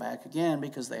selling some back again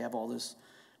because they have all this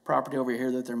property over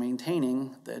here that they're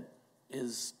maintaining that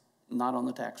is not on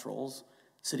the tax rolls.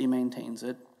 City maintains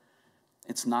it.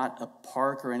 It's not a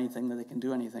park or anything that they can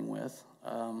do anything with.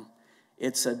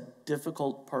 It's a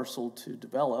difficult parcel to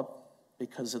develop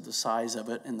because of the size of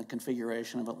it and the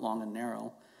configuration of it, long and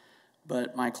narrow.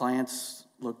 But my clients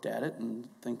looked at it and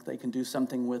think they can do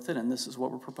something with it, and this is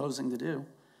what we're proposing to do.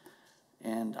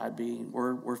 And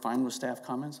we're fine with staff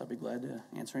comments. I'd be glad to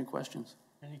answer any questions.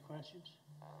 Any questions?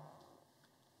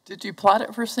 Did you plot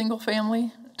it for single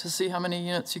family to see how many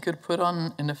units you could put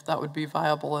on and if that would be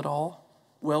viable at all?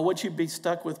 Well, what you'd be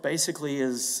stuck with basically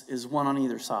is one on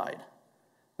either side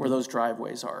where those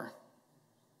driveways are.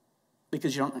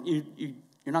 Because you're not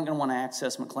going to want to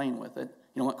access McLean with it.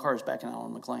 You don't want cars backing out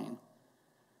on McLean.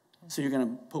 So you're going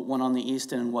to put one on the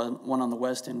east end and one on the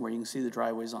west end where you can see the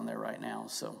driveways on there right now.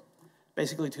 So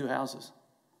basically 2 houses.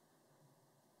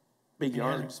 Big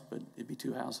yards, but it'd be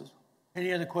 2 houses.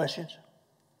 Any other questions?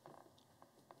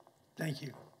 Thank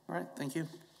you. All right, thank you.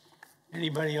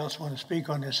 Anybody else want to speak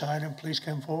on this item, please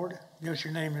come forward. Give us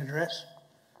your name and address.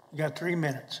 You got 3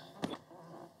 minutes.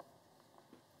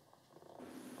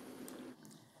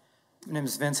 My name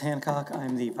is Vince Hancock.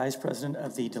 I'm the Vice President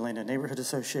of the Delano Neighborhood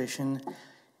Association.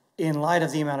 In light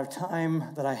of the amount of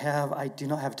time that I have, I do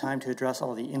not have time to address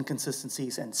all of the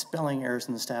inconsistencies and spelling errors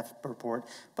in the staff report,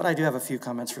 but I do have a few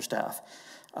comments for staff.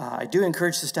 I do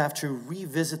encourage the staff to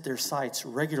revisit their sites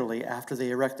regularly after they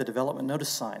erect the development notice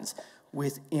signs.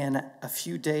 Within a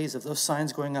few days of those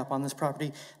signs going up on this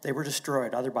property, they were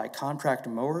destroyed either by contract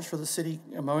mowers for the city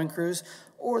mowing crews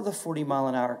or the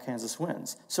 40-mile-an-hour Kansas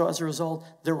winds. So as a result,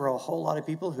 there were a whole lot of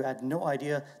people who had no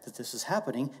idea that this was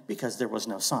happening because there was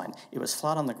no sign. It was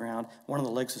flat on the ground. One of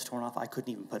the legs was torn off. I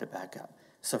couldn't even put it back up.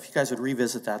 So if you guys would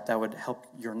revisit that, that would help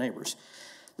your neighbors.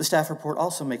 The staff report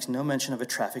also makes no mention of a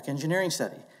traffic engineering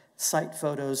study. Site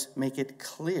photos make it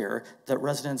clear that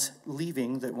residents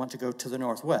leaving that want to go to the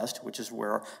northwest, which is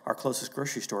where our closest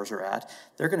grocery stores are at,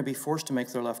 they're going to be forced to make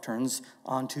their left turns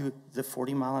onto the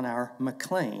 40-mile-an-hour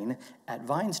McLean at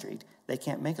Vine Street. They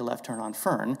can't make a left turn on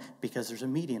Fern because there's a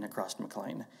median across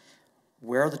McLean.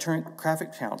 Where are the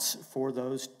traffic counts for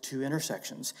those 2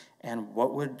 intersections? And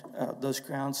what would those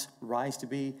counts rise to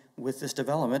be with this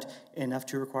development enough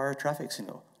to require a traffic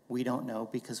signal? We don't know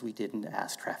because we didn't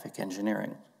ask traffic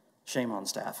engineering. Shame on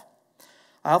staff.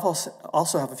 I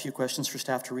also have a few questions for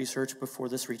staff to research before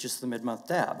this reaches the mid-month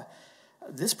DAB.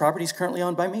 This property is currently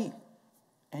owned by me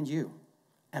and you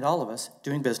and all of us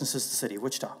doing business as the city of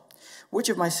Wichita. Which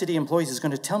of my city employees is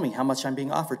going to tell me how much I'm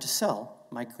being offered to sell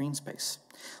my green space?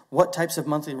 What types of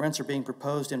monthly rents are being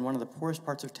proposed in one of the poorest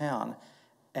parts of town?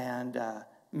 And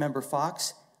Member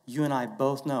Fox, you and I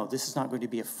both know this is not going to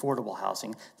be affordable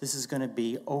housing. This is going to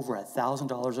be over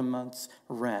 $1,000 a month's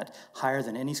rent, higher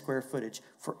than any square footage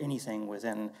for anything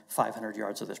within 500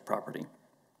 yards of this property.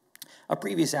 A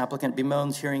previous applicant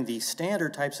bemoans hearing the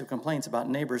standard types of complaints about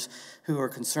neighbors who are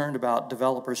concerned about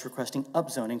developers requesting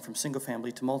upzoning from single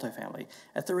family to multifamily.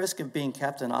 At the risk of being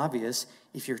Captain Obvious,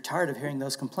 if you're tired of hearing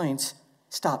those complaints,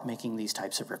 stop making these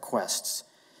types of requests.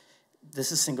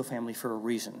 This is single family for a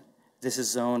reason. This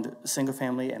is zoned single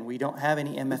family, and we don't have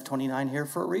any MF29 here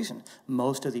for a reason.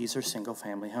 Most of these are single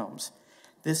family homes.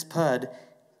 This PUD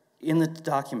in the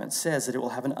document says that it will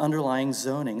have an underlying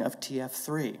zoning of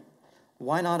TF3.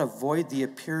 Why not avoid the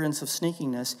appearance of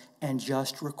sneakiness and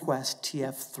just request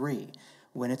TF3?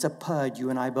 When it's a PUD,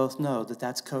 you and I both know that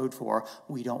that's code for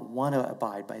we don't want to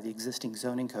abide by the existing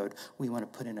zoning code. We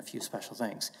want to put in a few special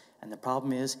things. And the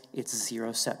problem is it's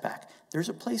 0 setback. There's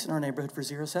a place in our neighborhood for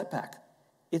 0 setback.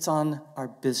 It's on our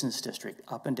business district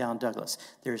up and down Douglas.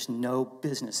 There's no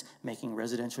business making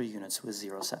residential units with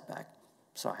 0 setback.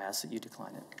 So I ask that you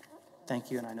decline it.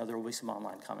 Thank you, and I know there will be some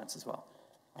online comments as well.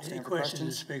 Any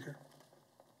questions, Speaker?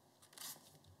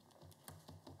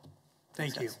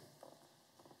 Thank you.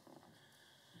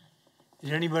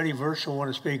 Does anybody virtual want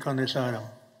to speak on this item?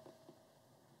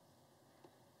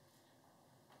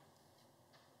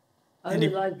 I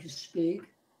would like to speak.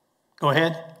 Go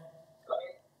ahead.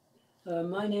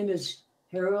 My name is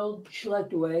Harold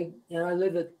Schlechtweg, and I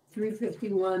live at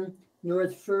 351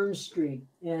 North Fern Street.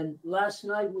 And last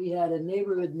night we had a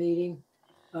neighborhood meeting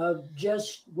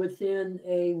just within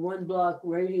a 1-block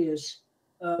radius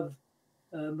of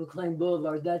McLean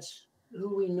Boulevard. That's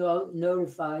who we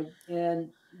notified. And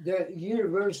there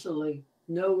universally,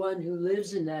 no one who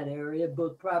lives in that area,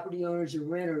 both property owners and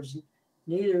renters,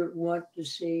 neither want to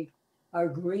see our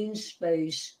green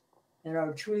space and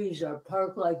our trees, our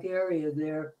park-like area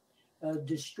there,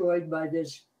 destroyed by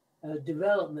this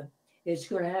development. It's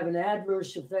going to have an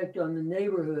adverse effect on the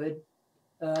neighborhood.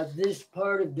 This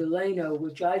part of Delano,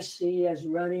 which I see as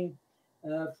running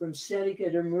from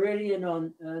Seneca to Meridian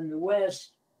on the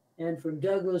west, and from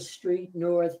Douglas Street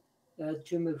north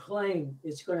to McLean.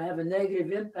 It's going to have a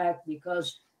negative impact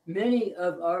because many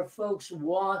of our folks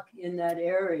walk in that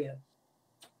area.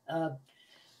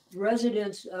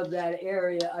 residents of that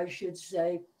area, I should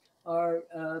say, are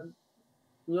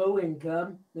low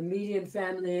income. The median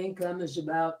family income is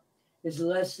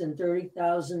less than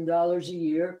 $30,000 a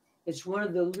year. It's one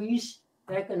of the least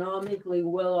economically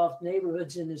well-off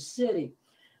neighborhoods in the city.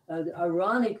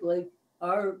 Ironically,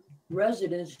 our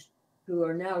residents who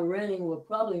are now renting will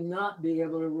probably not be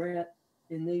able to rent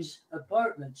in these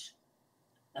apartments.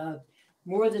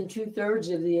 More than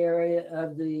 2/3 of the area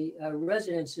of the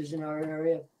residences in our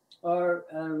area are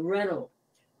rental.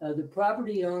 The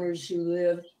property owners who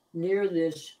live near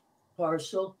this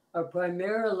parcel are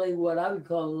primarily what I would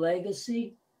call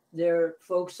legacy. They're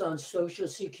folks on Social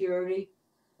Security,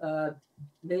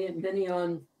 many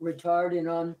on retired and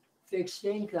on fixed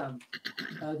income.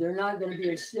 They're not going to be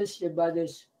assisted by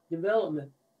this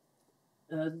development.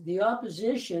 The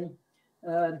opposition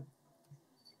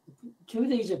to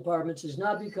these apartments is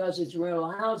not because it's rental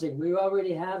housing. We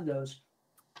already have those.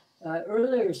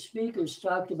 Earlier speakers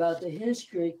talked about the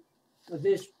history of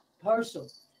this parcel.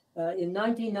 In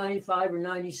 1995 or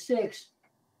 96,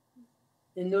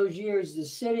 in those years, the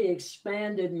city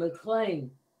expanded McLean.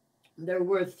 There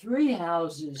were 3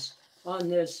 houses on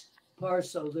this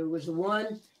parcel. There was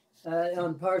one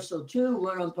on parcel 2,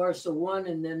 one on parcel 1,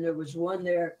 and then there was one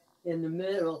there in the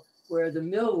middle where the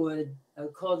Millwood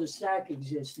cul-de-sac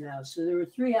exists now. So there were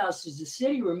 3 houses. The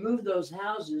city removed those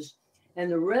houses,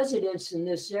 and the residents in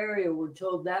this area were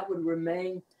told that would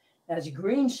remain as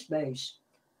green space.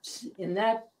 In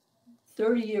that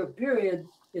 30-year period,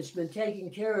 it's been taken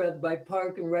care of by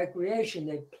Park and Recreation.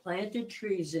 They've planted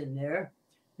trees in there.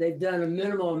 They've done a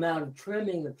minimal amount of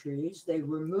trimming of trees. They've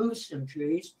removed some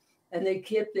trees, and they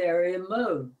kept the area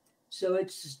mowed. So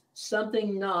it's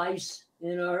something nice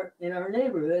in our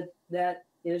neighborhood that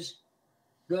is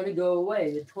going to go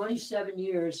away. In 27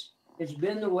 years, it's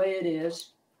been the way it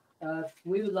is.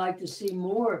 We would like to see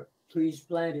more trees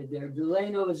planted there.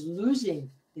 Delano is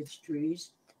losing its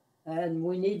trees, and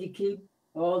we need to keep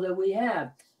all that we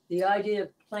have. The idea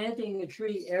of planting a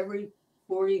tree every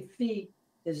 40 feet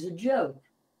is a joke.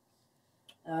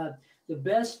 The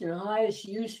best and highest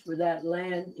use for that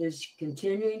land is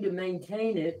continuing to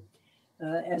maintain it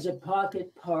as a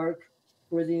pocket park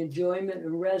for the enjoyment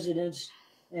of residents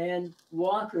and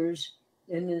walkers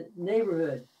in the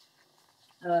neighborhood.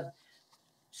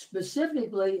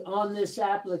 Specifically on this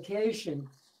application,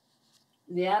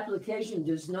 the application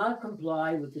does not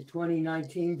comply with the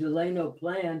 2019 Delano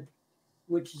plan,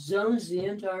 which zones the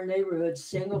entire neighborhood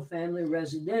single-family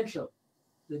residential.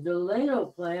 The Delano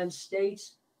plan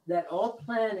states that all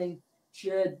planning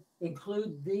should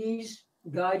include these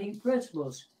guiding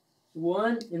principles.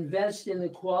 1, invest in the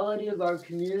quality of our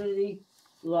community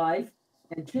life,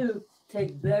 and 2,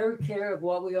 take better care of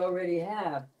what we already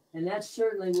have. And that's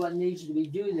certainly what needs to be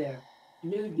do there.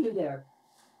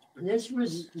 This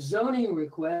zoning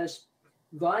request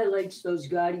violates those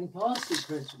guiding policy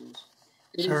principles.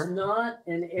 It is not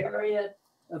an area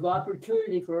of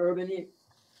opportunity for urban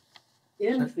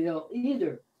infill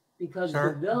either, because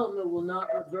development will not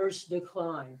reverse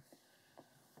decline.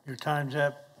 Your time's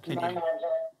up. Can you?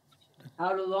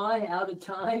 Out of line, out of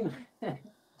time. All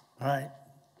right.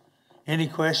 Any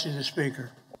questions of the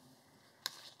speaker?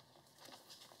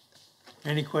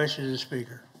 Any questions of the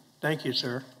speaker? Thank you,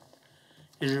 sir.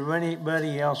 Is there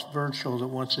anybody else virtual that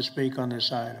wants to speak on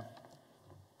this item?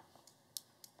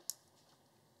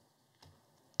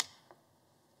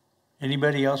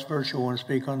 Anybody else virtual want to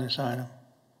speak on this item?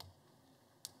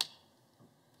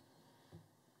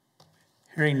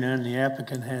 Hearing none, the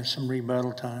applicant has some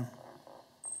rebuttal time.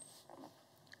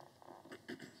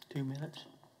 2 minutes.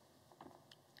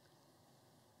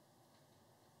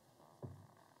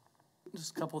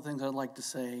 Just a couple of things I'd like to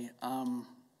say.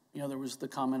 There was the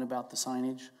comment about the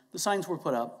signage. The signs were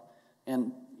put up,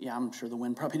 and yeah, I'm sure the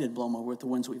wind probably did blow them over with the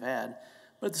winds we've had.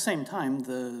 But at the same time,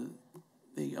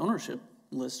 the ownership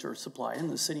lists are supplied, and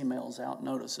the city mails out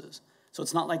notices. So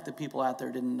it's not like the people out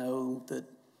there didn't know that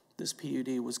this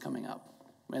PUD was coming up.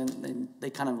 And they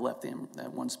kind of left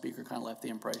that one speaker kind of left the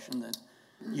impression that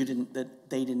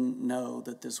they didn't know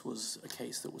that this was a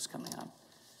case that was coming up.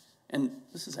 And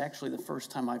this is actually the first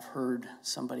time I've heard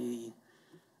somebody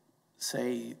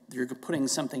say you're putting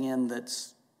something in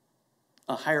that's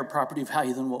a higher property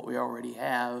value than what we already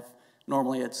have.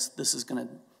 Normally this is going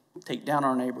to take down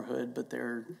our neighborhood, but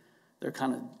they're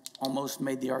kind of almost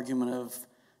made the argument of,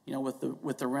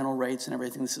 with the rental rates and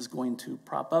everything, this is going to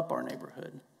prop up our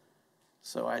neighborhood.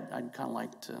 So I'd kind of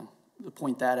like to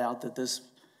point that out, that this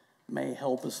may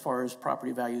help as far as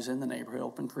property values in the neighborhood,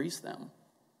 help increase them.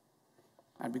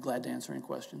 I'd be glad to answer any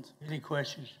questions. Any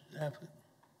questions?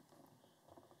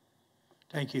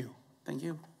 Thank you. Thank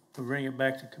you. We'll bring it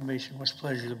back to commission. What's the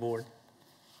pleasure of the board?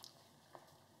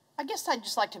 I guess I'd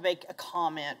just like to make a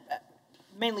comment,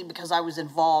 mainly because I was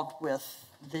involved with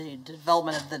the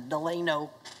development of the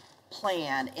Delano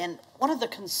plan. And one of the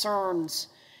concerns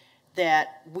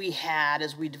that we had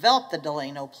as we developed the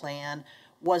Delano plan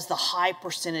was the high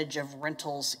percentage of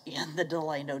rentals in the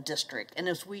Delano district. And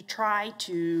as we try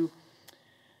to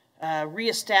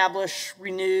reestablish,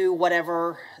 renew,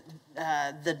 whatever,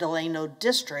 the Delano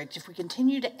district, if we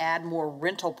continue to add more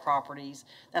rental properties,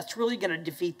 that's really going to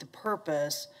defeat the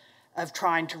purpose of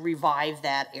trying to revive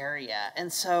that area.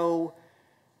 And so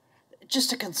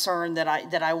just a concern that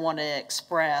I want to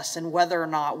express, and whether or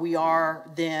not we are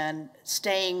then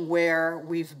staying where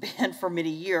we've been for many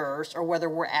years, or whether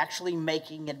we're actually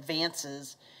making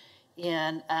advances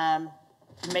in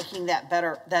making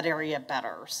that area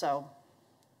better. So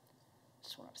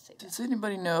just wanted to say that. Does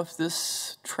anybody know if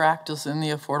this tract is in the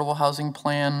affordable housing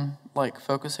plan, like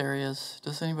focus areas?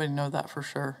 Does anybody know that for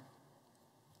sure?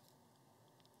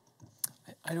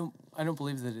 I don't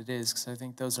believe that it is, because I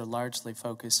think those are largely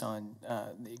focused on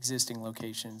the existing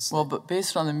locations. Well, but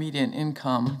based on the median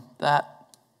income, that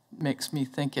makes me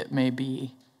think it may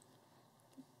be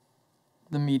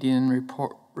the median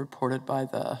reported by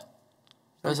the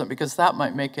resident, because that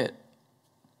might make it.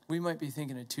 We might be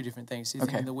thinking of two different things. You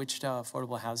think the Wichita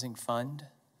Affordable Housing Fund?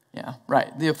 Yeah,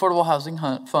 right. The Affordable Housing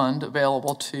Fund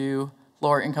available to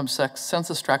lower income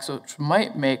census tracts, which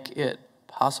might make it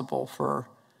possible for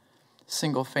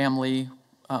single family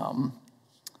that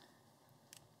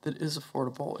is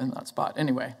affordable in that spot.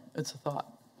 Anyway, it's a thought.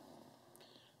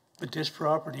 But this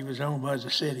property was owned by the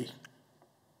city.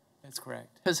 That's correct.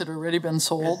 Has it already been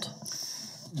sold?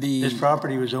 This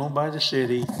property was owned by the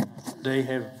city. They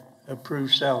have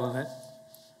approved selling it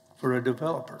for a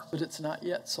developer. But it's not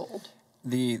yet sold?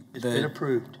 It's been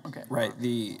approved. Okay. Right,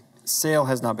 the sale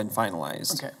has not been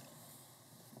finalized. Okay.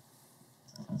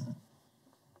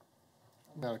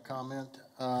 Got a comment.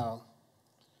 I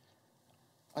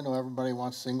know everybody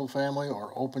wants single family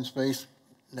or open space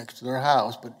next to their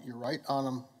house, but you're right on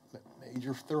a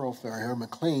major thoroughfare here,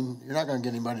 McLean. You're not going to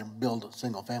get anybody to build a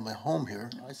single family home here.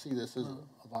 I see this as a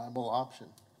viable option,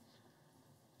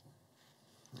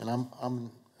 and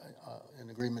I'm in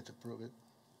agreement to approve it.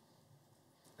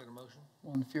 Got a motion?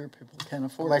 Well, fewer people can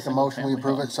afford. Make a motion. We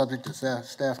approve it, subject to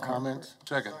staff comments.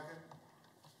 Second.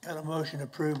 Got a motion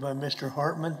approved by Mr.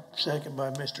 Hartman, second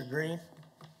by Mr. Green.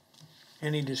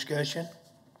 Any discussion?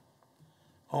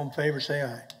 All in favor, say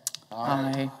aye.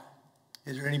 Aye.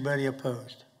 Is there anybody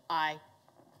opposed? Aye.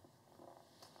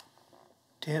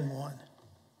 10-1.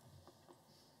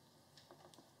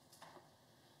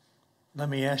 Let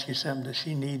me ask you something. Does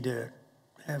she need to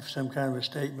have some kind of a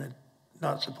statement?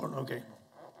 Not supporting, okay.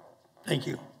 Thank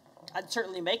you. I'd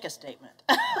certainly make a statement.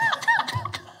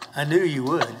 I knew you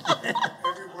would.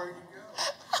 Everywhere you go.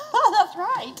 Oh, that's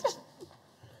right.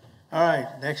 All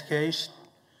right, next case,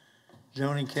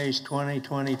 zoning case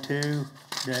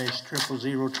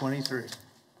 2022-00023.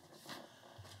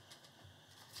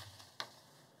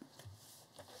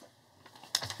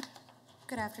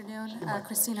 Good afternoon,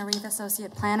 Christina Reeve,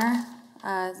 Associate Planner,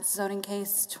 zoning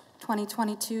case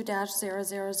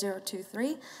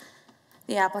 2022-00023.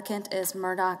 The applicant is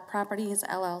Murdoch Properties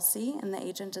LLC, and the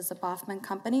agent is the Boffman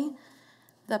Company.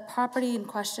 The property in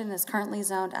question is currently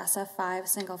zoned SF5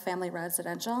 single-family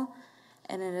residential,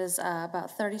 and it is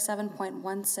about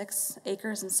 37.16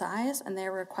 acres in size, and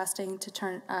they're requesting to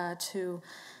turn to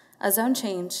a zone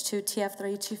change to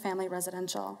TF3 two-family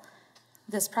residential.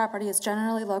 This property is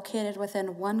generally located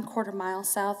within 1/4 mile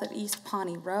south of East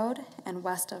Pawnee Road and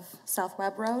west of South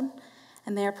Webb Road,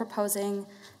 and they are proposing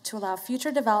to allow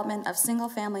future development of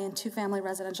single-family and two-family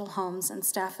residential homes, and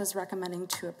staff is recommending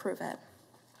to approve it.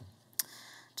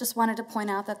 Just wanted to point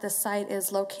out that this site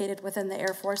is located within the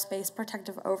Air Force Base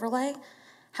Protective Overlay.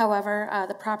 However,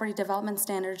 the property development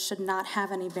standards should not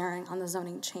have any bearing on the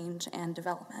zoning change and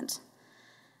development.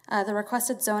 The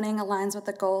requested zoning aligns with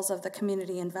the goals of the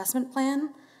community investment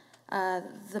plan.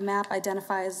 The map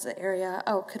identifies the area.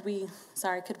 Oh, could we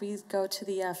go to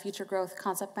the future growth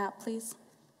concept map, please?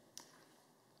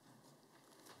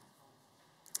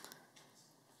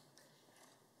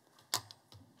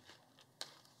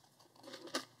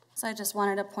 So I just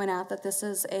wanted to point out that this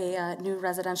is a new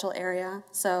residential area.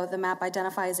 So the map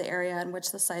identifies the area in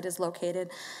which the site is located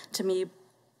to be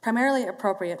primarily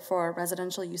appropriate for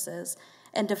residential uses,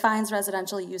 and defines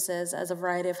residential uses as a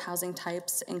variety of housing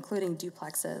types, including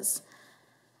duplexes.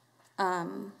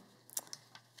 And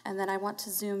then I want to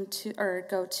zoom to, or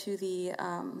go to the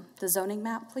zoning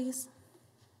map, please.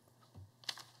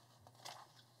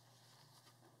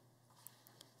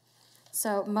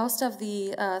 So most of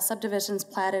the subdivisions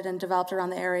platted and developed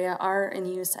around the area are in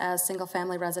use as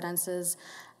single-family residences.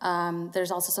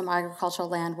 There's also some agricultural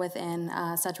land within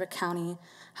Sedgwick County.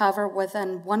 However,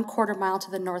 within 1/4 mile to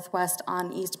the northwest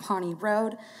on East Pawnee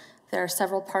Road, there are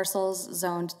several parcels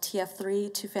zoned TF3,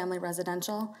 two-family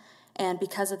residential. And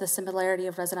because of the similarity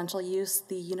of residential use,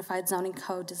 the Unified Zoning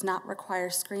Code does not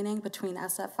require screening between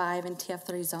SF5 and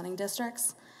TF3 zoning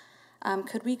districts.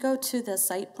 Could we go to the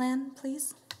site plan,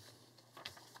 please?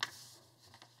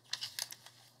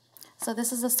 So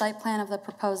this is a site plan of the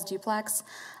proposed duplex.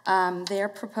 They are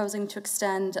proposing to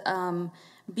extend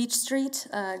Beach Street,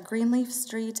 Greenleaf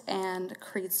Street, and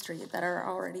Creed Street that are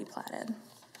already platted.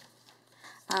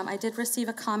 I did receive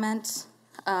a comment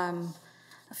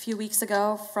a few weeks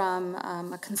ago from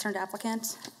a concerned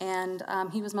applicant, and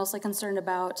he was mostly concerned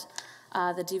about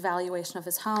the devaluation of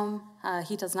his home.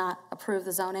 He does not approve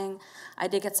the zoning. I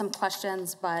did get some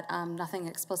questions, but nothing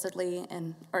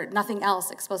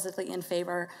else explicitly in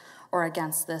favor or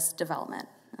against this development.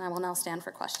 And I will now stand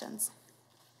for questions.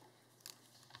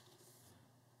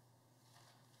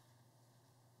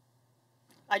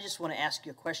 I just want to ask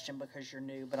you a question because you're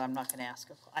new, but I'm not going to ask.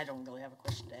 I don't really have a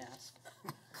question to ask.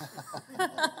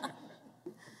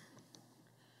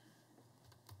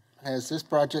 Has this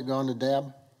project gone to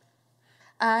DAB?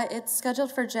 It's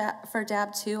scheduled for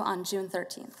DAB 2 on June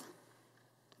 13th.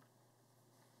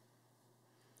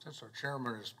 Since our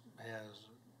chairman has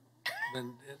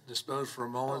been disposed for a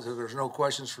moment, if there's no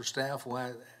questions for staff,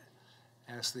 we'll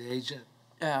ask the agent.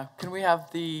 Yeah, can we have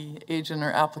the agent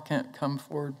or applicant come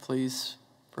forward, please,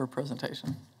 for a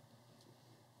presentation?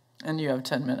 And you have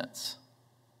 10 minutes.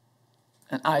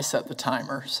 And I set the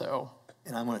timer, so.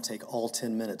 And I'm going to take all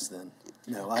 10 minutes then.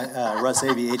 No, Russ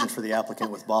Avey, agent for the applicant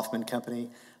with Boffman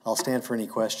Company. I'll stand for any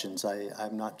questions.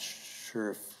 I'm not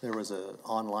sure if there was an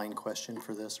online question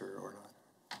for this or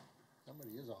not.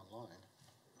 Somebody is online.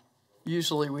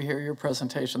 Usually we hear your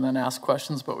presentation, then ask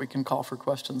questions, but we can call for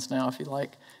questions now if you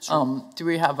like. Sure. Do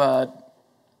we have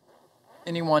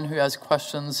anyone who has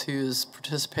questions who's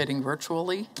participating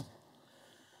virtually?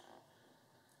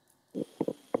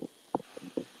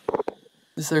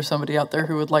 Is there somebody out there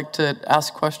who would like to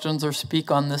ask questions or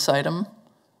speak on this item?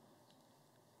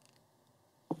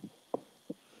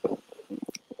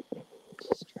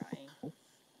 Just trying.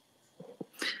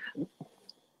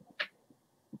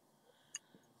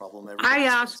 I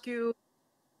ask you,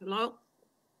 hello?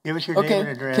 Give us your name and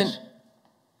address.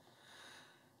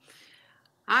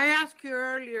 I asked you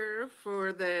earlier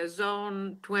for the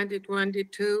zone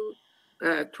 2022,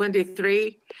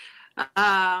 23.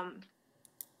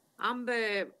 I'm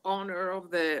the owner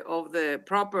of the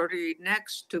property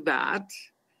next to that.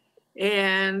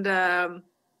 And I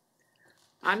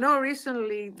know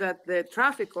recently that the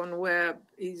traffic on Webb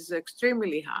is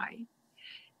extremely high.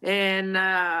 And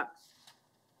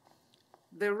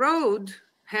the road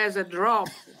has a drop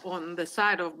on the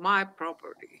side of my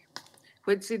property,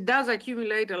 which it does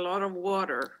accumulate a lot of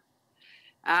water.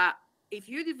 If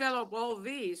you develop all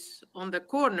these on the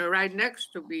corner right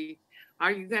next to me,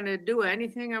 are you going to do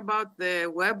anything about the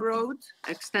Webb Road,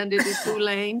 extended to 2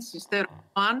 lanes instead of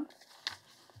 1?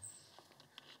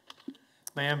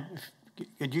 Ma'am,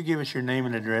 could you give us your name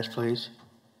and address, please?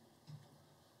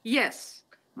 Yes.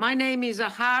 My name is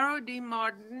Aharo D.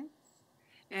 Martin,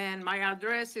 and my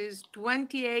address is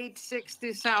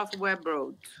 2860 South Webb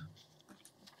Road.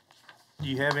 Do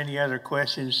you have any other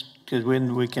questions? Because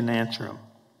we can answer them.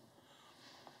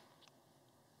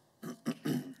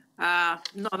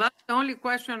 No, that's the only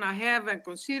question I have, and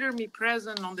consider me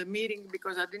present on the meeting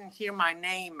because I didn't hear my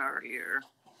name earlier.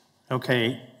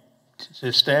 Okay.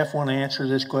 Does staff want to answer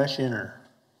this question, or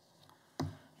you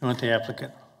want the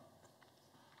applicant?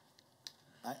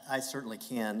 I certainly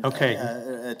can. Okay.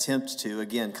 Attempt to,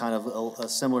 again, kind of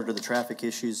similar to the traffic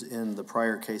issues in the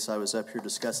prior case I was up here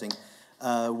discussing.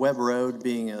 Webb Road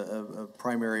being a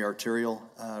primary arterial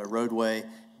roadway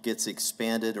gets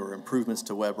expanded, or improvements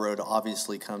to Webb Road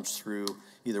obviously comes through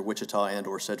either Wichita and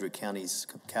or Sedgwick County's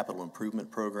capital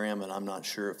improvement program, and I'm not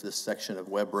sure if this section of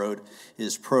Webb Road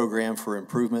is programmed for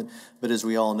improvement, but as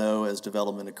we all know, as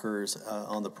development occurs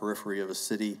on the periphery of a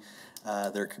city,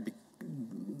 there could be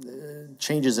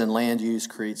changes in land use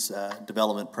creates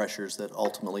development pressures that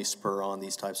ultimately spur on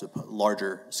these types of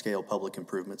larger scale public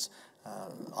improvements.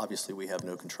 Obviously, we have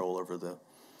no control over the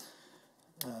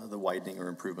widening or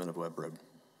improvement of Webb Road.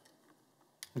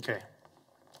 Okay.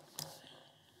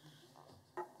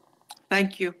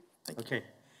 Thank you. Okay.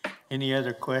 Any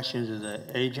other questions of the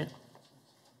agent?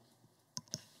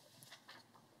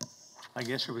 I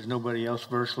guess there was nobody else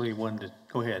virtually wanted to.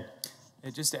 Go ahead.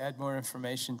 Just to add more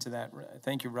information to that,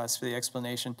 thank you, Russ, for the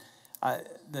explanation.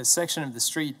 The section of the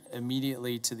street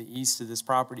immediately to the east of this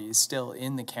property is still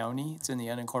in the county. It's in the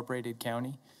unincorporated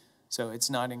county. So it's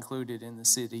not included in the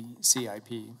city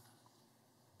CIP.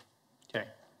 Okay.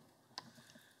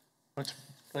 What's the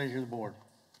pleasure of the board?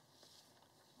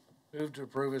 Move to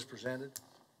approve as presented.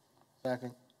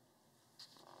 Second.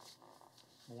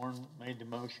 Warren made the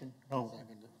motion. No,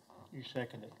 you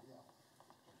seconded.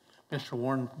 Mr.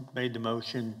 Warren made the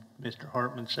motion. Mr.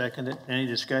 Hartman seconded. Any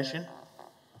discussion?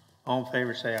 All in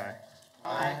favor, say aye.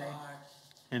 Aye.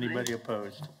 Anybody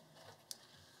opposed?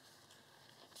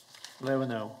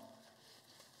 11-0.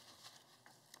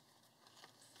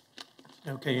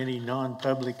 Okay, any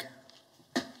non-public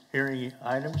hearing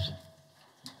items?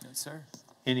 No, sir.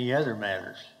 Any other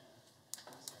matters?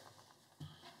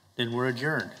 Then we're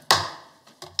adjourned.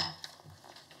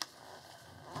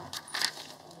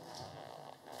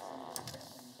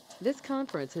 This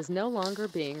conference is no longer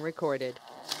being recorded.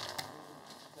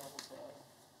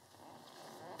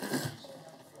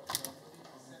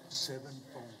 Seven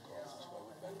phone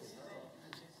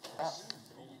calls.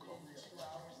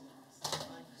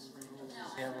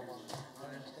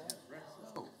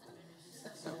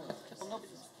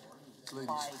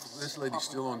 This lady's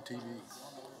still on TV.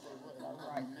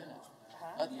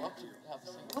 I'd love to have a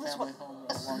single Well, family home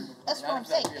along the. That's what I'm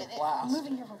saying.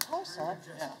 Moving here from Tulsa,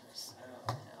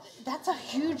 that's a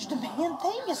huge demand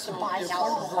thing, is to buy The houses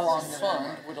Affordable along Housing there.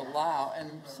 Fund would allow, and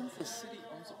since the city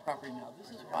owns the property now, this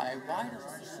is why does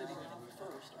the city think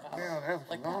first about,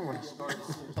 like, that would be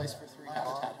a place for 3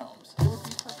 habitat homes? It would be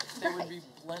perfect. They would be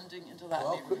blending into that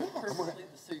neighborhood perfectly.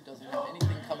 The city doesn't have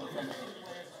anything coming from it.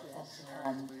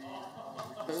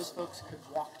 Those folks could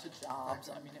walk to jobs.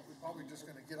 I mean, it would. Probably just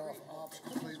gonna get off ops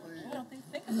completely. I don't think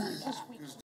of that.